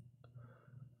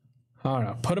don't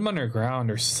know, put them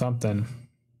underground or something.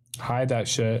 Hide that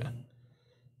shit.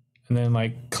 And then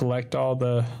like collect all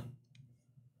the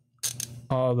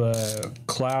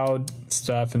cloud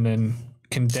stuff and then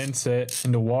condense it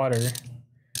into water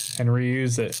and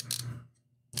reuse it.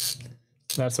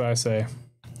 That's what I say.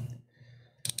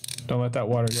 Don't let that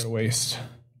water go to waste.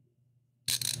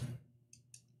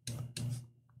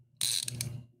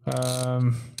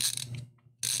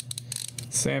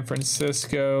 San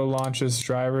Francisco launches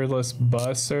driverless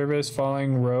bus service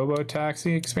following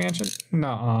robo-taxi expansion?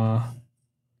 Nuh-uh.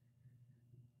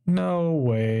 No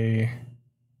way.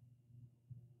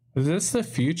 Is this the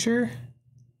future?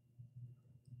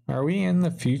 Are we in the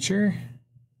future?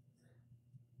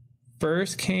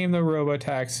 First came the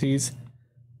robo-taxis,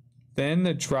 then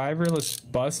the driverless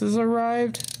buses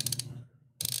arrived?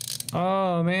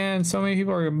 Oh man, so many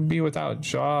people are going to be without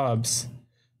jobs.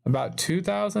 About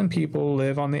 2,000 people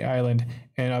live on the island,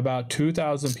 and about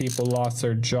 2,000 people lost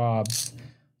their jobs.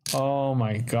 Oh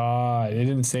my god, it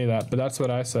didn't say that, but that's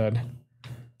what I said.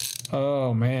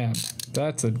 Oh man,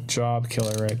 that's a job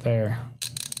killer right there.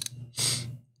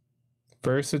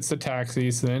 First it's the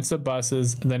taxis, then it's the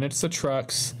buses, then it's the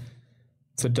trucks,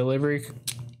 it's the delivery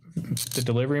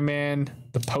man,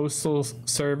 the postal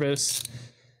service,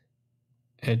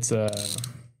 it's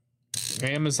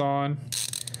Amazon.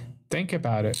 Think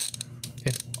about it.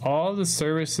 If all the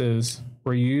services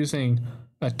were using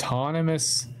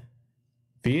autonomous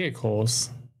vehicles,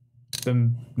 the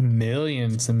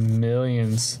millions and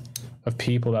millions of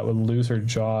people that would lose their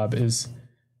job is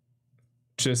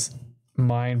just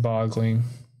mind-boggling.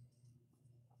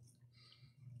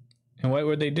 And what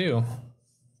would they do?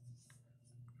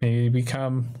 Maybe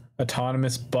become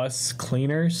autonomous bus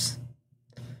cleaners?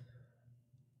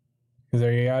 Is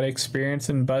there you got experience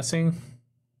in busing?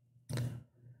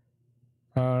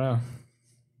 I don't know.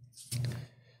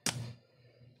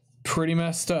 Pretty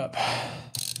messed up.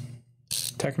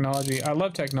 Technology. I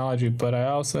love technology, but I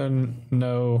also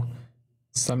know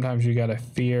sometimes you gotta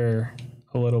fear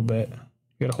a little bit.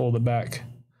 You gotta hold it back.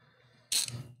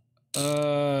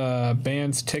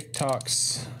 Bans TikTok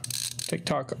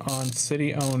on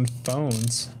city-owned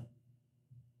phones.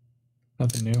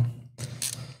 Nothing new.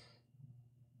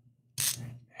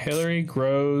 Hillary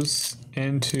grows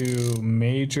into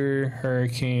major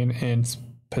hurricane in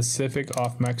Pacific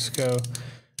off Mexico.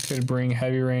 Could bring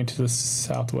heavy rain to the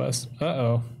southwest.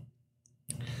 Looks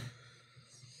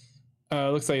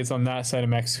like it's on that side of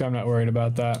Mexico. I'm not worried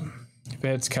about that. If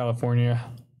it's California,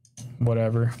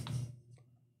 whatever.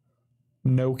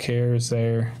 No cares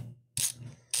there.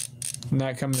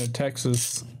 Not coming to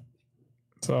Texas.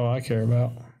 That's all I care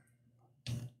about.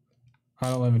 I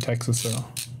don't live in Texas though.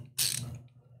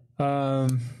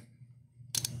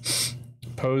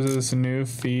 Poses new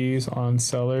fees on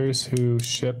sellers who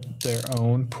ship their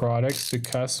own products to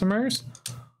customers.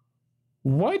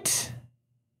 What?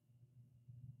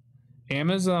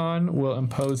 Amazon will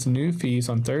impose new fees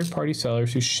on third-party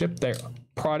sellers who ship their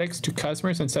products to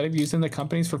customers instead of using the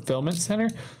company's fulfillment center.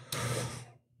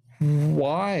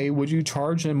 Why would you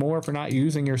charge them more for not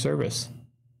using your service?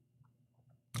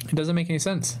 It doesn't make any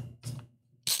sense.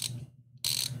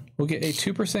 Will get a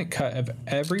 2% cut of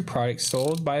every product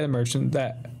sold by the merchant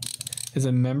that is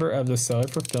a member of the Seller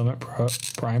Fulfillment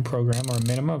Prime program, or a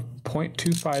minimum of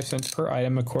 0.25 cents per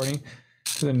item, according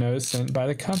to the notice sent by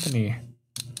the company.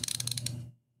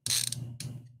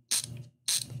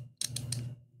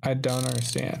 I don't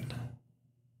understand.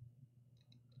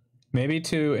 Maybe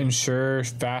to ensure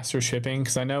faster shipping,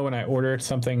 because I know when I order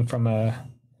something from a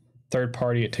third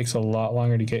party, it takes a lot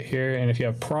longer to get here. And if you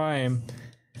have Prime,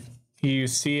 you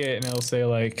see it and it'll say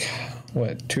like,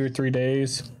 what, 2 or 3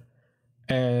 days?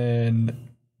 And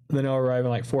then it'll arrive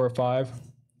in like 4 or 5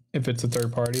 if it's a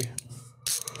third party.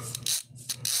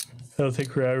 It'll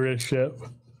take forever to ship.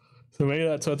 So maybe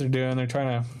that's what they're doing. They're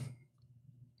trying to,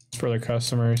 for their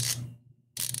customers,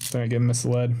 they're not getting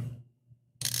misled.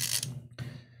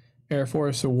 Air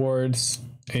Force awards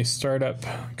a startup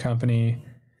company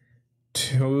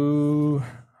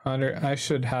 200. I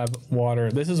should have water.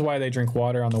 This is why they drink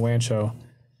water on the Wan Show,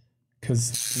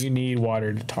 because you need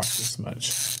water to talk this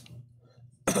much.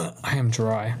 I am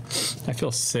dry. I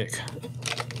feel sick.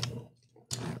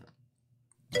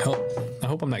 I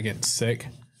hope I'm not getting sick.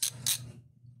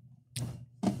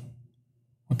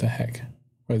 What the heck?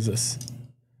 What is this?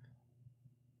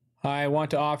 I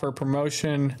want to offer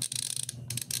promotion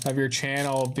of your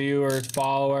channel. Viewers,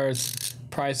 followers,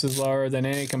 price is lower than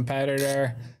any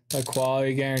competitor. The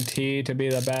quality guaranteed to be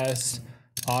the best.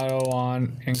 auto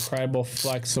on, incredible,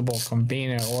 flexible,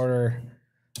 convenient order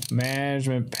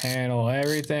management panel.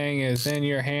 Everything is in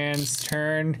your hands.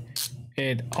 Turn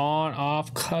it on,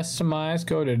 off, customized.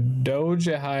 Go to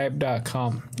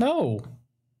dojahype.com. No,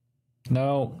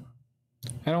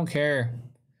 I don't care.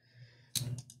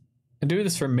 I do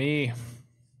this for me.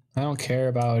 I don't care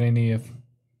about any of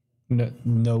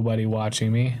nobody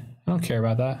watching me. I don't care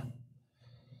about that.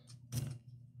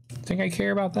 Think I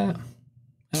care about that?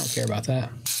 I don't care about that.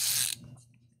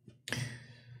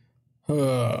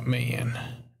 Oh man,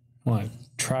 want to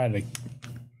try to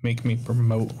make me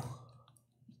promote.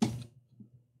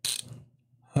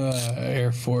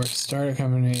 Air Force startup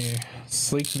company,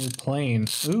 sleek new plane.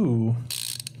 Ooh,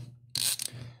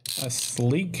 a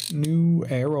sleek new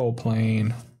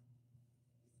aeroplane.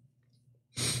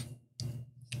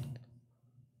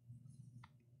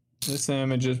 This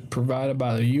image is provided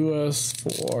by the U.S.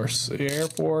 Air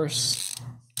Force.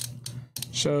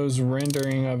 Shows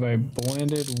rendering of a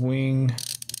blended wing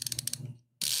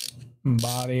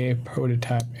body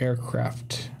prototype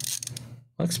aircraft.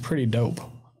 Looks pretty dope,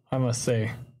 I must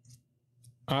say.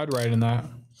 I'd ride in that.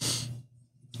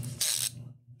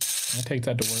 I take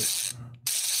that to work.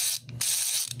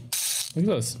 Look at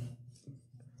those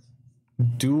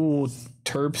dual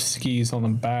terp skis on the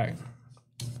back.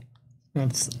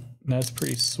 That's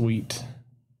pretty sweet.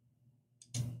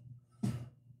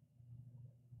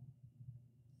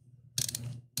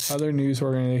 Other news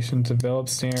organizations develop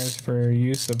standards for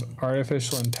use of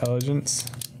artificial intelligence.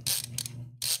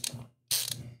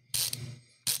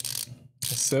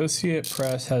 Associate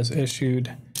Press has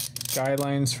issued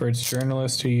guidelines for its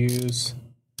journalists to use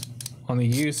on the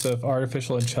use of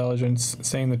artificial intelligence,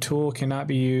 saying the tool cannot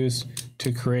be used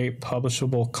to create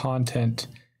publishable content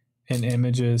and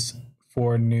images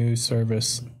for news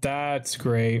service. That's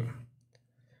great.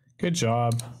 Good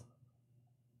job.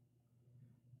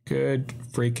 Good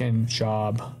freaking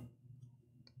job.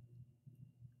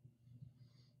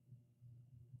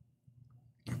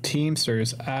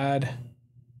 Teamsters add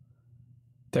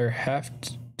their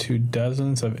heft to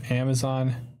dozens of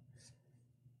Amazon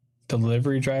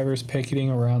delivery drivers picketing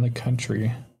around the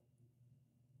country.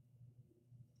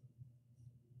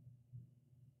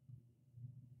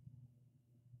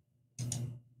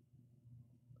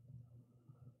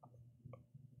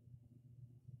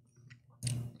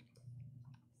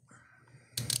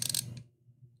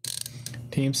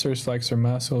 Teamsters flex their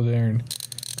muscle during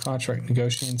contract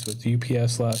negotiations with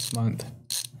UPS last month.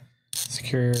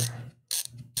 Secure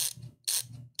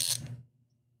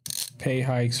pay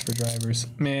hikes for drivers.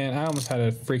 Man, I almost had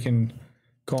to freaking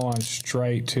go on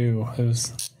strike too. It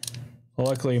was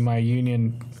luckily my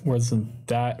union wasn't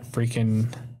that freaking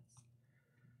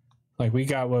like we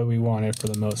got what we wanted for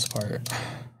the most part.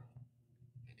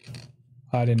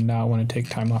 I did not want to take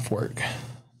time off work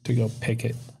to go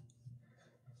picket.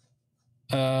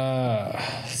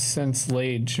 Since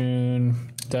late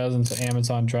June, dozens of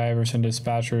Amazon drivers and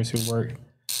dispatchers who work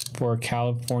for a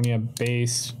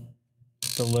California-based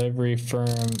delivery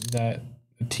firm that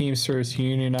the Teamsters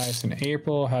unionized in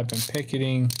April have been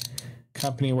picketing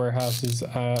company warehouses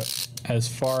as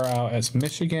far out as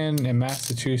Michigan and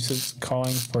Massachusetts,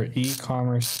 calling for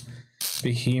e-commerce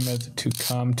behemoth to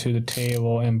come to the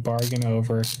table and bargain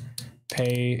over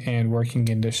pay and working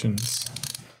conditions.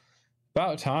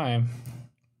 About time.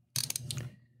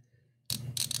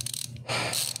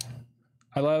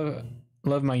 I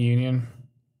love my union,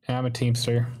 and I'm a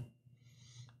Teamster,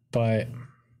 but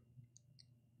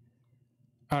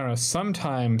I don't know,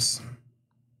 sometimes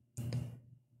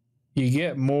you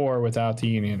get more without the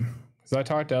union. Because I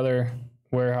talked to other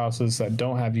warehouses that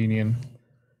don't have union,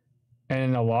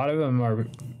 and a lot of them are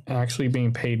actually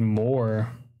being paid more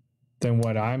than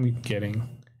what I'm getting,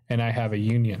 and I have a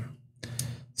union.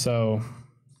 So,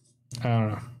 I don't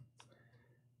know.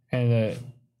 And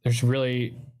there's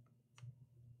really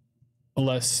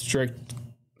less strict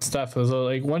stuff. So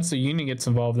like once the union gets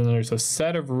involved, then there's a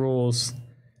set of rules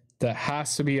that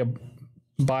has to be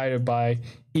abided by,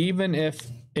 even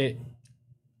if it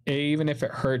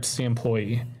hurts the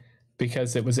employee,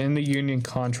 because it was in the union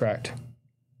contract.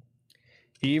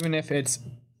 Even if it's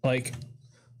like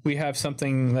we have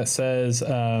something that says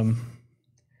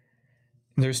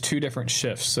there's two different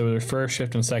shifts, so there's first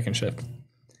shift and second shift,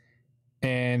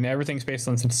 and everything's based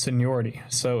on seniority.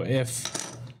 So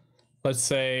if, let's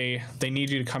say, they need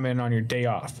you to come in on your day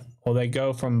off, well, they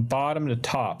go from bottom to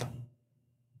top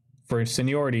for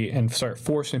seniority and start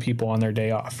forcing people on their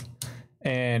day off.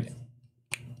 And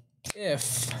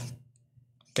if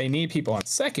they need people on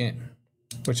second,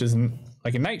 which is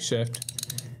like a night shift,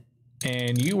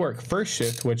 and you work first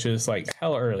shift, which is like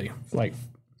hella early, like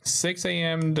 6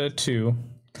 a.m. to 2,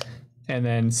 And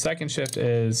then second shift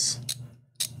is,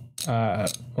 well,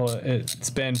 it's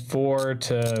been 4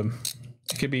 to,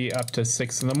 it could be up to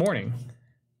 6 in the morning,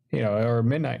 you know, or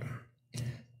midnight.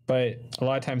 But a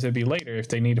lot of times it'd be later if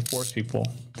they need to force people.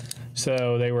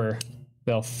 So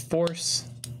they'll force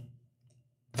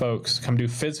folks to come do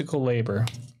physical labor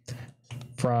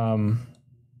for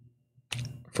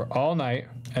all night,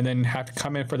 and then have to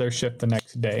come in for their shift the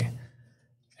next day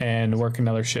and work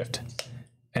another shift.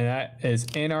 And that is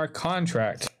in our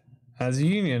contract as a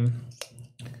union,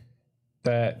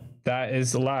 that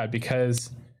is allowed, because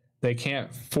they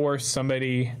can't force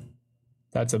somebody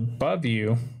that's above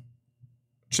you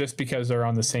just because they're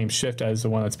on the same shift as the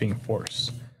one that's being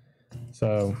forced.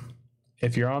 So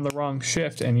if you're on the wrong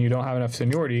shift and you don't have enough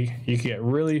seniority, you can get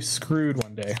really screwed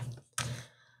one day.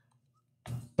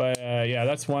 But yeah,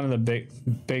 that's one of the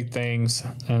big things.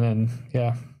 And then,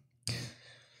 yeah.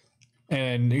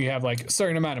 And you have like a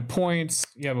certain amount of points.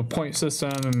 You have a point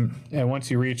system, and once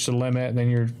you reach the limit, then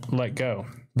you're let go.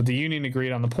 But the union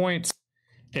agreed on the points.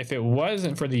 If it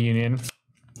wasn't for the union,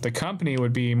 the company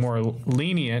would be more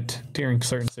lenient during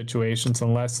certain situations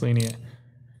and less lenient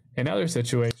in other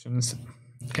situations.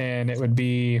 And it would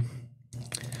be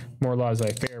more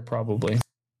laissez-faire probably.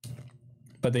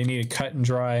 But they need to cut and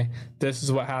dry. This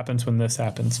is what happens when this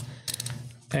happens.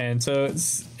 And so it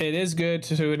is good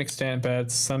to an extent,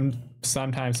 but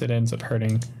sometimes it ends up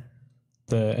hurting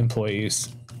the employees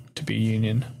to be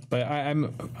union. But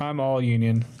I'm all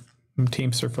union. I'm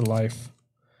Teamster for life.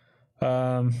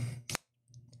 A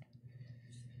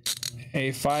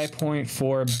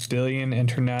 $5.4 billion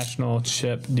international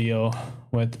chip deal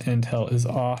with Intel is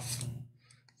off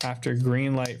after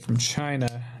green light from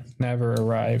China never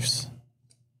arrives.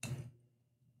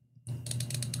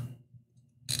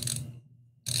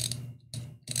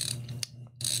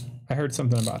 I heard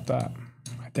something about that,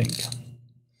 I think.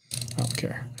 I don't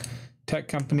care. Tech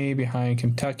company behind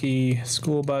Kentucky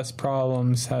school bus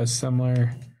problems has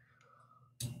similar.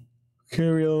 Can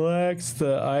you relax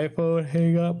the iPhone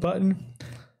hang up button?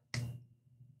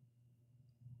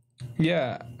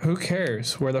 Yeah, who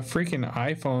cares where the freaking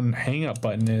iPhone hang up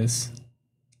button is?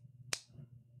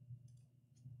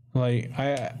 Like,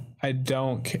 I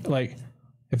don't, like,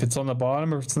 if it's on the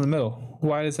bottom or if it's in the middle,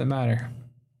 why does it matter?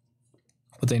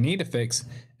 What they need to fix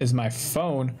is my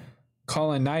phone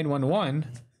calling 911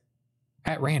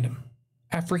 at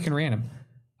freaking random.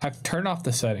 I've turned off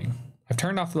the setting. I've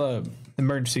turned off the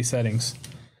emergency settings,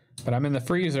 but I'm in the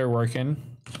freezer working,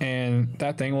 and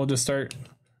that thing will just start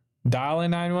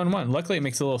dialing 911. Luckily, it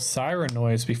makes a little siren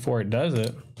noise before it does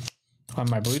it. On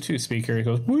my Bluetooth speaker, it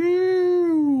goes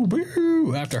woo,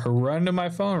 woo. I have to run to my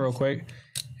phone real quick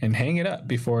and hang it up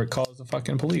before it calls the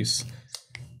fucking police.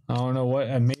 I don't know what,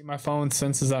 maybe my phone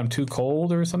senses I'm too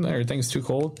cold or something, or thinks it's too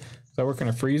cold. Does I work in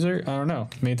a freezer? I don't know.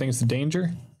 Maybe thinks it's a danger.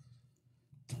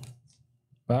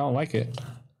 But I don't like it.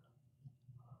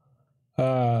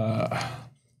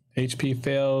 HP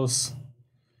fails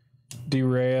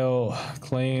derail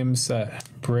claims that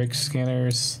brick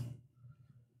scanners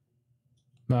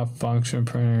malfunction,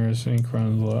 printers ink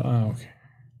runs low. Oh, okay.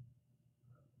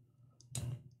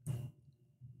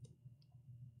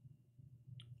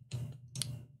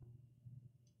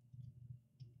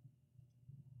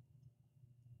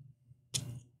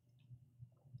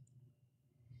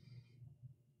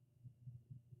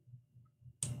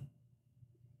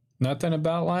 Nothing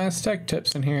about Linus Tech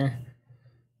Tips in here.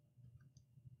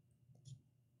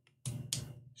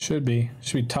 Should be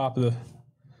top of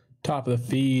the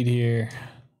feed here.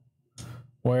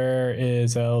 Where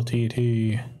is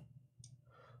LTT?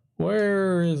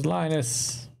 Where is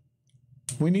Linus?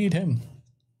 We need him.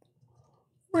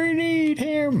 We need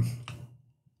him.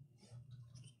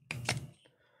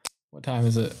 What time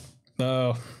is it?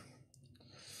 Oh.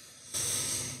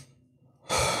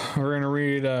 We're gonna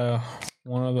read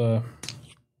one of the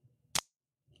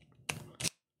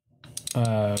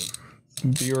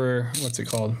viewer, what's it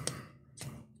called?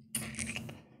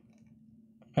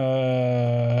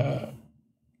 The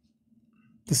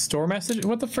store message?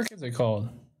 What the frick is it called?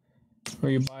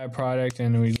 Where you buy a product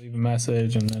and we leave a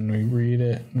message and then we read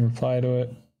it and reply to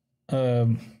it.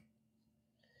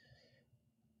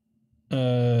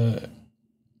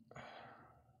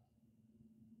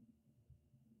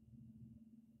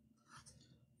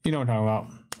 You know what I'm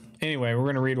talking about. Anyway, we're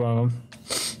going to read one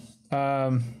of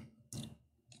them.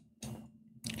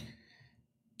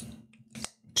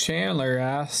 Chandler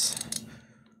asks,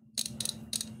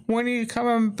 when are you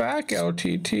coming back,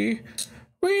 LTT?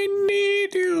 We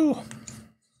need you.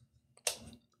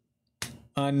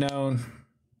 Unknown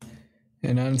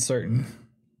and uncertain.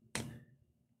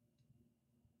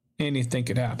 Anything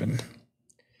could happen.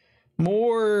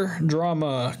 More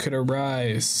drama could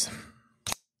arise.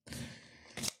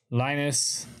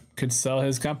 Linus could sell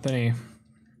his company.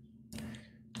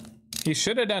 He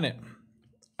should have done it.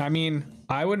 I mean,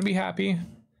 I wouldn't be happy.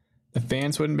 The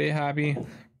fans wouldn't be happy.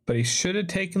 But he should have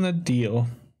taken the deal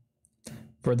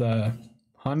for the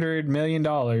 $100 million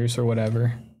or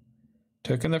whatever.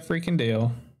 Took in the freaking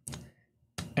deal.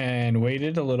 And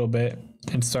waited a little bit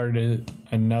and started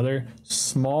another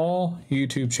small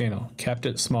YouTube channel. Kept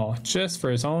it small. Just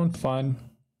for his own fun.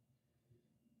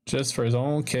 Just for his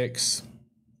own kicks.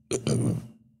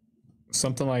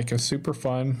 Something like a super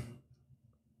fun.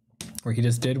 Where he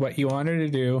just did what he wanted to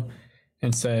do.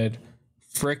 And said,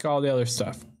 frick all the other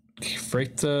stuff.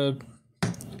 Frick the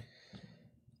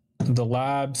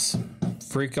labs.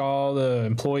 Frick all the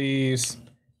employees.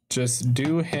 Just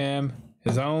do him.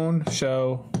 His own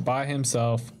show by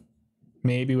himself,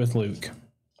 maybe with Luke.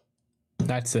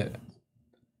 That's it.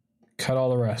 Cut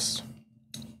all the rest.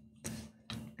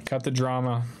 Cut the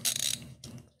drama.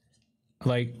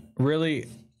 Like, really,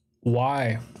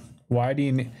 why? Why do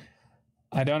you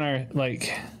I don't know,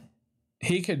 like,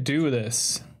 he could do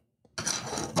this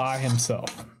by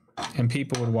himself and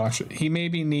people would watch it. He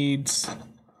maybe needs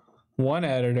one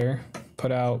editor,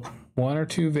 put out 1 or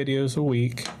 2 videos a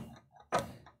week.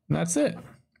 And that's it.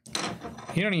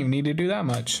 You don't even need to do that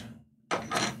much.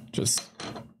 Just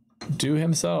do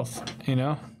himself, you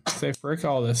know? Say, frick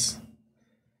all this.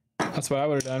 That's what I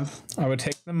would have done. I would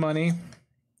take the money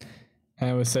and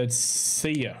I would have said,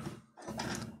 see ya.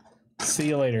 See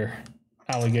you later,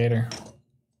 alligator.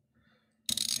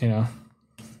 You know?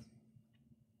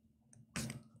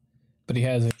 But he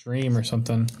has a dream or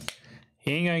something.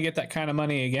 He ain't gonna get that kind of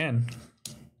money again.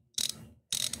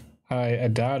 I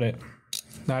doubt it.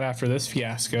 Not after this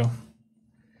fiasco.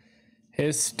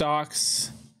 His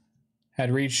stocks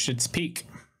had reached its peak.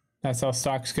 That's how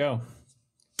stocks go.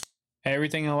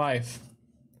 Everything in life.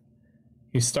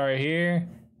 You start here,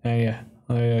 and yeah,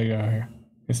 there you go here.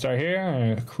 You start here,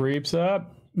 and it creeps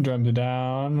up, jumps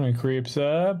down, and it creeps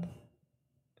up,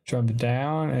 jumps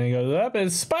down, and it goes up, and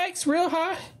it spikes real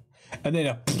high, and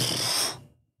then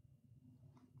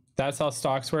that's how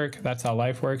stocks work. That's how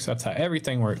life works. That's how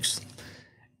everything works.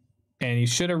 And you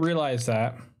should have realized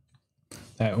that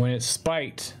when it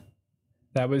spiked,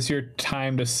 that was your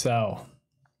time to sell.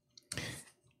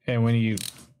 And when you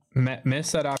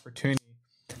miss that opportunity,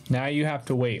 now you have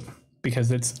to wait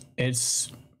because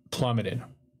it's plummeted.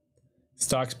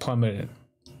 Stock's plummeted.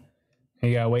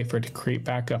 And you gotta wait for it to creep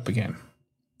back up again.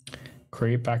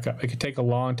 Creep back up. It could take a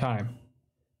long time.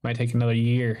 Might take another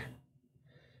year.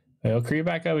 It'll creep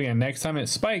back up again. Next time it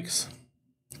spikes,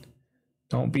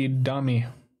 don't be a dummy.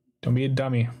 Don't be a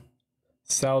dummy.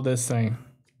 Sell this thing.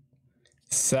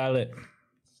 Sell it.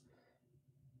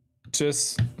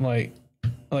 Just like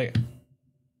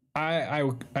I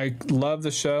love the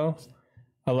show.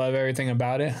 I love everything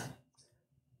about it.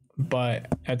 But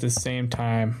at the same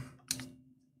time,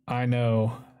 I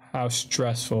know how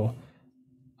stressful.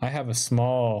 I have a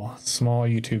small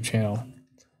YouTube channel.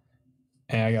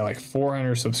 And I got like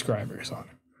 400 subscribers on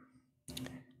it.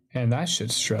 And that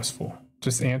shit's stressful.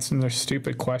 Just answering their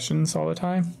stupid questions all the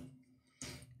time.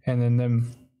 And then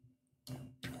them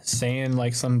saying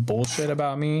like some bullshit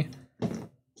about me.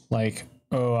 Like,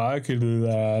 oh, I could do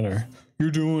that. Or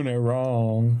you're doing it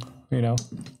wrong. You know,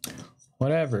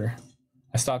 whatever.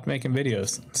 I stopped making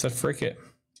videos. I said, frick it.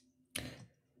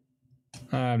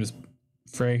 I'm just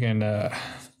freaking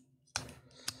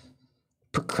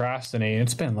procrastinating.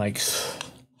 It's been like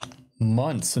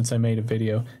months since I made a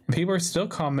video. And people are still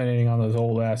commenting on those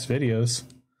old ass videos.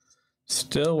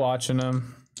 Still watching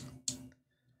them.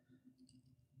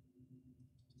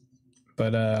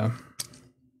 But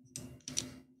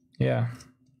yeah.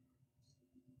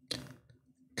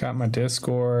 Got my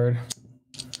Discord.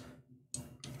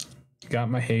 Got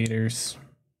my haters.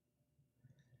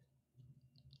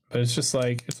 But it's just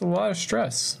like, it's a lot of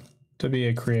stress to be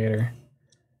a creator.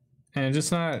 And it's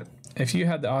just not, if you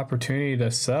had the opportunity to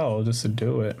sell, just to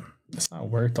do it, it's not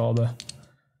worth all the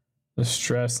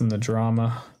stress and the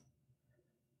drama.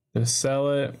 Just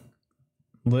sell it,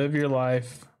 live your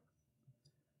life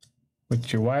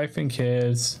with your wife and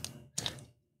kids,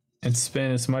 and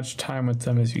spend as much time with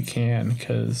them as you can,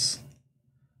 because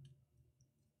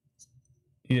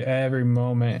every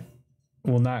moment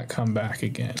will not come back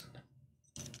again.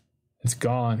 It's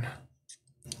gone.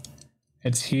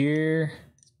 It's here,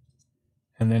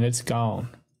 and then it's gone.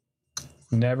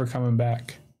 Never coming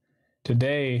back.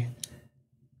 Today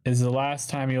is the last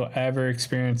time you'll ever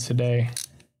experience today.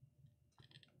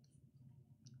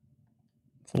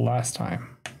 It's the last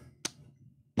time.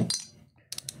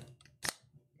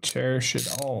 Cherish it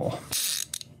all.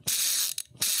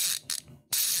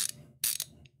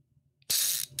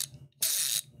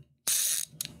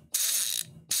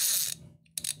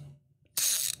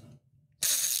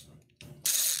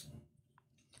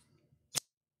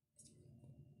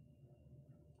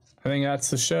 I think that's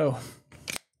the show.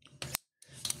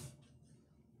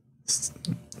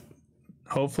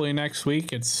 Hopefully next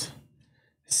week it's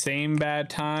same bad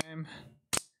time,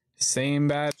 same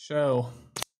bad show.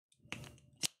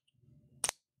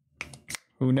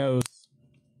 Who knows?